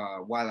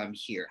while I'm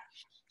here.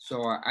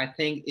 So I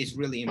think it's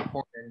really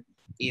important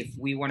if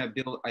we want to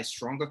build a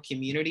stronger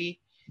community.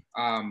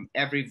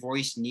 Every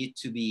voice needs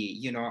to be,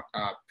 you know,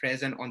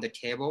 present on the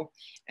table.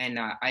 And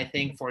I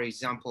think, for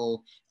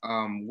example,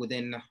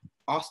 within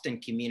Austin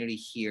community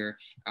here,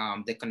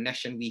 the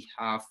connection we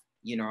have,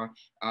 you know,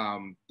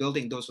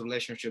 building those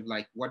relationships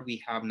like what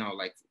we have now,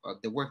 like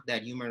the work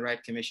that Human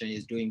Rights Commission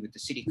is doing with the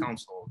city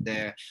council,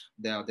 the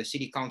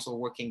city council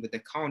working with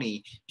the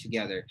county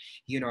together,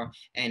 you know,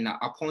 and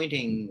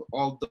appointing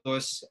all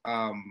those,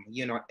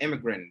 you know,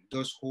 immigrants,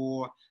 those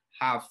who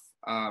have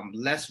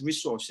less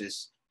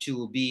resources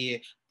to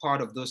be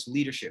part of those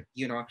leadership,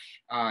 you know,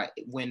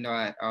 when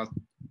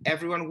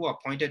everyone who are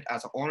appointed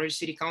as an honorary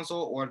city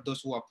council or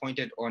those who are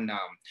appointed on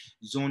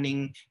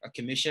zoning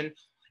commission,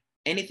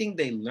 anything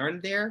they learn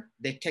there,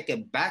 they take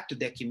it back to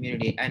their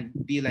community and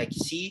be like,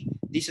 see,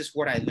 this is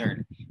what I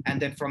learned.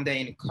 And then from there,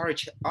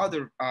 encourage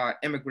other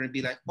immigrants,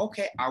 be like,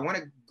 okay, I want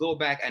to go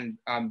back and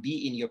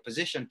be in your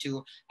position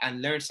too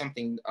and learn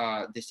something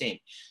the same.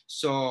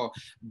 So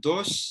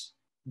those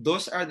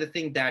are the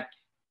things that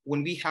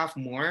when we have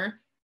more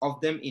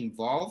of them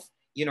involved,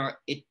 you know,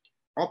 it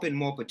open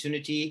more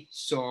opportunity.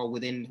 So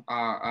within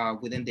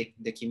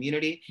the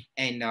community,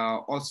 and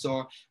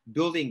also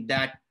building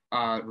that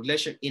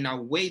relation in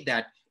a way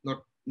that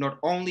not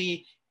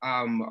only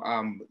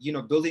you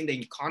know, building the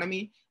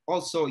economy,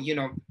 also, you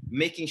know,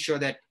 making sure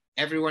that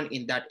everyone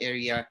in that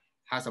area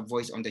has a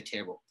voice on the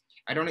table.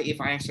 I don't know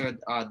if I answered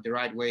the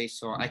right way,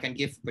 so I can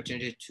give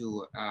opportunity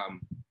to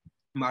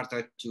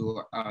Martha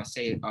to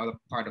say other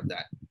part of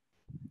that.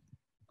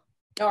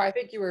 No, I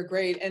think you were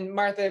great. And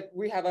Martha,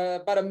 we have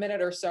about a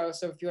minute or so.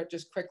 So if you would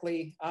just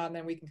quickly,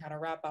 then we can kind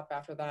of wrap up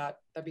after that.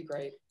 That'd be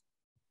great.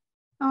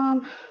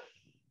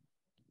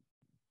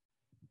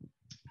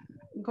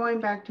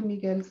 Going back to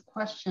Miguel's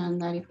question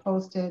that he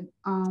posted,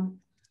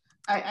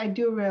 I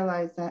do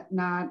realize that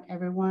not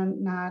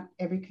everyone, not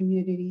every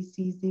community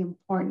sees the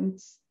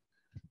importance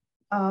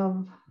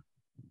of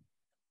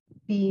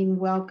being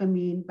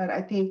welcoming, but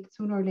I think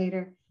sooner or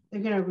later,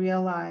 they're gonna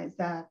realize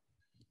that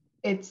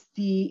it's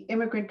the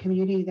immigrant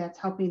community that's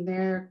helping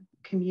their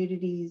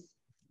communities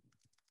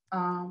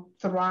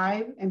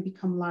thrive and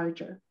become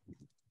larger.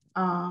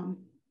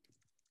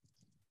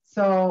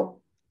 So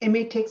it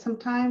may take some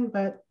time,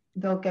 but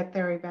they'll get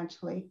there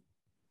eventually.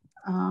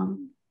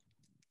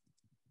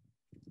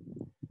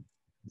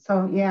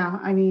 So yeah,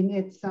 I mean,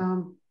 it's,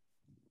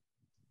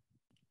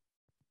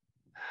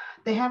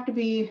 they have to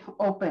be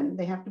open.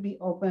 They have to be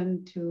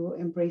open to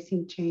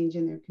embracing change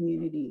in their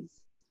communities.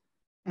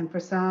 And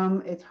for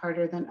some, it's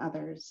harder than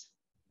others.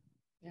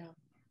 Yeah,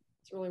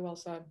 it's really well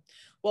said.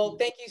 Well,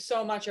 thank you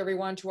so much,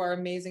 everyone, to our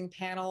amazing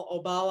panel,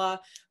 Oballa,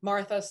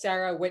 Martha,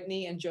 Sara,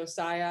 Whitney, and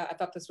Josiah. I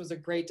thought this was a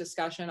great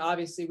discussion.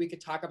 Obviously, we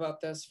could talk about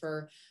this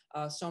for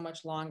so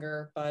much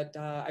longer, but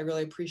I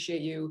really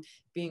appreciate you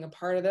being a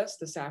part of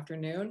this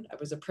afternoon. It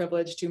was a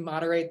privilege to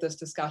moderate this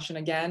discussion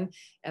again,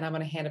 and I'm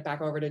going to hand it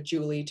back over to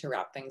Julie to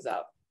wrap things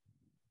up.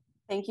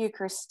 Thank you,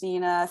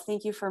 Christina.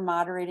 Thank you for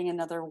moderating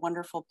another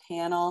wonderful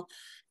panel.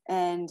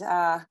 And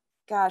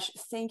gosh,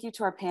 thank you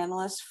to our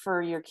panelists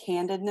for your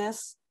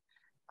candidness.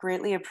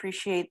 Greatly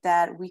appreciate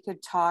that. We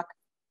could talk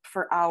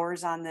for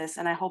hours on this,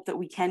 and I hope that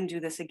we can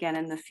do this again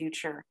in the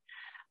future.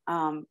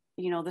 You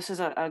know, this is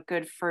a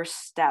good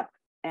first step.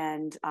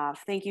 And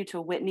thank you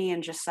to Whitney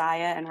and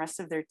Josiah and rest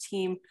of their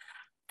team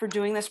for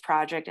doing this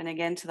project. And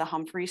again, to the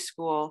Humphrey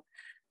School.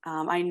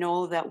 I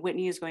know that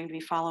Whitney is going to be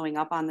following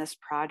up on this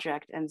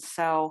project. And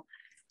so,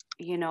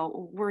 you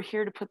know, we're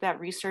here to put that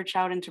research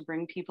out and to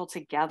bring people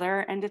together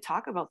and to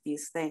talk about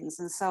these things.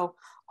 And so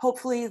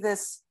hopefully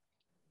this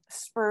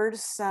spurred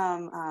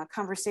some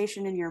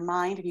conversation in your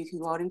mind, and you can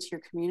go out into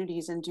your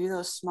communities and do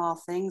those small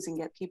things and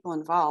get people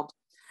involved.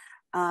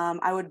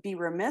 I would be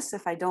remiss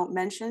if I don't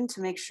mention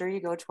to make sure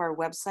you go to our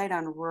website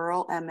on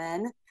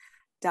ruralmn.org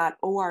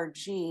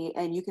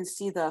and you can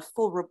see the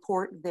full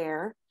report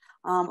there.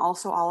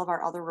 Also all of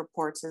our other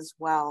reports as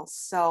well.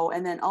 So,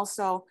 and then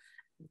also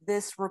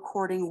this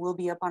recording will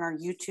be up on our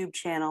YouTube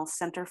channel,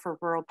 Center for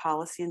Rural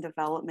Policy and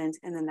Development,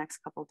 in the next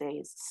couple of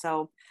days.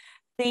 So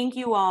thank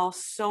you all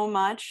so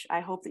much. I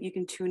hope that you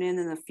can tune in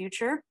the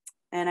future,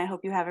 and I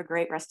hope you have a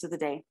great rest of the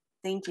day.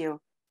 Thank you.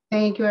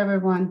 Thank you,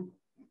 everyone.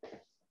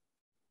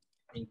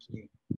 Thank you.